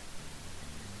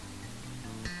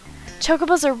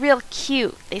 Chocobos are real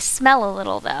cute. They smell a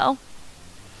little, though.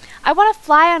 I want to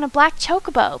fly on a black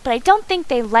chocobo, but I don't think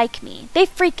they like me. They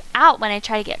freak out when I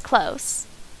try to get close.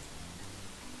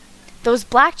 Those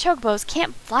black chocobos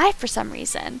can't fly for some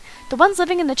reason. The ones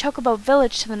living in the chocobo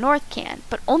village to the north can,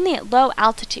 but only at low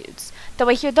altitudes. Though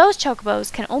I hear those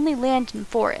chocobos can only land in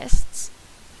forests.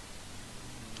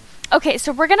 Okay,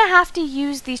 so we're going to have to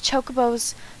use these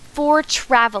chocobos for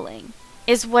traveling,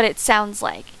 is what it sounds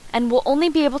like. And we'll only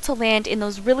be able to land in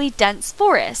those really dense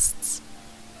forests.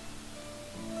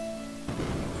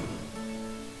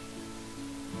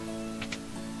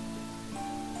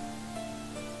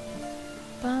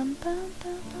 Bum, bum,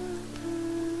 bum, bum,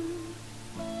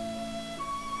 bum.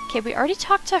 Okay, we already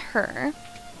talked to her.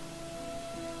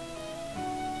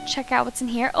 Check out what's in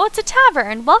here. Oh, it's a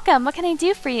tavern. Welcome. What can I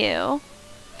do for you?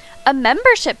 A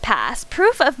membership pass.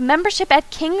 Proof of membership at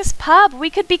King's Pub.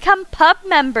 We could become pub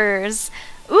members.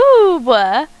 Ooh.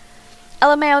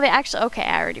 LMAO, they actually... Okay,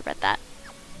 I already read that.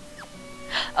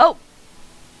 Oh!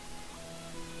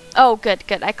 Oh, good,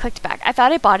 good. I clicked back. I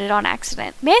thought I bought it on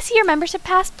accident. May I see your membership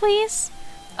pass, please?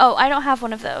 Oh, I don't have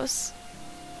one of those.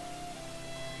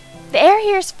 The air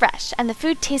here is fresh, and the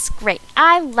food tastes great.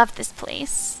 I love this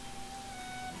place.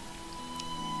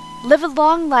 Live a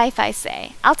long life, I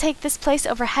say. I'll take this place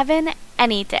over heaven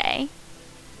any day.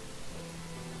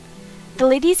 The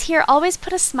ladies here always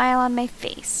put a smile on my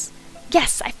face.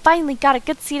 Yes, I finally got a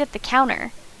good seat at the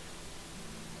counter.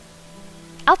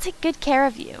 I'll take good care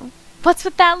of you. What's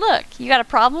with that look? You got a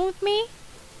problem with me?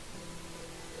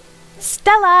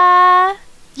 Stella!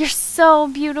 You're so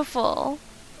beautiful.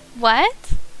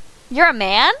 What? You're a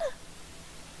man?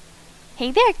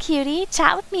 Hey there, cutie.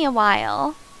 Chat with me a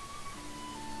while.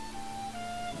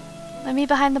 Let me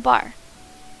behind the bar.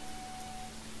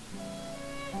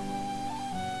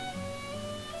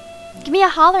 Give me a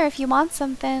holler if you want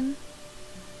something.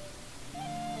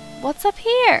 What's up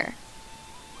here?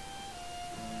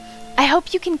 I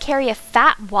hope you can carry a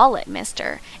fat wallet,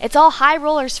 mister. It's all high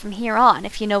rollers from here on,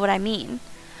 if you know what I mean.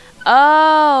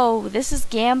 Oh, this is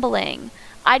gambling.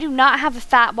 I do not have a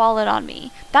fat wallet on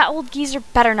me. That old geezer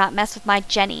better not mess with my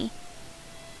Jenny.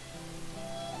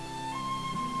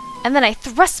 And then I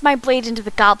thrust my blade into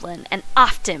the goblin and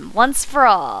offed him once for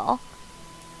all.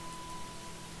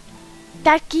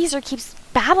 That geezer keeps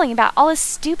babbling about all his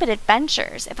stupid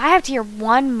adventures. If I have to hear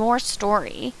one more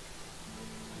story,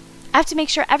 I have to make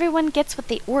sure everyone gets what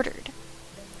they ordered.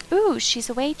 Ooh, she's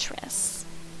a waitress.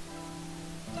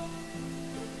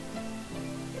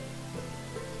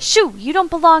 Shoo, you don't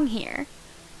belong here.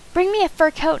 Bring me a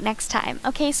fur coat next time,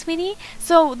 okay, sweetie?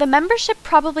 So the membership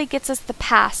probably gets us the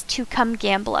pass to come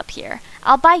gamble up here.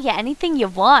 I'll buy you anything you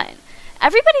want.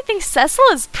 Everybody thinks Cecil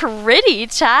is pretty,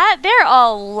 chat. They're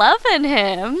all loving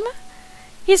him.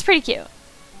 He's pretty cute.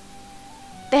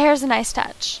 The hair's a nice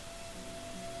touch.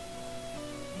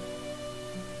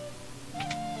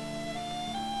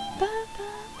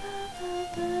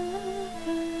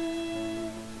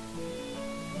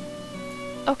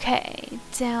 Okay,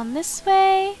 down this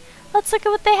way. Let's look at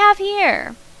what they have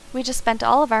here. We just spent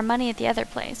all of our money at the other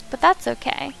place, but that's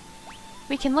okay.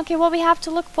 We can look at what we have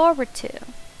to look forward to.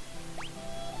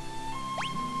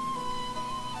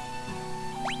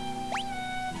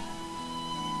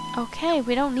 Okay,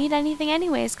 we don't need anything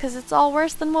anyways, because it's all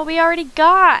worse than what we already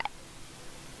got.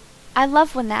 I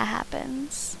love when that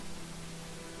happens.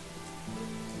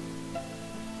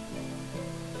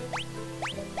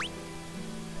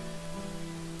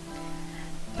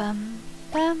 Bum,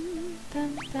 bum,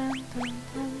 bum, bum, bum,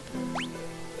 bum, bum.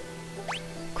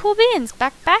 Cool beans,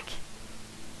 back.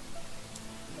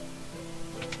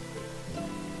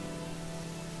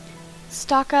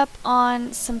 Stock up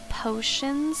on some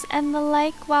potions and the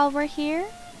like while we're here.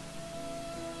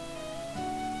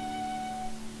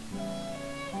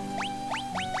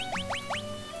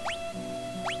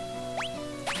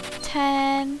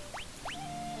 $10.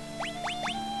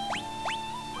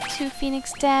 2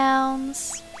 Phoenix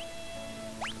Downs.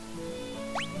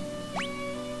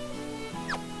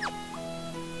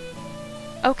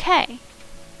 Okay.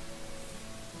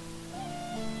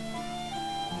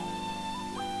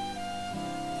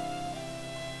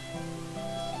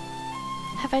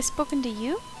 Have I spoken to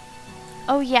you?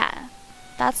 Oh yeah,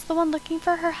 that's the one looking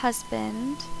for her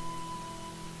husband.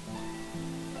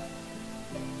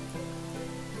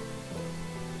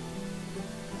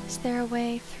 Is there a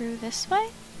way through this way?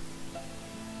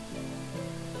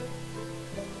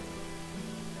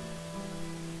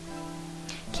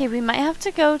 Okay, we might have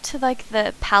to go to like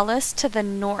the palace to the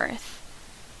north.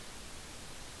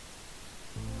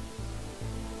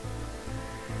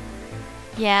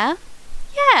 Yeah?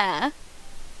 Yeah.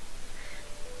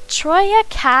 Troya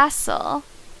Castle.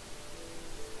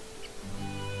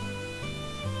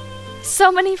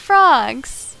 So many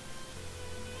frogs.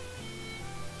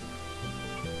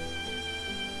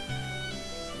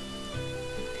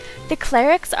 The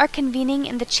clerics are convening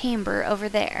in the chamber over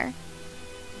there.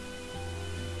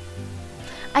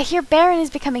 I hear Baron is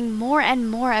becoming more and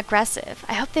more aggressive.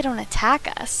 I hope they don't attack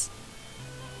us.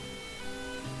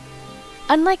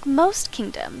 Unlike most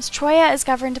kingdoms, Troya is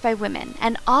governed by women,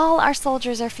 and all our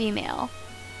soldiers are female.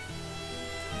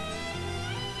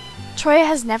 Troya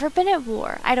has never been at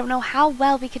war. I don't know how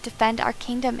well we could defend our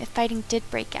kingdom if fighting did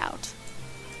break out.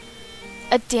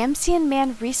 A Damsian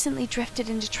man recently drifted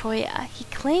into Troya. He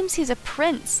claims he's a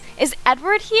prince. Is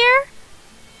Edward here?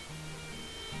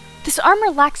 This armor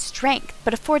lacks strength,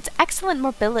 but affords excellent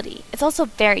mobility. It's also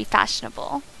very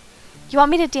fashionable. You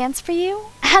want me to dance for you?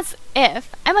 As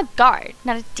if. I'm a guard,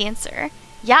 not a dancer.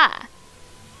 Yeah.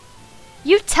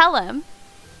 You tell him.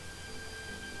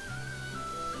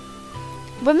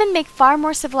 Women make far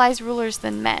more civilized rulers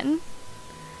than men.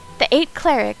 The 8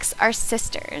 clerics are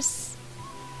sisters.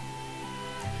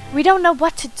 We don't know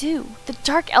what to do. The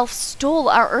dark elf stole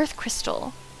our earth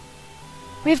crystal.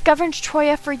 We have governed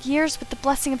Troya for years with the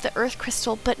blessing of the earth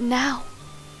crystal, but now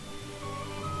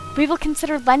we will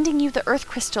consider lending you the earth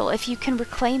crystal if you can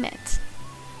reclaim it.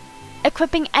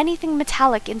 Equipping anything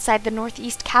metallic inside the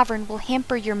northeast cavern will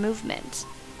hamper your movement.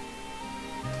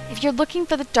 If you're looking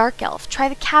for the dark elf, try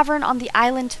the cavern on the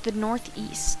island to the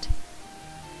northeast.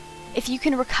 If you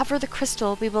can recover the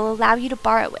crystal, we will allow you to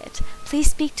borrow it. Please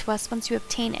speak to us once you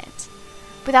obtain it.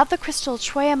 Without the crystal,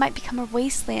 Troya might become a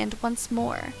wasteland once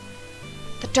more.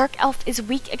 The dark elf is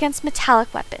weak against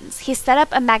metallic weapons. He has set up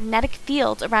a magnetic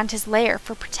field around his lair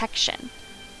for protection.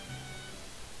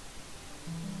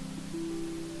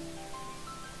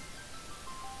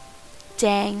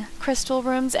 Dang, crystal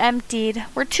room's emptied.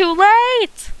 We're too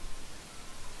late!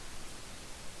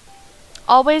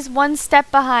 Always one step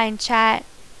behind, chat.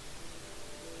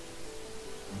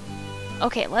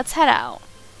 Okay, let's head out.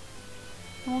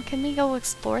 Well, can we go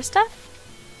explore stuff?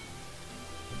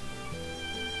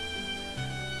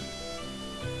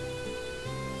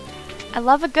 I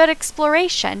love a good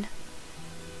exploration.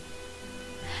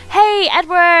 Hey,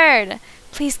 Edward!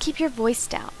 Please keep your voice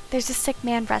down. There's a sick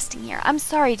man resting here. I'm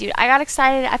sorry, dude. I got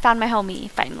excited. I found my homie,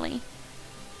 finally.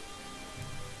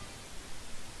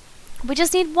 We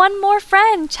just need one more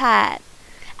friend, chat.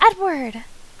 Edward!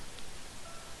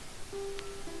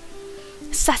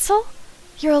 Cecil?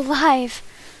 You're alive.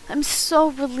 I'm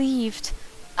so relieved.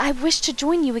 I wish to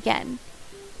join you again.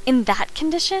 In that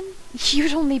condition,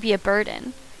 you'd only be a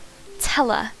burden.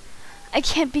 Tella, I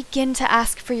can't begin to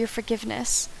ask for your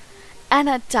forgiveness.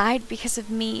 Anna died because of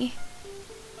me.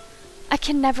 I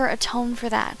can never atone for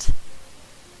that.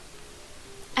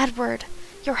 Edward,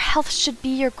 your health should be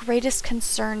your greatest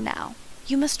concern now.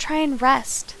 You must try and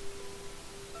rest.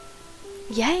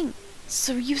 Yang,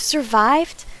 so you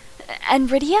survived? And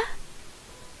Rydia?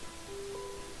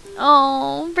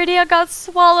 Oh, Rydia got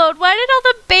swallowed. Why did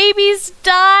all the babies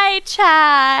die,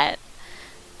 chat?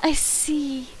 I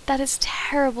see. That is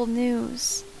terrible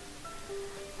news.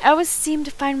 I always seem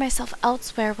to find myself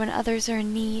elsewhere when others are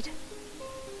in need.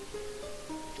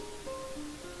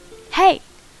 Hey,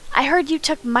 I heard you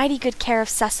took mighty good care of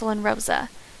Cecil and Rosa.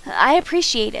 I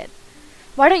appreciate it.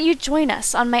 Why don't you join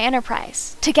us on my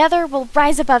enterprise? Together we'll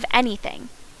rise above anything.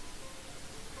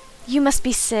 You must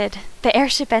be Sid, the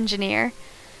airship engineer.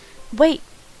 Wait,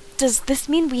 does this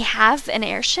mean we have an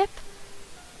airship?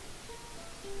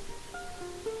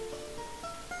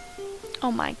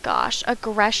 Oh my gosh,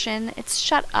 aggression. It's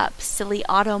shut up, silly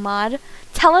automod.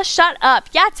 Tella, shut up.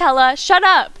 Yeah, Tella, shut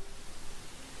up.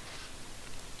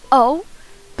 Oh,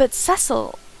 but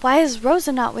Cecil, why is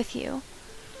Rosa not with you?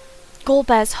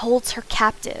 Golbez holds her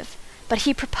captive, but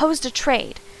he proposed a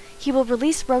trade. He will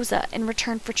release Rosa in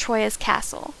return for Troya's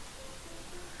castle.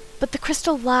 But the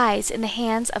crystal lies in the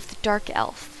hands of the Dark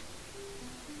Elf.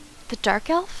 The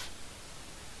Dark Elf?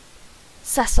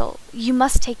 Cecil, you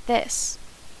must take this.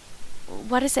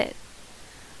 What is it?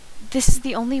 This is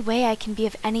the only way I can be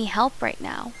of any help right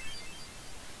now.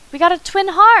 We got a twin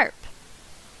harp!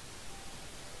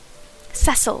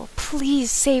 Cecil, please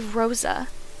save Rosa.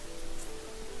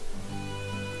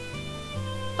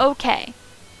 Okay.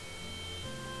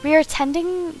 We are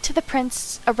attending to the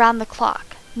prince around the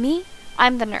clock. Me,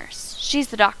 I'm the nurse. She's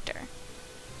the doctor.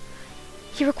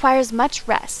 He requires much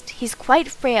rest. He's quite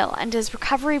frail, and his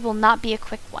recovery will not be a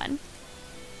quick one.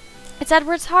 It's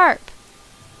Edward's harp.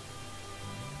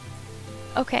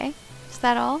 Okay, is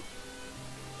that all?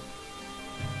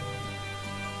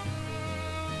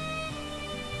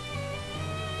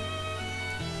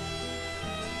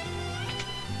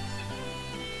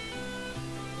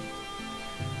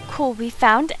 Cool, we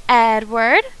found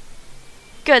Edward.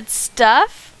 Good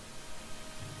stuff.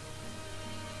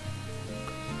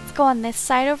 Let's go on this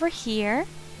side over here.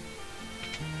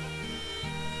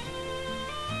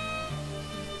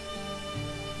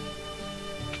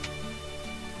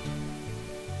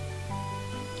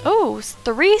 Oh,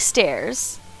 3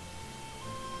 stairs.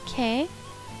 Okay.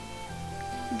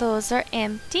 Those are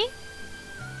empty.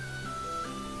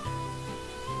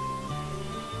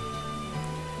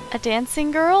 A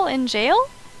dancing girl in jail?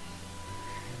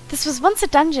 This was once a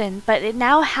dungeon, but it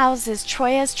now houses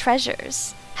Troya's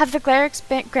treasures. Have the clerics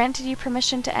granted you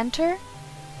permission to enter?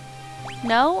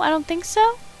 No, I don't think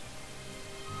so.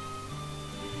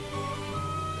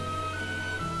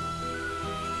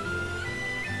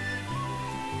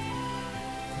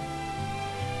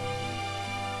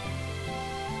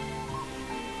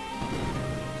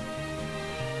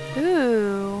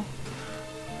 Ooh.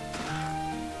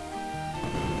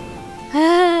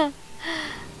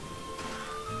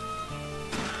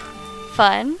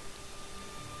 fun.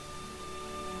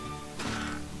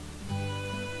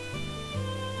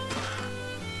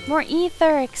 More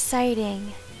ether,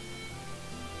 exciting.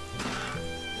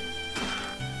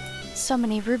 So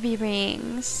many ruby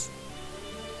rings.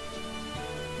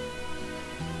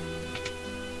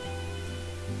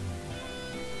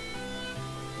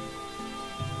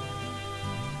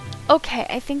 Okay,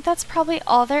 I think that's probably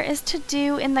all there is to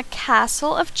do in the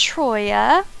castle of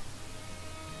Troya.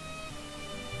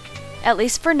 At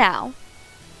least for now.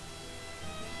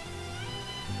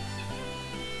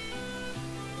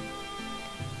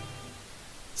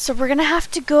 So we're gonna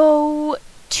have to go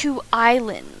to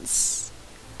islands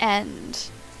and...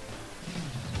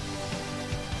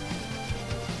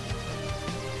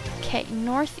 Okay,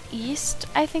 northeast,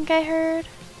 I think I heard.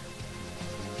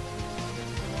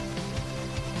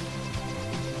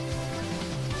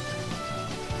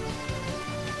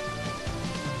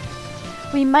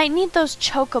 We might need those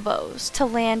chocobos to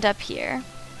land up here.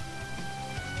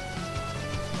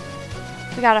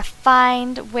 We gotta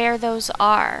find where those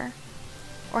are,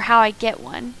 or how I get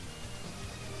one.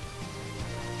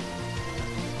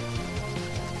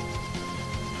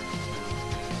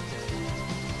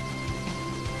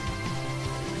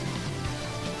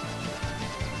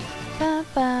 Ba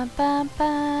ba ba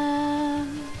ba.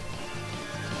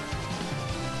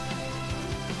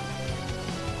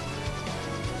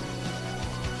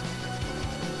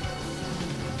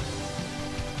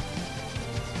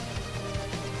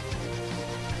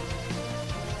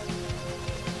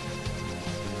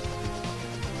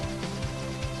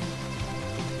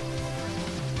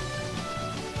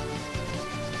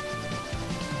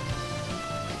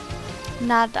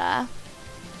 Nada.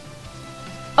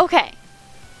 Okay.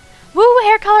 Woo,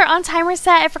 hair color on timer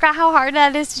set. I forgot how hard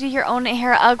that is to do your own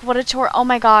hair. Ugh, what a chore. Oh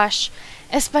my gosh.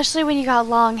 Especially when you got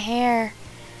long hair.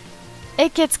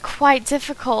 It gets quite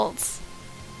difficult.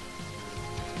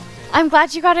 I'm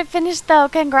glad you got it finished though.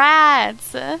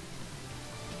 Congrats. Okay,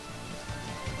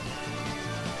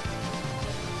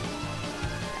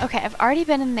 I've already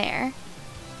been in there.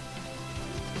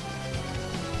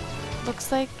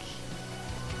 Looks like...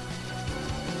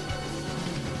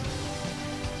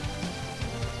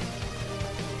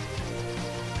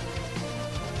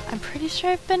 I'm pretty sure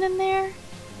I've been in there.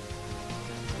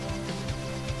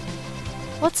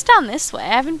 What's down this way?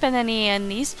 I haven't been any in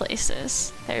these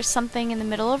places. There's something in the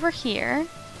middle over here.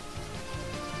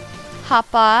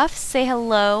 Hop off, say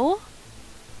hello.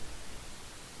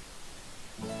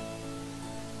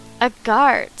 A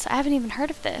Gart. I haven't even heard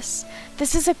of this.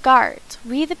 This is a Gart.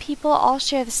 We the people all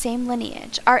share the same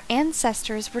lineage. Our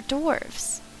ancestors were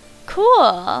dwarves.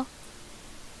 Cool.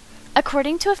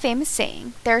 According to a famous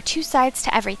saying, there are two sides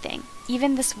to everything,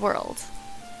 even this world.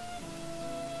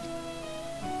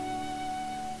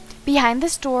 Behind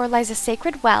this door lies a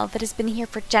sacred well that has been here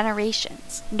for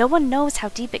generations. No one knows how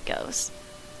deep it goes.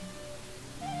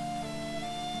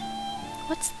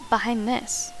 What's behind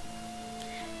this?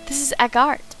 This is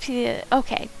Agart.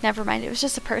 Okay, never mind. It was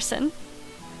just a person.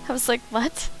 I was like,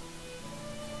 what?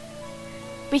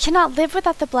 We cannot live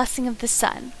without the blessing of the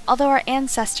sun, although our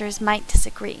ancestors might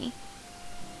disagree.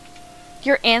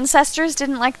 Your ancestors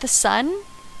didn't like the sun?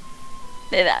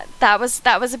 That was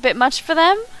a bit much for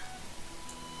them?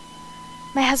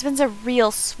 My husband's a real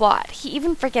swot. He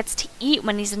even forgets to eat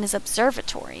when he's in his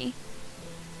observatory.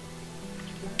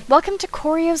 Welcome to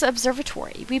Korio's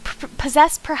observatory. We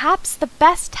possess perhaps the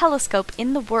best telescope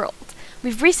in the world.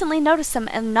 We've recently noticed some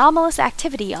anomalous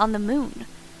activity on the moon.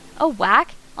 Oh,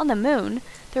 whack? On the moon?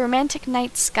 The romantic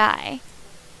night sky.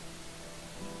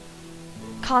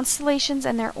 Constellations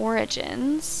and their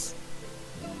origins.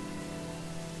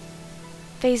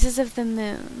 Phases of the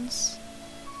moons.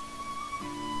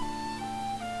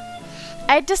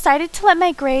 I had decided to let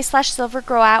my gray/silver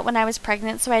grow out when I was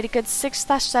pregnant, so I had a good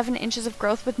 6/7 inches of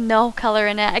growth with no color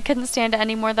in it. I couldn't stand it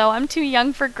anymore though. I'm too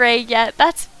young for gray yet.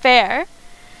 That's fair.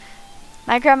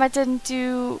 My grandma didn't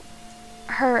do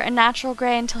her a natural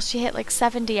gray until she hit like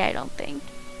 70, I don't think.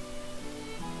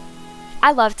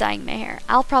 I love dyeing my hair.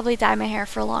 I'll probably dye my hair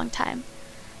for a long time.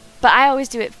 But I always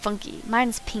do it funky.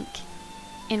 Mine's pink.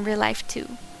 In real life too.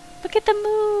 Look at the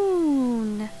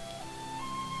moon!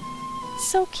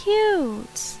 So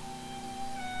cute!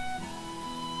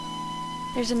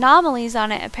 There's anomalies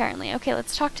on it apparently. Okay,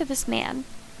 let's talk to this man.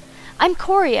 I'm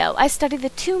Corio. I study the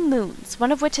two moons,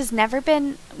 one of which has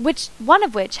been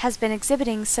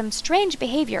exhibiting some strange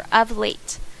behavior of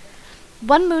late.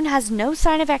 One moon has no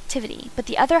sign of activity, but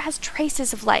the other has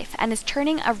traces of life and is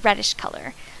turning a reddish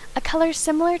color. A color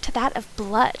similar to that of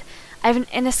blood. I have an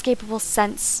inescapable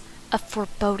sense of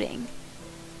foreboding.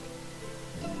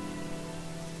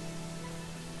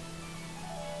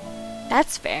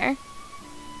 That's fair.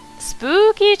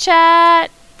 Spooky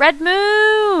chat! Red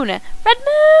moon! Red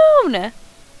moon!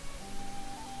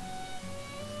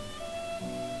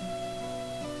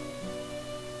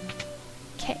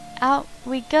 Okay, out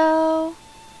we go.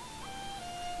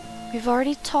 We've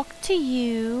already talked to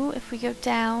you. If we go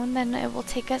down, then it will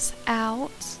take us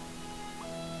out.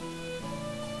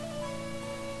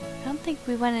 I don't think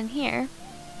we went in here.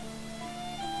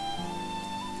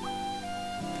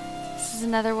 This is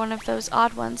another one of those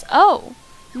odd ones. Oh!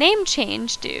 Name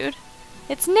change, dude.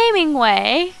 It's naming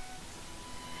way.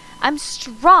 I'm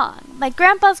strong. My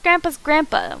grandpa's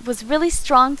grandpa was really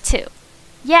strong too.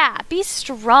 Yeah, be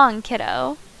strong,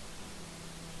 kiddo.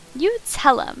 You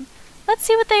tell him. Let's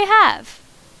see what they have.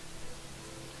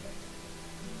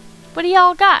 What do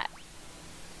y'all got?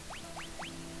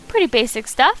 Pretty basic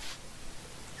stuff.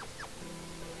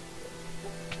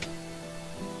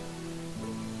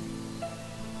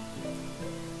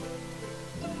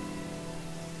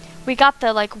 We got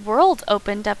the, like, world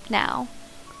opened up now.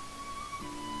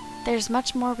 There's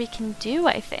much more we can do,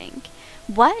 I think.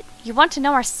 What? You want to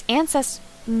know our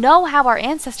know how our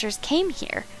ancestors came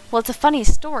here? Well, it's a funny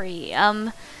story.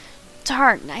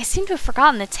 Darn, I seem to have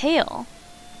forgotten the tale.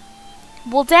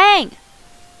 Well, dang!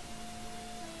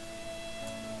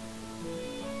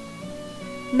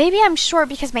 Maybe I'm short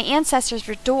because my ancestors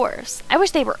were dwarves. I wish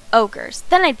they were ogres.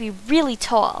 Then I'd be really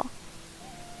tall.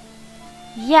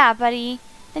 Yeah, buddy.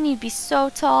 Then you'd be so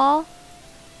tall.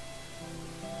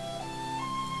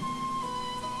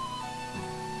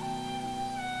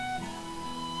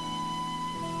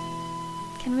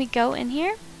 Can we go in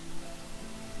here?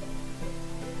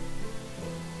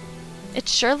 It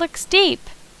sure looks deep.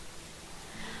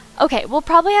 Okay, we'll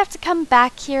probably have to come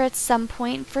back here at some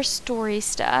point for story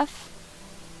stuff.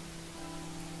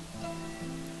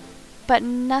 But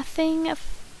nothing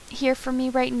here for me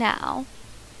right now.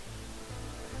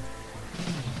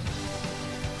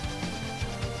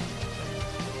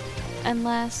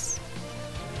 Unless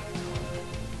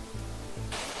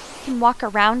we can walk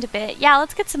around a bit. Yeah,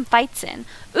 let's get some fights in.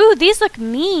 Ooh, these look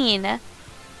mean.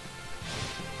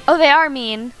 Oh, they are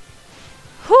mean.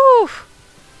 Whew.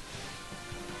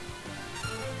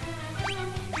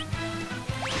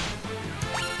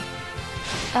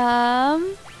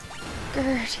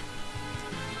 Gerd.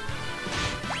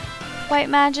 White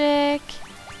magic.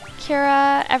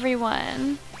 Kira,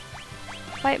 everyone.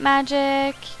 White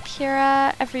magic.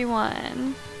 Kira,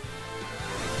 everyone.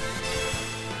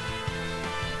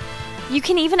 You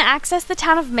can even access the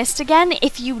town of Mist again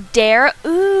if you dare.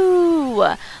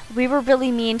 Ooh! We were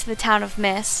really mean to the town of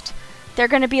Mist. They're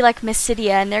gonna be like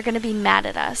Mysidia and they're gonna be mad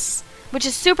at us. Which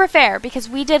is super fair because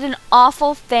we did an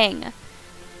awful thing.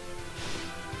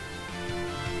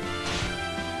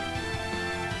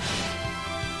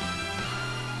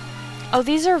 Oh,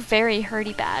 these are very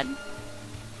hurty bad.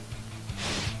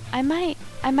 I might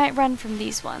run from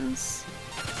these ones.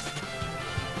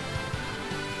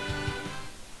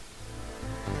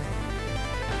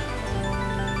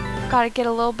 Gotta get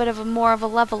a little bit of more of a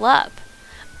level up.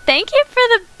 Thank you for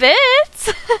the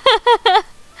bits!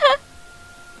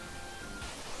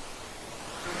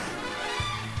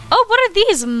 Oh, what are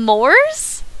these?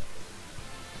 Moors?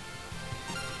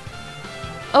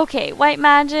 Okay, white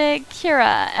magic,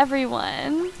 Kira,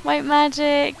 everyone. White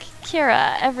magic,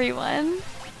 Kira, everyone.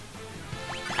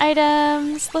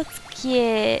 Items, let's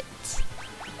get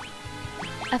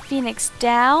a phoenix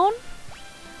down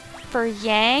for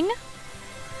Yang.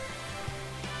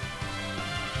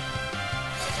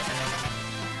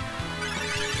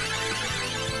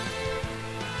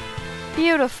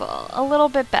 Beautiful, a little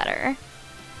bit better.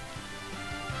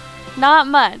 Not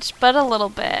much, but a little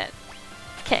bit.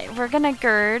 Okay, we're gonna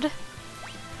gird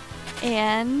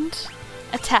and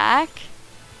attack.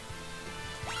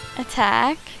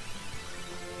 Attack.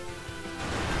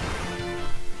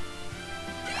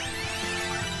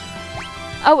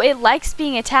 Oh, it likes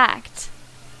being attacked.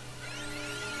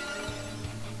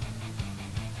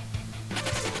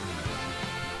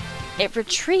 It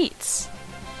retreats.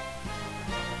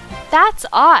 That's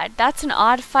odd. That's an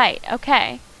odd fight.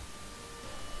 Okay.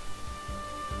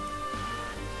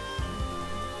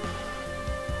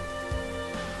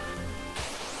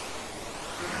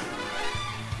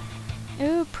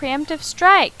 Ooh, preemptive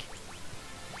strike.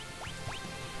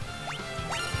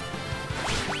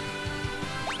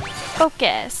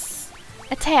 Focus.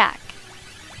 Attack.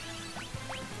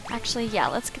 Actually, yeah,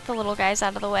 let's get the little guys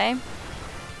out of the way.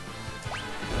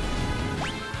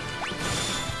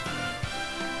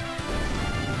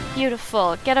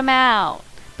 Beautiful. Get them out.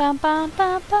 Bum, bum,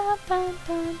 bum, bum, bum,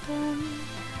 bum, bum.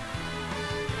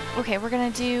 Okay, we're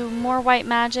gonna do more white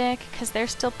magic because they're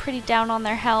still pretty down on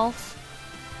their health.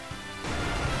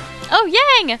 Oh,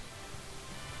 Yang!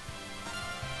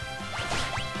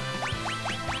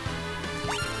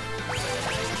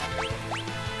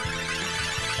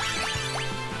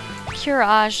 Pure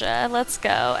Aja, let's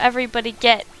go. Everybody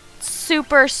get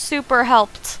super, super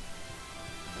helped.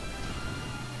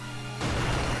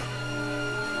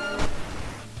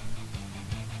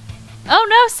 Oh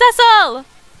no, Cecil!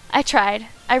 I tried.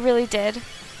 I really did.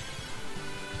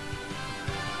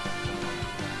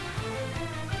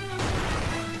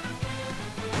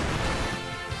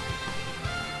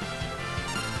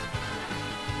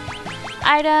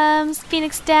 Items,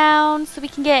 Phoenix down, so we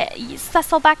can get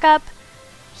Cecil back up.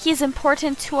 He's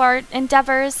important to our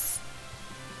endeavors.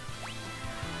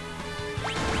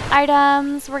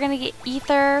 Items, we're gonna get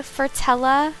Ether for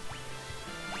Tella.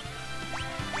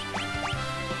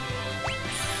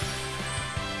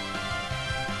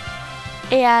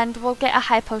 And we'll get a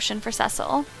high potion for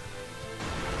Cecil.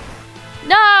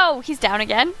 No! He's down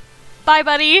again. Bye,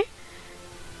 buddy.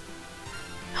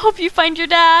 Hope you find your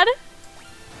dad.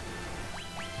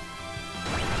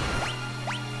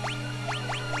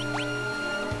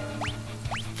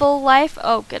 Full life?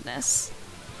 Oh, goodness.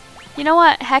 You know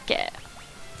what? Heck it.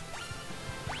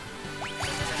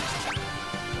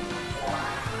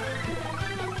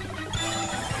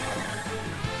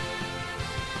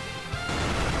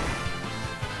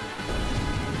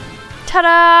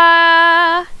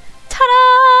 Ta-da!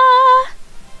 Ta-da!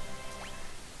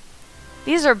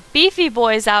 These are beefy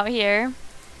boys out here.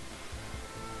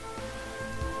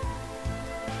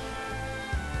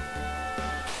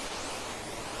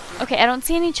 Okay, I don't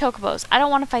see any chocobos. I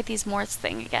don't want to fight these Morts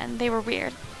thing again. They were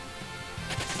weird.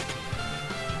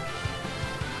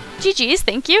 GG's,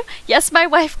 thank you. Yes, my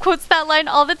wife quotes that line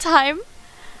all the time.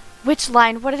 Which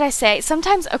line? What did I say?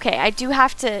 Sometimes, okay, I do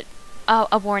have to...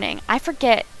 a warning. I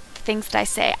forget things that I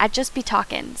say. I'd just be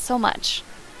talking so much.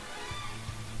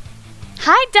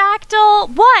 Hi,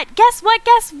 Dactyl! What? Guess what?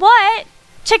 Guess what?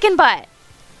 Chicken butt.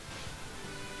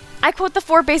 I quote the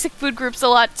 4 basic food groups a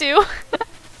lot, too.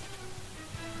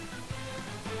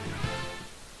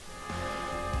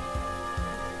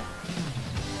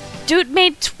 Dude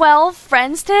made 12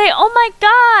 friends today? Oh my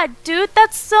god, dude,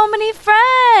 that's so many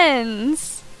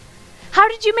friends! How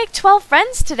did you make 12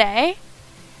 friends today?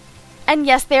 And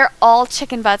yes, they're all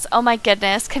chicken butts. Oh my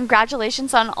goodness.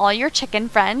 Congratulations on all your chicken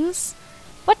friends.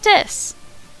 What dis?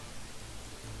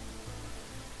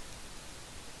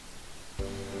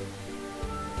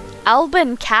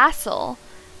 Alban Castle.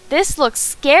 This looks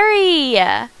scary.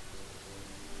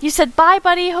 You said bye,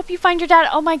 buddy. Hope you find your dad.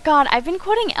 Oh my god, I've been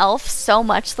quoting Elf so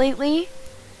much lately.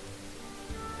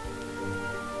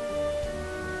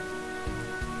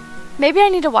 Maybe I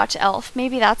need to watch Elf.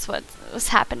 Maybe that's what was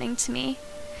happening to me.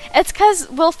 It's because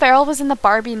Will Ferrell was in the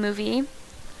Barbie movie,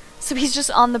 so he's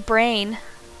just on the brain.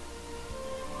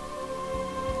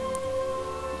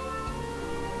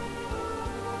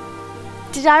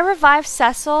 Did I revive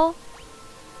Cecil?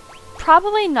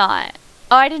 Probably not.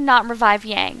 Oh, I did not revive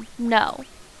Yang. No.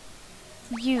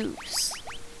 Use.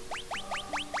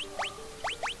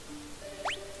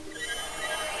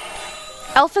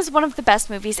 Elf is one of the best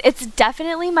movies. It's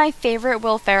definitely my favorite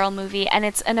Will Ferrell movie, and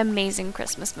it's an amazing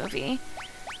Christmas movie.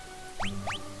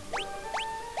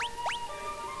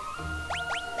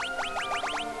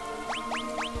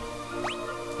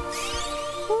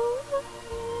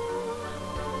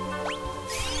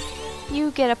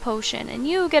 You get a potion, and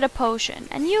you get a potion,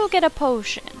 and you get a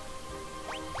potion.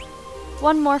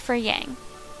 One more for Yang.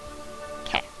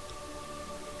 Okay.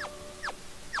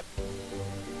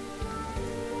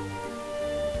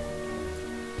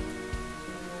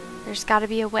 There's gotta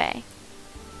be a way.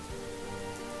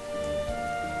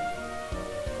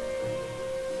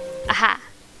 Aha.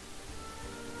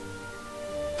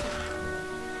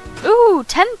 Ooh,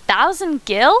 10,000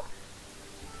 gil?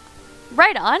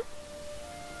 Right on.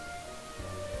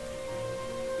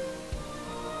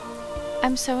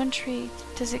 I'm so intrigued.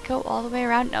 Does it go all the way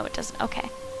around? No, it doesn't. Okay.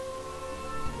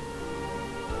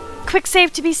 Quick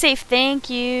save to be safe.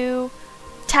 Thank you.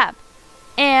 Tab.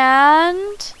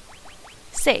 And...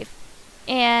 save.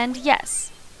 And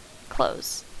yes.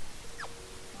 Close.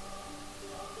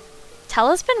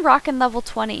 Tella's been rocking level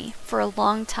 20 for a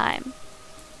long time.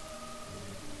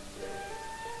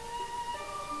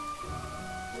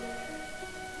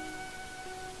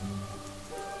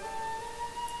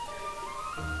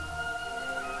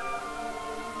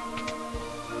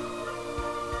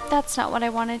 That's not what I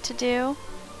wanted to do.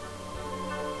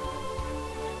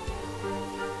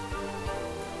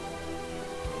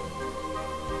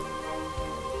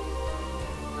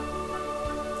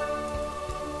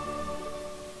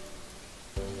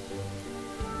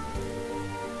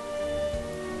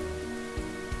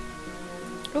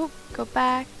 Oh, go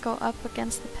back, go up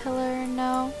against the pillar,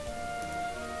 no.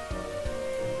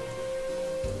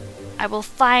 I will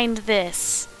find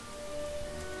this.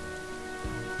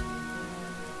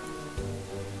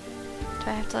 Do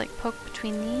I have to like poke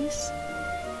between these?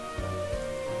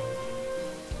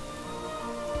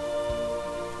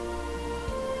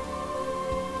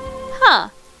 Huh.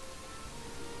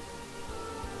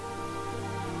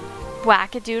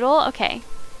 Whack-a-doodle? Okay.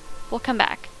 We'll come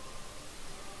back.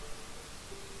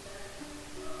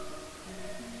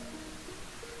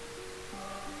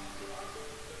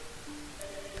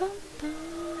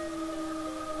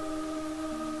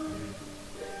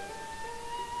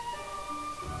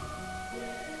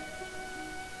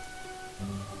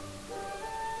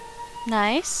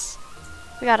 Nice.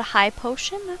 We got a high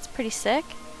potion. That's pretty sick.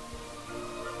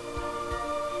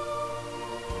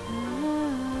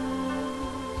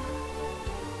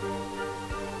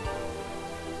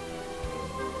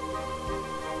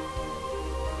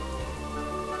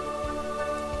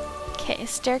 Okay,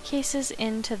 staircases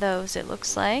into those, it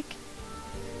looks like.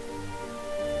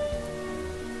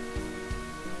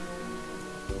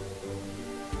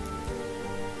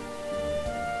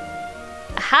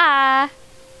 Aha!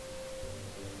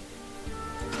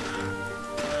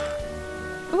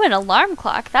 Ooh, an alarm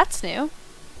clock. That's new.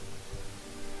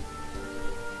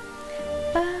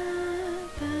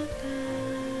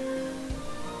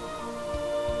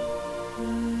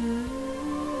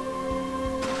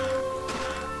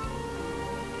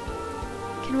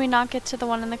 Can we not get to the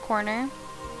one in the corner?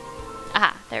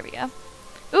 Ah, there we go.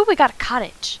 Ooh, we got a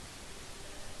cottage.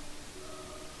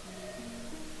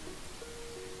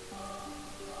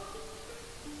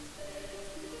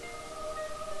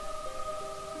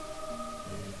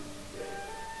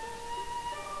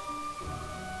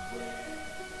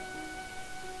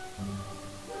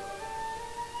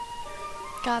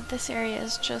 God, this area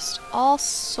is just all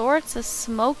sorts of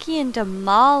smoky and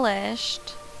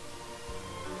demolished.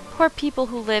 Poor people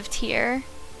who lived here.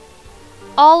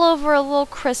 All over a little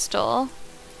crystal.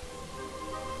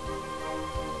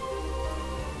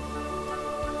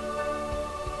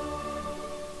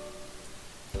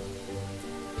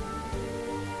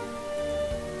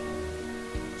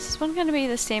 Is this one gonna be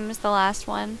the same as the last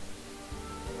one?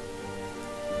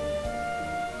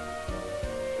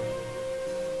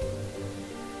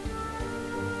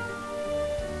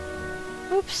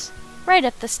 Oops, right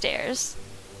up the stairs.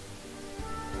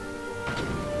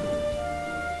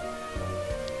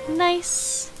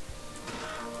 Nice.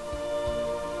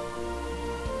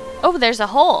 Oh, there's a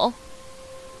hole.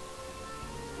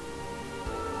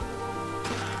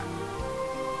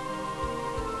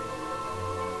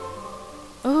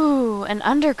 Ooh, an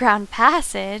underground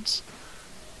passage.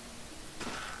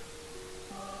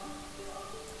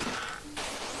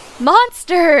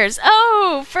 Monsters!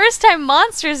 Oh, first time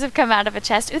monsters have come out of a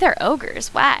chest. Ooh, they're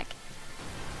ogres. Whack.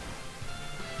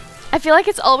 I feel like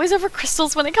it's always over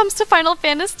crystals when it comes to Final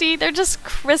Fantasy. They're just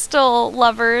crystal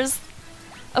lovers.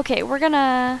 Okay, we're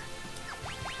gonna...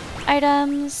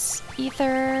 Items,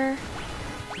 ether...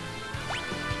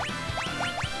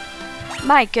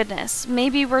 My goodness,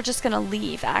 maybe we're just gonna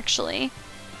leave, actually.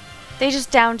 They just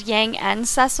downed Yang and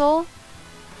Cecil.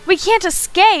 We can't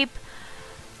escape!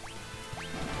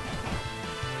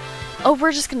 Oh,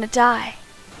 we're just gonna die.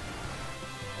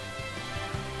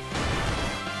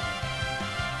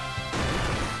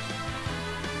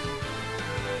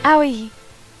 Owie.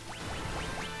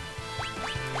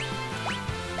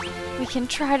 We can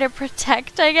try to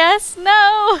protect, I guess?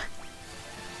 No!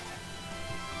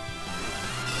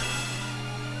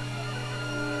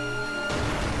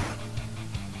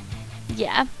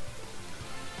 Yeah.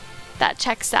 That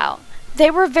checks out. They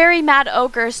were very mad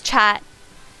ogres, chat.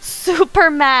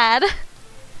 Super mad.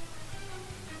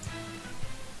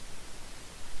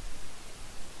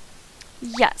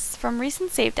 Yes, from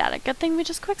recent save data. Good thing we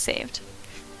just quick saved.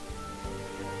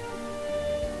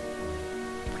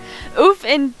 Oof,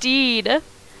 indeed.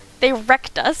 They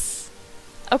wrecked us.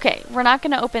 Okay, we're not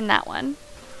gonna open that one.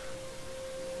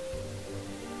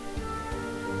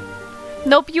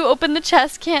 Nope, you open the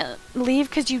chest, can't leave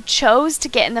because you chose to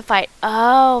get in the fight.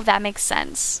 Oh, that makes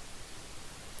sense.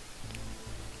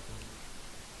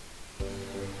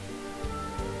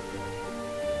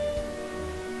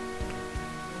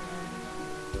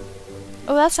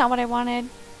 Oh, that's not what I wanted.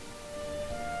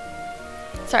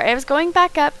 Sorry, I was going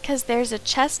back up because there's a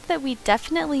chest that we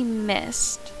definitely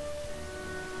missed.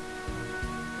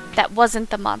 That wasn't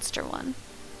the monster one.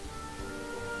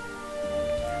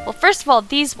 Well, first of all,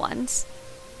 these ones,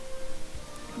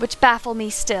 which baffle me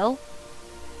still.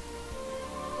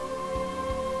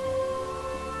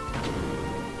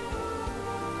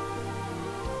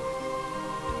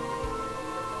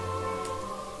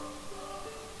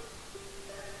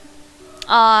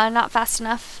 Aw, not fast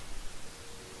enough.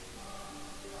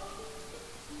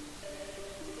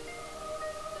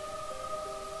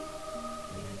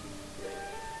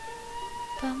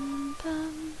 Bum,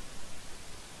 bum.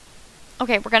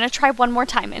 Okay, we're gonna try one more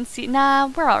time and see. Nah,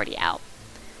 we're already out.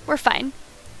 We're fine.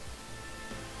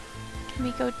 Can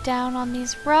we go down on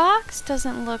these rocks?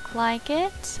 Doesn't look like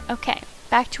it. Okay,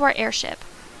 back to our airship.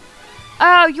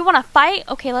 Oh, you wanna fight?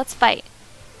 Okay, let's fight.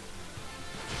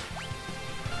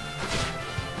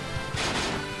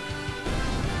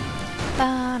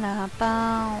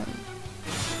 Ba-na-bow.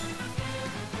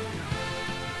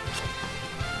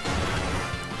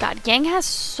 God, Yang has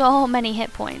so many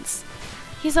hit points.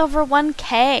 He's over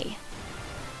 1K.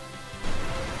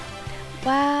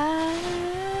 Wow.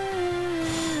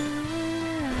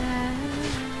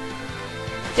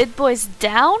 Big Boy's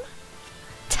down?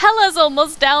 Tella's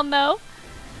almost down though.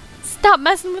 Stop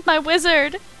messing with my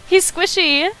wizard. He's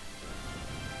squishy.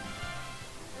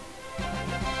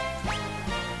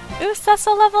 Ooh,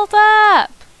 Cecil leveled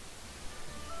up.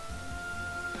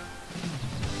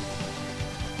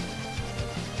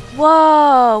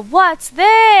 Whoa, what's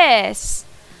this?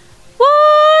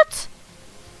 What?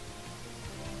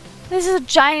 This is a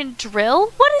giant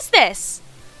drill? What is this?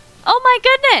 Oh my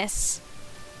goodness.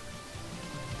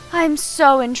 I'm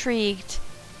so intrigued.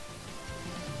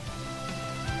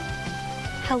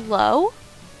 Hello?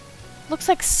 Looks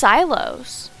like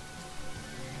silos.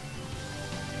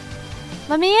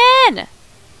 Let me in!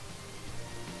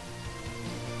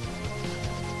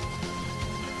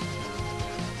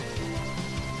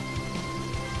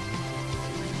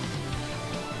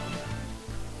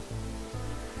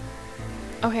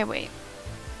 Okay, wait.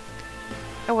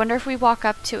 I wonder if we walk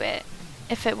up to it,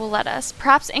 if it will let us.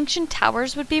 Perhaps ancient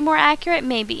towers would be more accurate?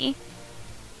 Maybe.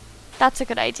 That's a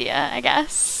good idea, I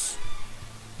guess.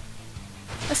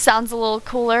 This sounds a little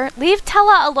cooler. Leave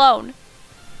Tella alone!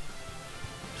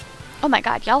 Oh my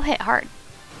god, y'all hit hard.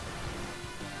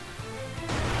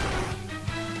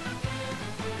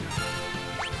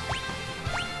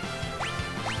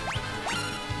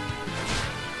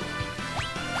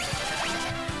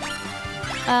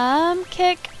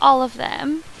 Kick all of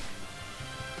them.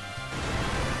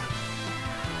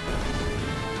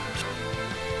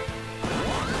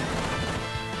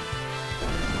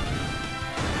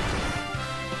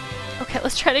 Okay,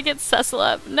 let's try to get Cecil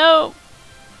up. No!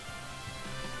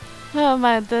 Oh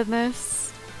my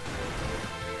goodness.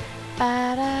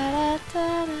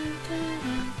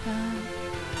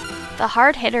 The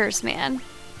hard hitters, man.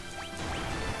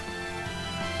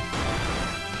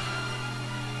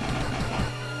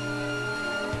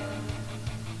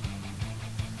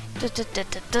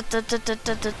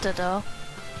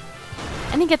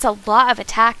 And he gets a lot of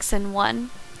attacks in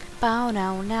one. Bow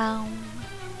now now.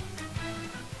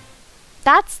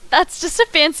 That's just a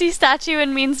fancy statue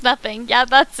and means nothing. Yeah,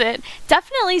 that's it.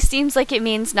 Definitely seems like it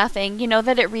means nothing. You know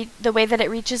that the way that it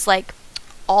reaches like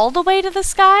all the way to the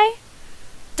sky.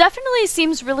 Definitely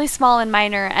seems really small and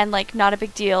minor and like not a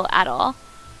big deal at all.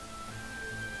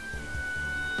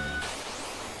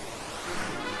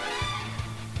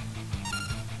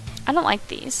 I don't like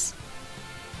these.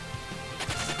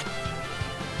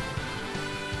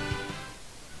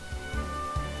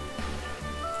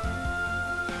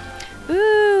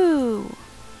 Ooh.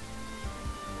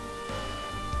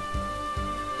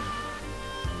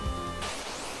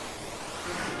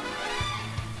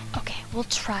 Okay, we'll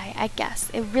try, I guess.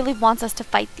 It really wants us to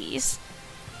fight these.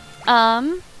 Are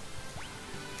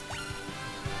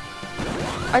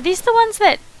these the ones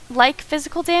that like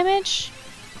physical damage?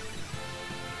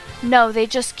 No, they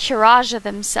just Curaja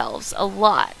themselves a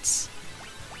lot.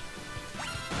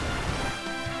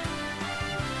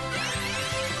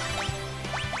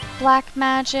 Black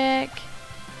magic.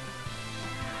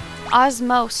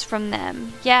 Osmose from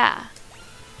them. Yeah.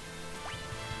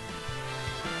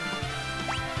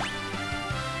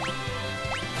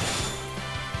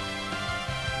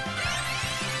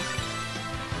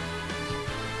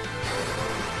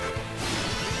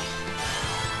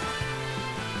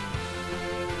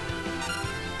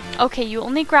 Okay, you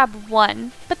only grab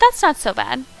one, but that's not so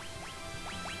bad.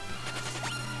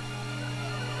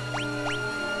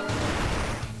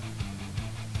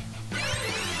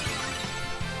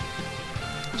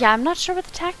 Yeah, I'm not sure what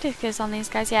the tactic is on these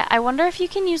guys yet. I wonder if you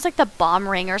can use like the bomb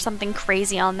ring or something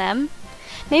crazy on them.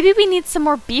 Maybe we need some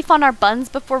more beef on our buns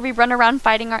before we run around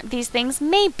fighting these things.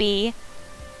 Maybe.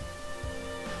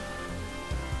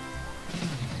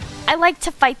 I like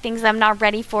to fight things I'm not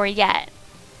ready for yet.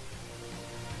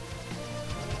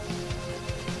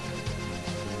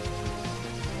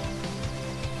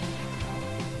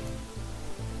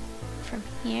 From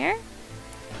here?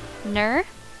 Ner?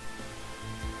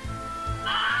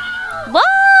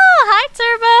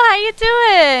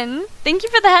 Thank you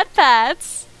for the head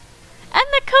pats. And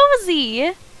the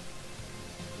cozy.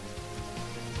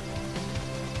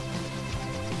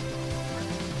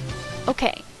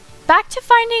 Okay, back to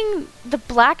finding the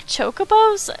black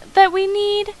chocobos that we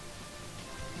need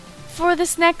for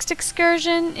this next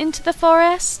excursion into the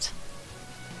forest.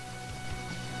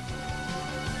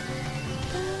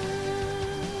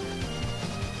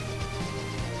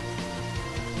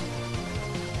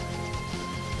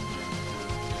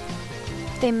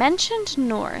 They mentioned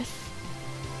north,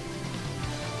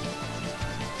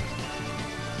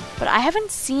 but I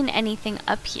haven't seen anything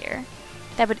up here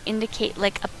that would indicate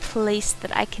like a place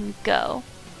that I can go.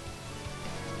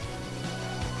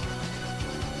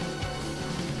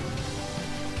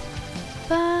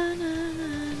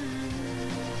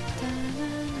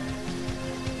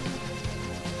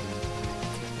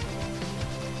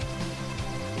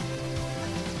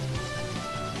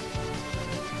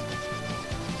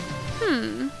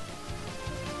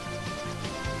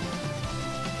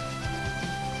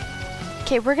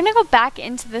 Okay, we're gonna go back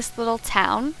into this little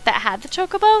town that had the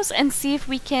chocobos and see if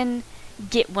we can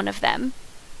get one of them.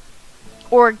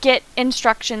 Or get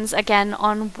instructions again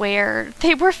on where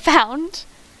they were found.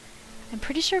 I'm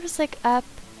pretty sure it was like up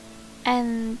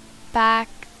and back.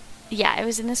 Yeah, it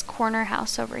was in this corner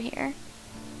house over here.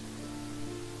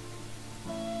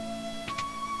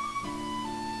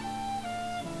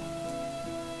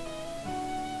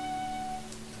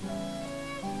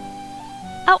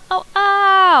 Ow, ow,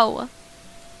 ow!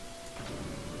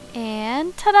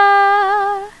 And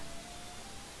ta-da!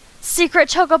 Secret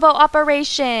chocobo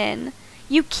operation!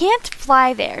 You can't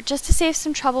fly there, just to save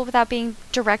some trouble without being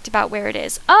direct about where it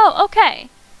is. Oh, okay.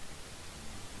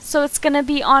 So it's gonna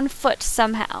be on foot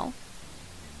somehow.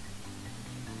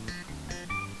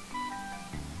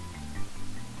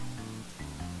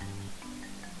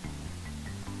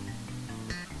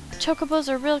 Chocobos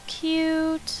are real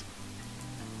cute.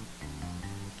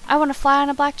 I want to fly on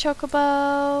a black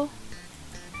chocobo.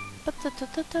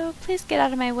 Please get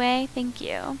out of my way. Thank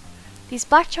you. These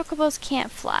black chocobos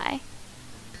can't fly.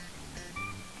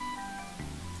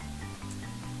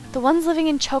 The ones living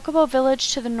in Chocobo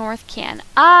Village to the north can.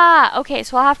 Ah, okay,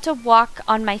 so I'll have to walk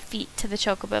on my feet to the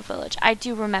Chocobo Village. I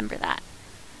do remember that.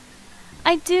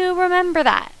 I do remember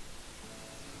that.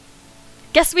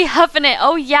 Guess we huffing it.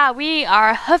 Oh yeah, we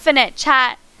are huffing it,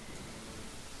 chat.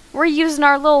 We're using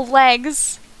our little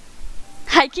legs.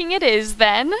 Hiking it is,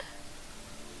 then.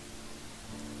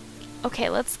 Okay,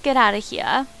 let's get out of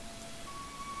here.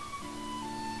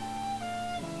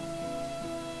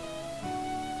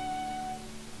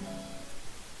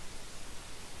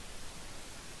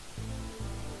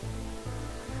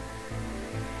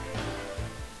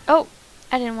 Oh,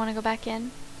 I didn't want to go back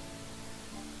in.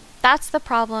 That's the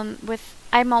problem with...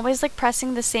 I'm always like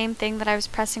pressing the same thing that I was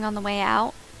pressing on the way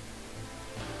out.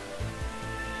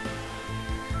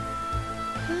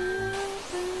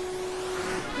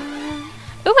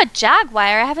 Ooh, a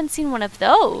jaguar. I haven't seen one of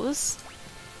those.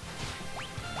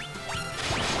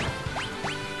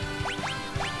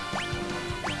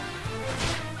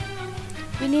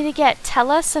 We need to get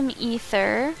Tella some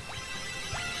ether.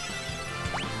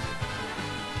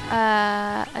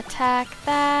 Attack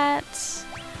that.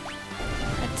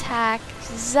 Attack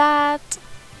that.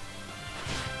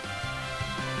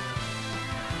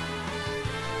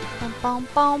 Bum bum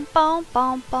bum bum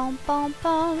bum bum bum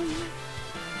bum.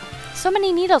 So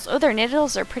many needles. Oh, their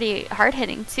needles are pretty hard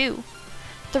hitting too.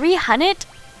 300?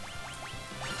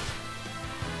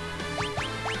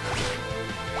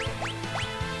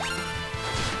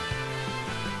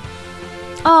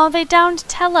 Oh, they downed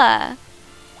Tella.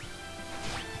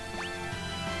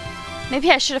 Maybe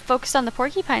I should have focused on the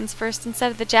porcupines first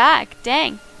instead of the jag.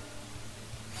 Dang.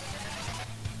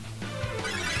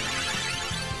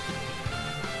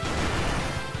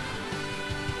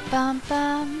 Bum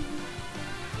bum.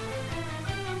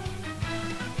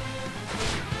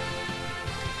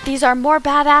 These are more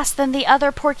badass than the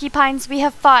other porcupines we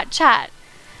have fought, chat.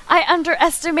 I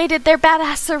underestimated their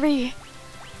badassery.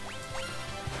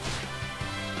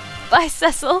 Bye,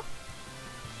 Cecil.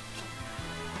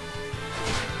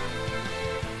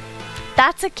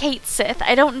 That's a Kate Sith.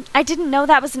 I didn't know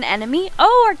that was an enemy.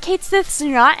 Oh, are Kate Siths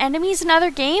not enemies in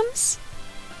other games?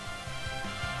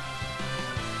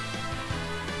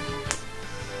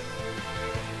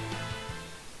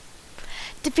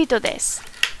 Defeato des.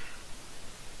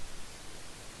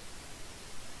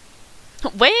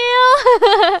 Well,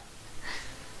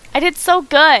 I did so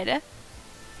good.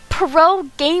 Pro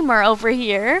gamer over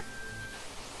here.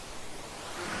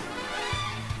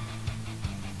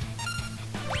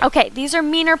 Okay, these are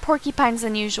meaner porcupines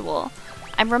than usual.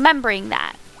 I'm remembering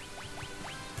that.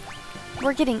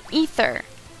 We're getting ether.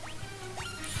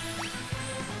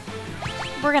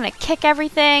 We're gonna kick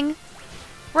everything.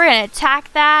 We're gonna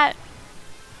attack that.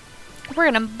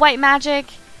 We're gonna white magic.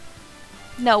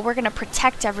 No, we're gonna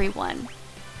protect everyone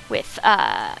with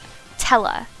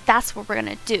Tella. That's what we're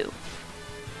gonna do.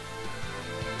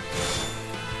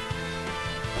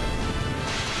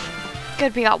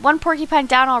 Good, we got one porcupine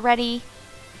down already.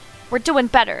 We're doing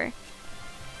better.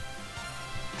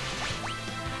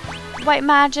 White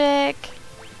magic.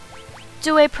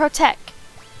 Do a protect.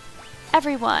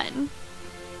 Everyone.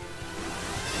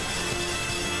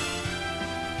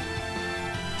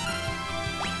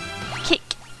 Kick.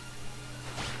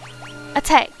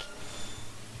 Attack.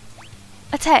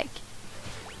 Attack.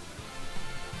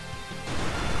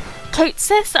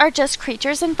 Kotsis are just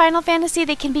creatures in Final Fantasy.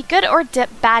 They can be good or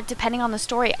bad depending on the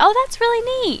story. Oh, that's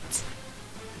really neat.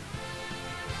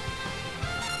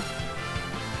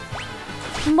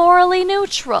 Morally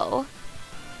neutral.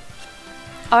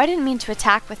 Oh, I didn't mean to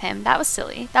attack with him. That was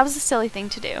silly. That was a silly thing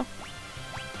to do.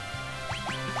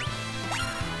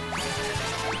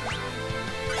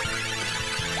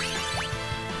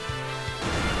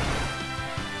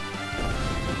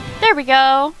 There we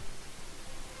go.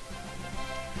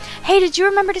 Hey, did you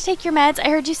remember to take your meds? I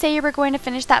heard you say you were going to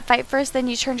finish that fight first, then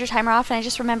you turned your timer off, and I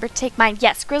just remembered to take mine.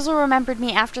 Yes, Grizzle remembered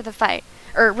me after the fight.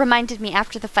 Or reminded me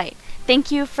after the fight.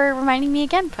 Thank you for reminding me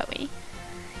again, Poe.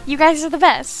 You guys are the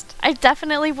best. I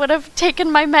definitely would have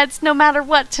taken my meds no matter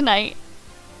what tonight.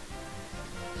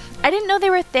 I didn't know they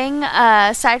were a thing,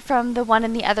 aside from the one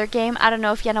in the other game. I don't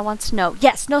know if Yenna wants to know.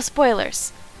 Yes, no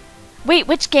spoilers. Wait,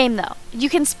 which game, though? You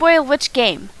can spoil which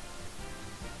game?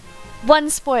 One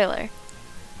spoiler.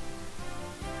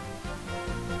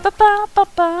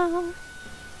 Ba-ba-ba-ba.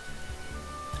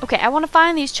 Okay, I want to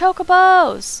find these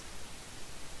chocobos.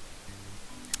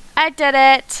 I did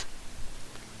it.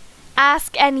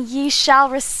 Ask and ye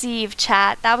shall receive,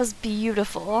 chat. That was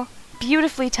beautiful.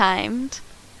 Beautifully timed.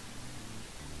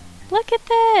 Look at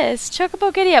this.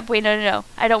 Chocobo giddy up. Wait, no.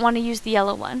 I don't want to use the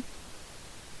yellow one.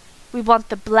 We want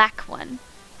the black one.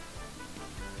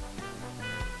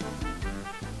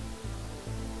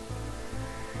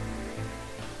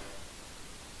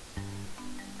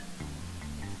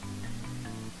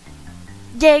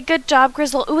 Yay, good job,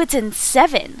 Grizzle. Ooh, it's in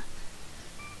 7.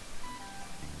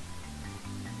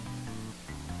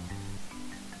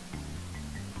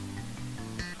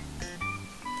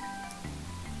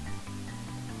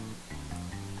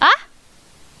 Ah!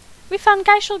 We found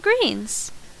Geishel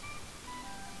Greens.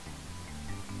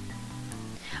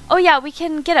 Oh yeah, we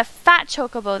can get a fat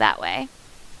chocobo that way.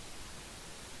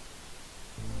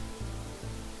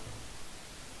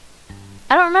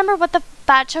 I don't remember what the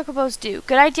fat chocobos do.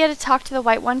 Good idea to talk to the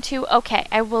white one too. Okay,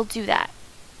 I will do that.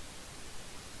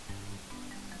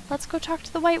 Let's go talk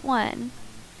to the white one.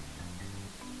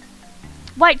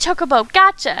 White chocobo,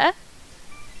 gotcha!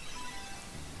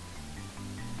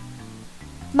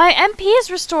 My MP is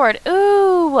restored.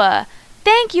 Ooh!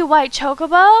 Thank you, white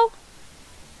chocobo!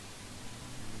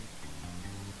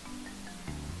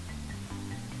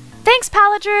 Thanks,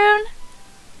 Paladroon!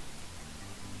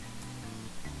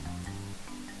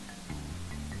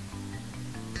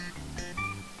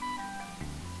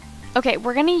 Okay,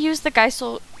 we're gonna use the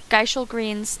Geishel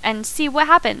Greens and see what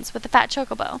happens with the fat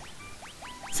chocobo.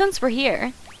 Since we're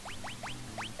here.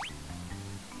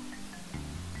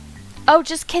 Oh,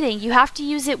 just kidding. You have to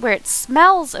use it where it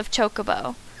smells of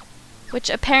chocobo. Which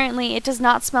apparently it does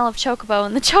not smell of chocobo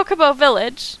in the Chocobo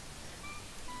Village.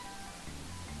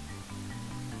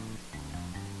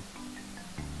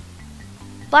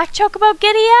 Black chocobo,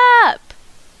 giddy up!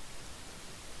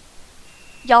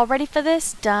 Y'all ready for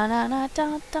this? Da da da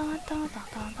da da da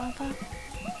da da da.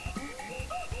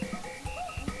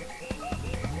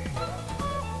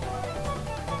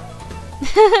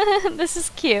 This is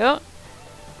cute.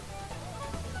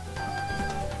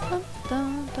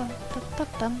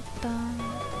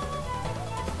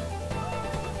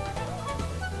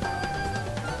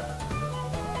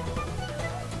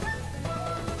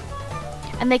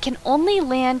 And they can only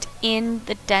land in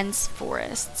the dense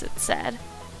forests, it said.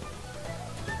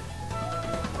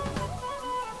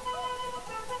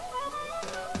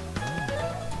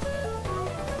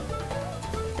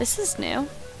 This is new.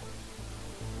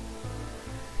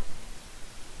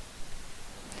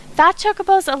 Fat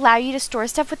chocobos allow you to store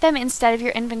stuff with them instead of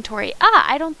your inventory. Ah,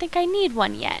 I don't think I need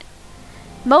one yet.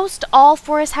 Most all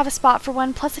forests have a spot for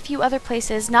one, plus a few other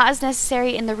places, not as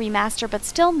necessary in the remaster, but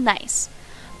still nice.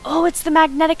 Oh, it's the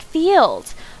magnetic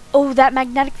field. Oh, that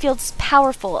magnetic field's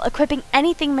powerful. Equipping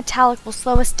anything metallic will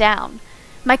slow us down.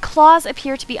 My claws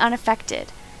appear to be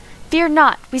unaffected. Fear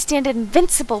not, we stand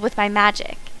invincible with my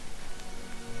magic.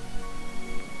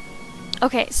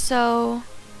 Okay, so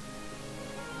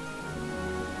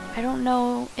I don't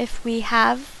know if we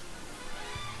have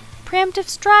preemptive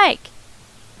strike.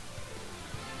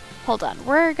 Hold on,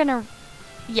 we're gonna...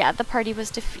 Yeah, the party was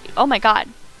defeated. Oh my god.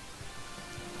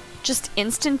 Just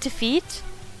instant defeat?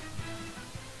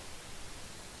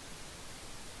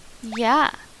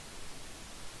 Yeah.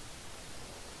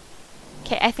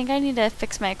 Okay, I think I need to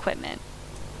fix my equipment.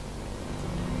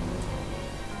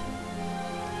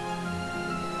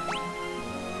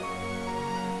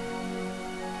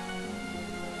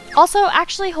 Also,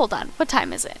 actually, hold on. What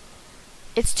time is it?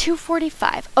 It's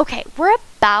 2:45. Okay, we're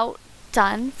about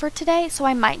done for today, so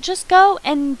I might just go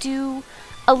and do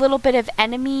a little bit of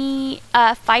enemy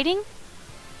fighting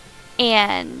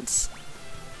and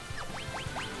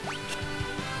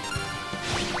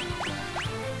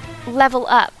level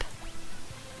up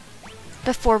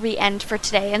before we end for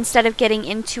today instead of getting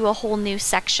into a whole new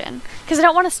section, because I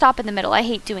don't want to stop in the middle. I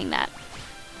hate doing that.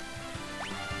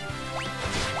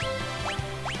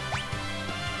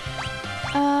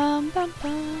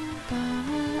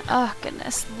 Oh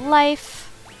goodness, life.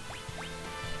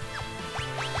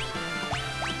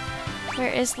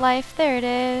 Where is life? There it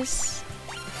is.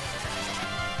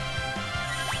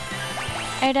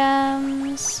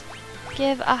 Items.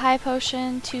 Give a high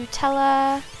potion to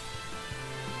Tella.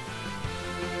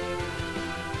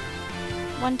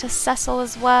 One to Cecil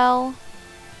as well.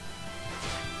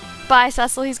 Bye,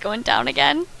 Cecil. He's going down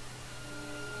again.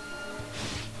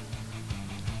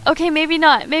 Okay, maybe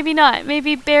not. Maybe not.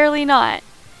 Maybe barely not.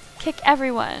 Kick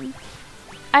everyone.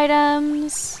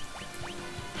 Items.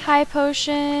 High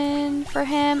potion for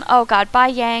him. Oh god, bye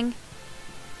Yang.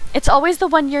 It's always the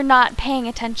one you're not paying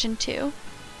attention to.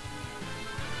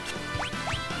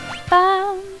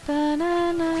 Bam,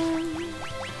 banana.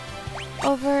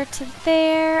 Over to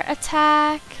their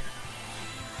attack.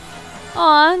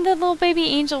 Aw, the little baby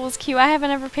angel was cute. I haven't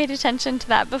ever paid attention to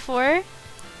that before.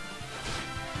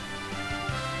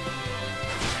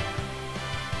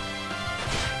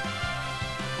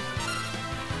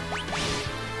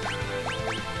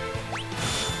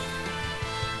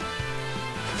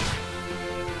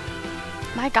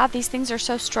 My god, these things are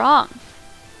so strong.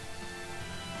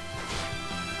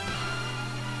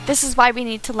 This is why we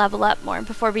need to level up more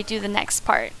before we do the next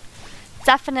part.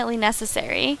 Definitely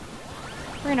necessary.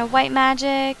 We're gonna white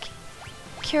magic.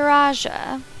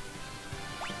 Kiraja.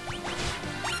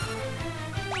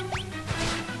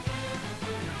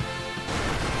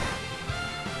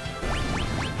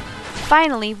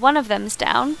 Finally, one of them's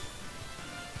down.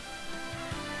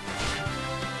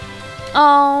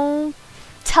 Oh,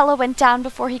 Tella went down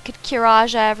before he could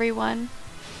Kiraja everyone.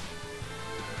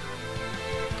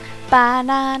 Ba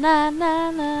na na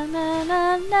na na na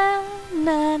na na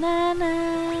na na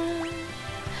na.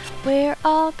 We're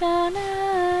all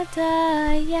gonna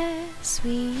die, yes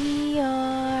we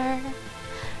are.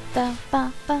 Ba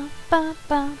ba ba ba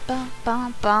ba ba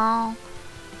ba ba.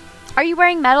 Are you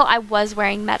wearing metal? I was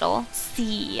wearing metal.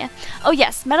 C. Oh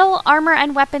yes, metal armor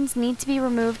and weapons need to be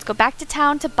removed. Go back to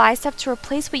town to buy stuff to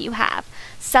replace what you have.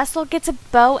 Cecil gets a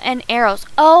bow and arrows.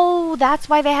 Oh, that's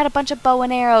why they had a bunch of bow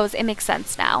and arrows. It makes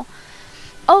sense now.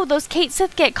 Oh, those Kate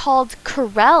Sith get called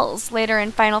Corels later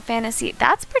in Final Fantasy.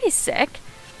 That's pretty sick.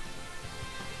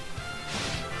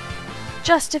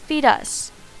 Just defeat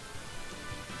us.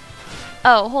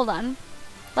 Oh, hold on.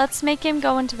 Let's make him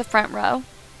go into the front row.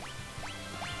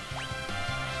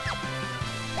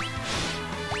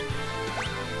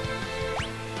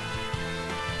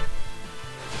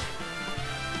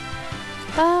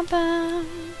 Ba-ba.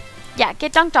 Yeah,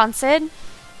 get dunked on, Sid.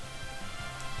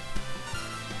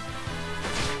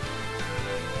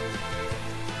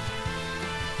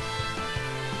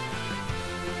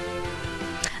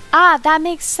 Ah, that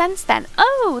makes sense then.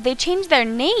 Oh, they changed their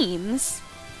names.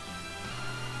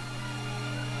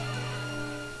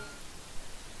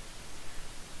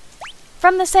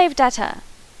 From the save data.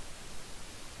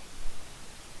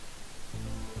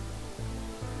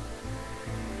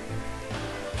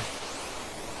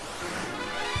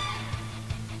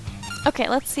 Okay,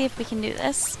 let's see if we can do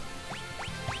this.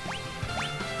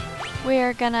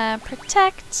 We're gonna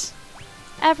protect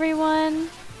everyone.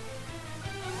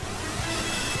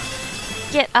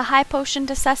 Get a high potion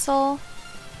to Cecil.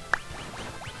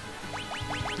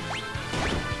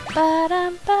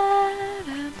 Ba-dum,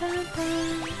 ba-dum,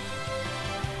 ba-dum.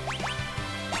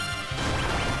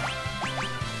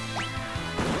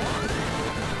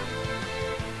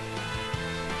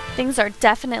 Things are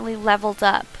definitely leveled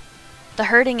up. The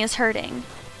hurting is hurting.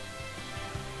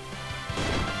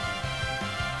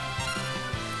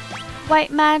 White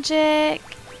magic,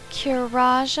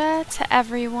 Kiraja to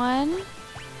everyone.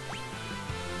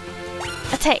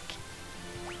 A take.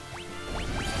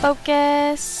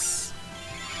 Focus.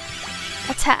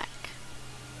 Attack.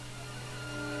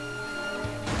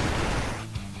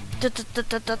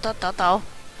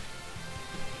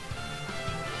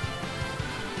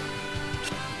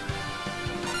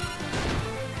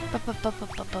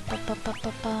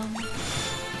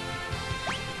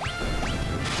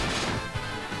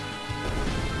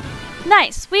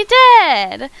 Nice, we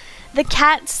did! The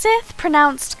cat Sith,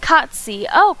 pronounced Kotzi.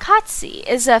 Oh, Kotzi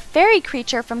is a fairy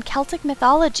creature from Celtic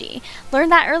mythology.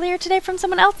 Learned that earlier today from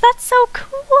someone else. That's so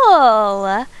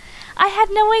cool! I had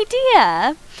no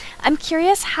idea. I'm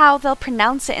curious how they'll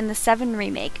pronounce it in the 7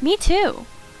 remake. Me too.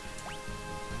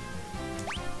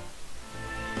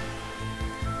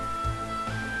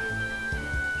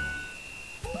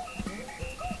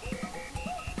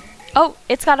 Oh,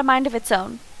 it's got a mind of its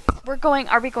own.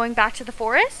 Are we going back to the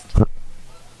forest?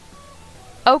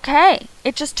 Okay,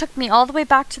 it just took me all the way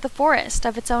back to the forest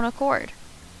of its own accord.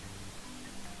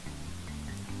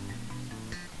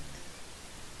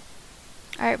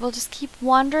 Alright, we'll just keep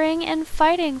wandering and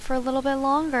fighting for a little bit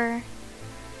longer.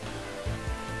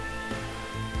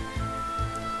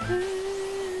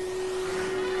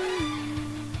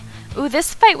 Ooh,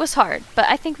 this fight was hard, but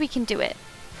I think we can do it.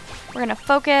 We're gonna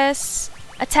focus.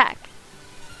 Attack.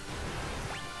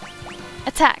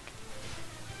 Attack.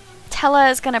 Tella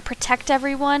is gonna protect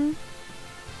everyone.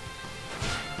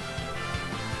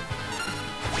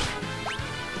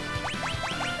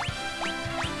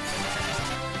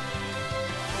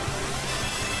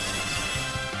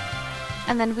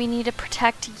 And then we need to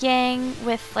protect Yang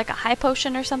with like a high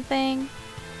potion or something.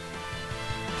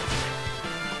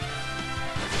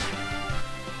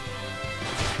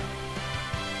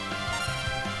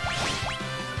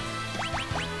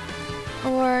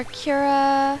 Or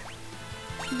Kira,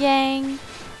 Yang,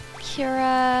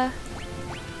 Kira,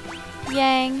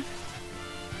 Yang.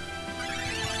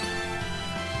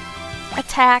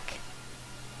 Attack.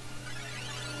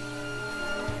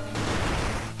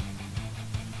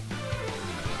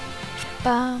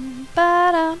 Bum,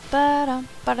 ba-dum, ba-dum,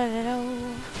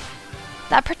 ba-da-da-do.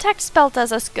 That protect spell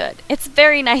does us good. It's a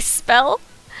very nice spell.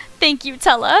 Thank you,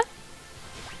 Tella.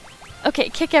 Okay,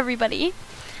 kick everybody.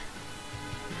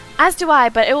 As do I,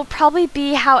 but it will probably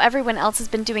be how everyone else has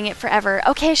been doing it forever.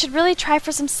 Okay, I should really try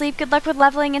for some sleep. Good luck with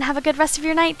leveling and have a good rest of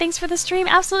your night. Thanks for the stream.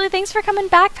 Absolutely, thanks for coming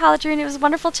back, Paladrine. It was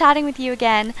wonderful chatting with you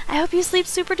again. I hope you sleep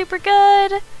super duper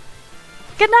good.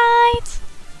 Good night!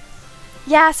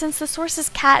 Yeah, since the source is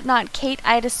cat, not Kate,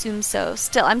 I'd assume so.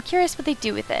 Still, I'm curious what they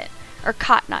do with it. Or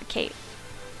Cot, not Kate.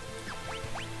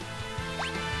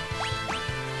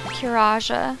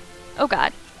 Kiraja. Oh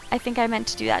god, I think I meant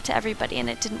to do that to everybody and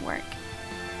it didn't work.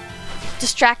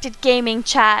 Distracted gaming,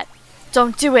 chat.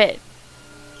 Don't do it.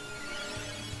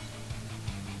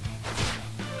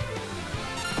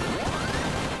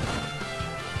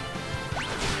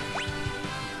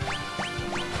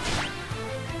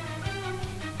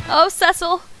 Oh,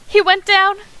 Cecil. He went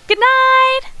down. Good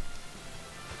night.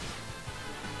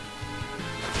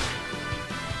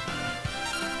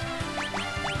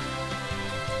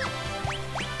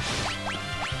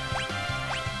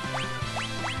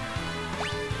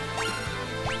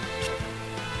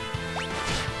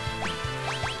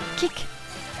 Kick.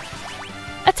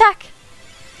 Attack.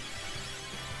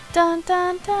 Dun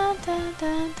dun dun dun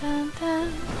dun dun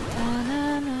dun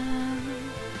dun dun.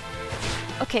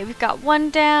 Okay, we've got one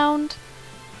down.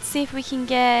 Let's see if we can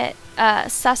get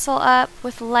Cecil up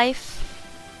with life.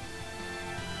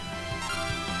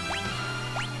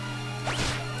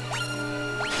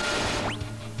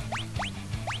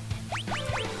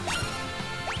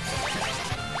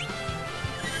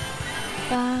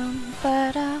 Bum,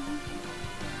 ba-dum.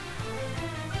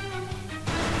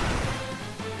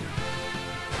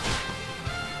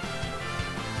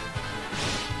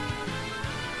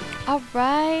 All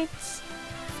right.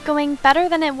 Going better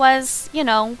than it was, you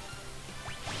know,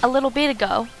 a little bit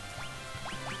ago.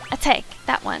 Attack,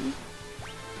 that one.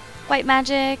 White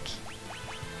magic.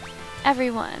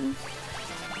 Everyone.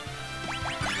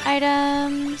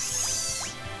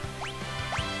 Items.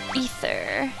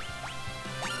 Ether.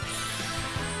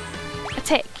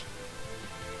 Attack.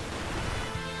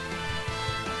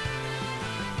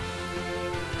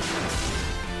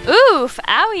 Oof,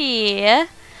 owie.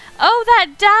 Oh,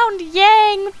 that downed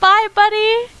Yang! Bye,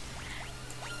 buddy!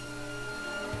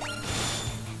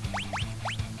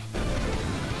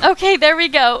 Okay, there we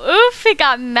go. Oof, it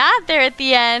got mad there at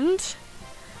the end.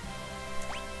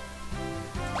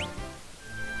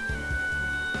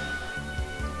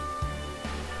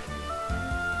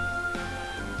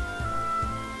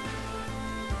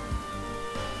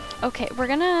 Okay, we're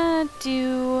gonna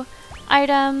do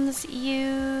items,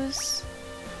 use...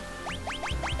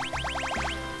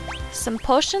 some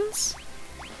potions.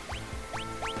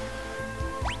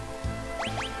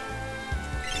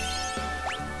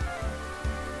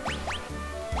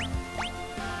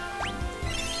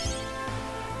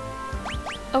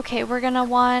 Okay, we're gonna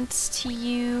want to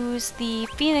use the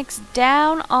Phoenix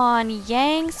down on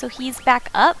Yang so he's back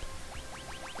up.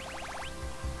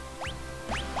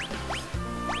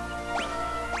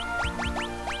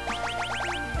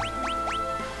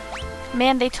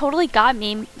 Man, they totally got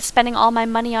me spending all my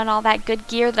money on all that good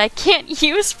gear that I can't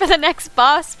use for the next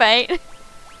boss fight.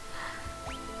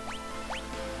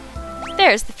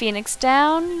 There's the Phoenix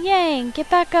down. Yang, get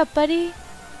back up, buddy.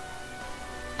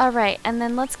 Alright, and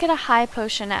then let's get a high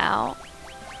potion out.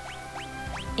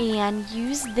 And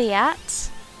use that.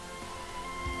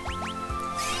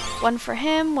 One for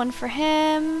him, one for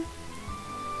him.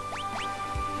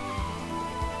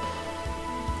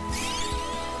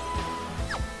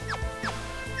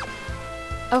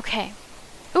 Okay.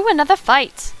 Ooh, another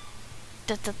fight.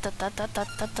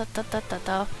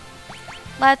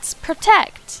 Let's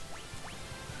protect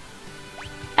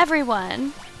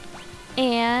everyone.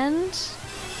 And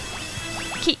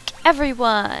cake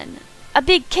everyone. A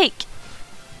big cake.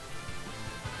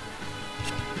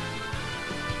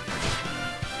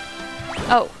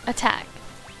 Oh, attack.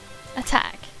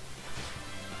 Attack.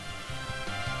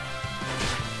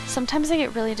 Sometimes I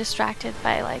get really distracted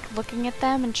by like looking at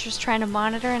them and just trying to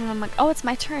monitor, and I'm like, oh, it's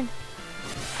my turn.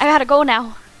 I gotta go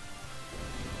now.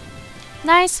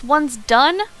 Nice, one's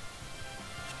done.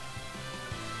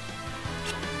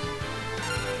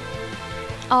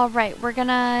 Alright, we're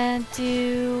gonna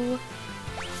do...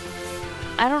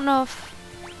 I don't know if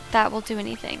that will do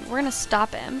anything. We're gonna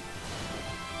stop him.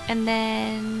 And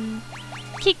then...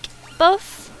 kick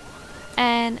both.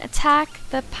 And attack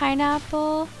the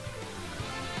pineapple.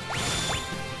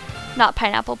 Not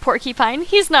pineapple, porcupine.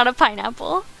 He's not a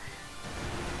pineapple.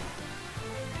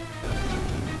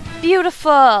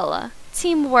 Beautiful!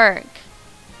 Teamwork.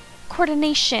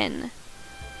 Coordination.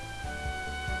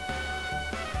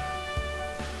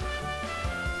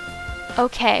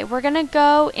 Okay, we're gonna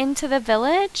go into the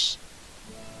village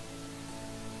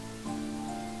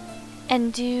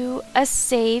and do a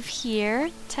save here.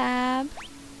 Tab.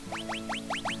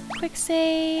 Quick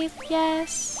save,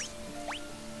 yes.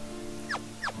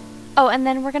 Oh, and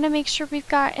then we're gonna make sure we've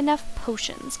got enough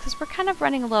potions, because we're kind of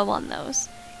running low on those.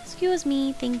 Excuse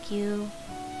me, thank you.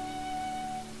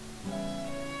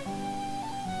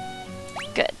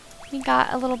 Good. We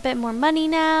got a little bit more money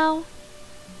now.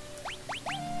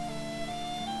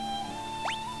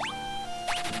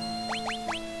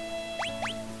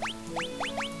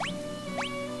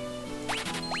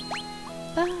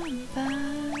 Bum,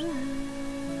 bum.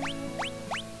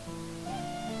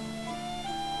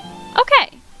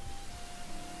 Okay.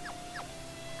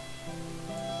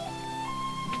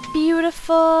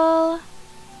 Beautiful.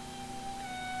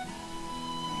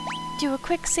 Do a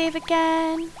quick save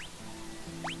again.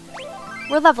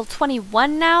 We're level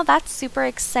 21 now. That's super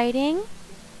exciting.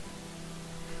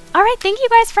 Alright, thank you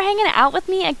guys for hanging out with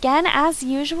me again as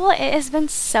usual. It has been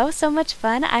so much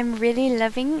fun. I'm really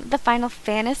loving the Final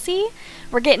Fantasy.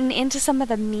 We're getting into some of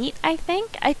the meat, I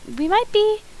think. We might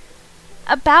be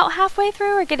about halfway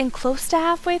through or getting close to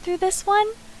halfway through this one,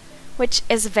 which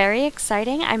is very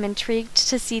exciting. I'm intrigued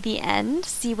to see the end,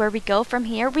 see where we go from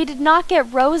here. We did not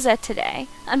get Rosa today,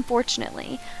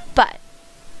 unfortunately, but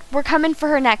we're coming for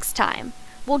her next time.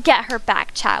 We'll get her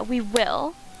back, chat. We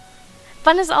will.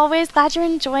 Fun as always. Glad you're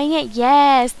enjoying it.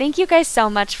 Yes, thank you guys so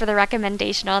much for the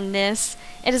recommendation on this.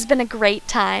 It has been a great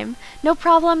time. No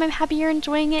problem. I'm happy you're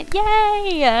enjoying it.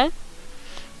 Yay!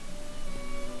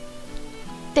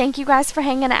 Thank you guys for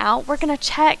hanging out. We're gonna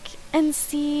check and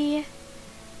see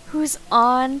who's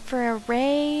on for a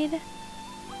raid.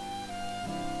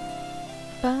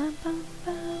 Bum, bum,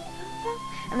 bum, bum, bum.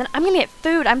 And then I'm gonna get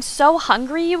food. I'm so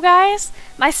hungry, you guys.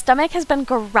 My stomach has been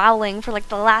growling for like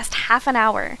the last half an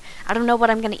hour. I don't know what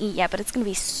I'm gonna eat yet, but it's gonna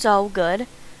be so good.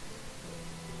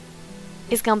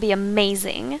 It's gonna be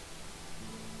amazing.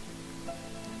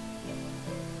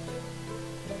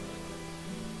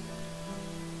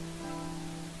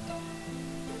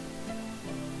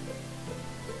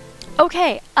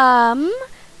 Okay,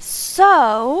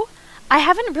 so I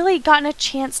haven't really gotten a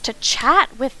chance to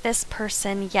chat with this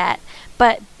person yet,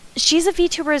 but she's a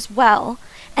VTuber as well,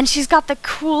 and she's got the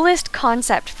coolest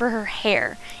concept for her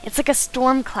hair. It's like a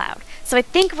storm cloud. So I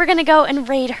think we're gonna go and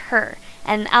raid her,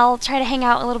 and I'll try to hang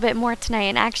out a little bit more tonight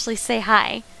and actually say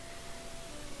hi.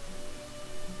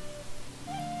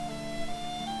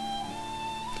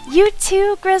 You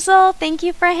too, Grizzle. Thank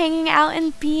you for hanging out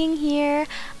and being here.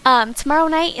 Tomorrow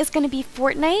night is going to be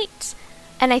Fortnite,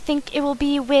 And I think it will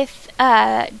be with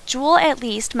Jewel at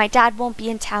least. My dad won't be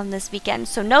in town this weekend,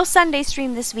 so no Sunday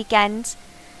stream this weekend.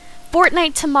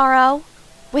 Fortnite tomorrow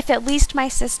with at least my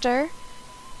sister.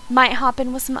 Might hop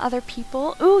in with some other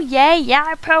people. Ooh, yay,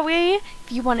 yeah, Poey.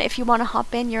 If you wanna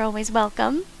hop in, you're always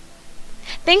welcome.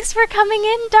 Thanks for coming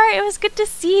in, Dart. It was good to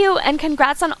see you, and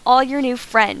congrats on all your new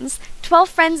friends. 12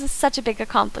 friends is such a big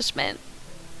accomplishment.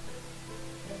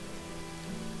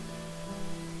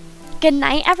 Good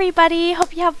night, everybody.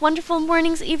 Hope you have wonderful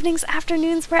mornings, evenings,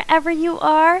 afternoons, wherever you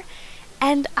are.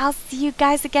 And I'll see you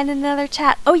guys again in another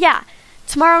chat. Oh yeah,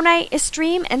 tomorrow night is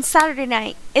stream, and Saturday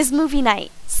night is movie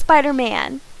night.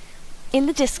 Spider-Man in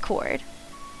the Discord,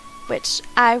 which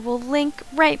I will link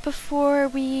right before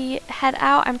we head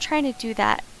out. I'm trying to do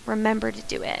that. Remember to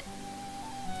do it.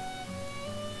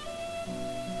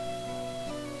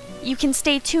 You can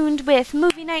stay tuned with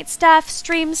movie night stuff,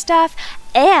 stream stuff,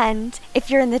 and if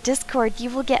you're in the Discord,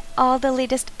 you will get all the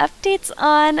latest updates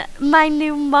on my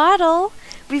new model.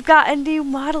 We've got a new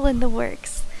model in the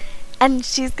works, and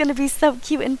she's going to be so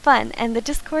cute and fun, and the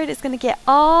Discord is going to get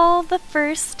all the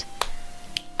first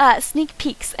sneak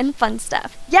peeks and fun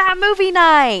stuff. Yeah, movie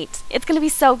night! It's going to be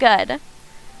so good.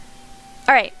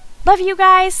 Alright, love you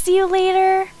guys. See you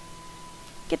later.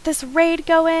 Get this raid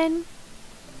going.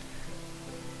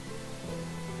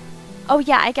 Oh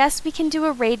yeah, I guess we can do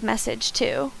a raid message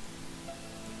too.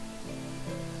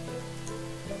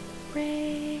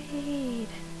 Raid.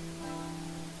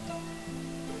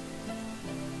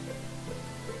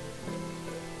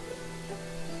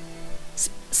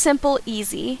 Simple,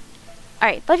 easy.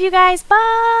 Alright, love you guys.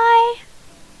 Bye!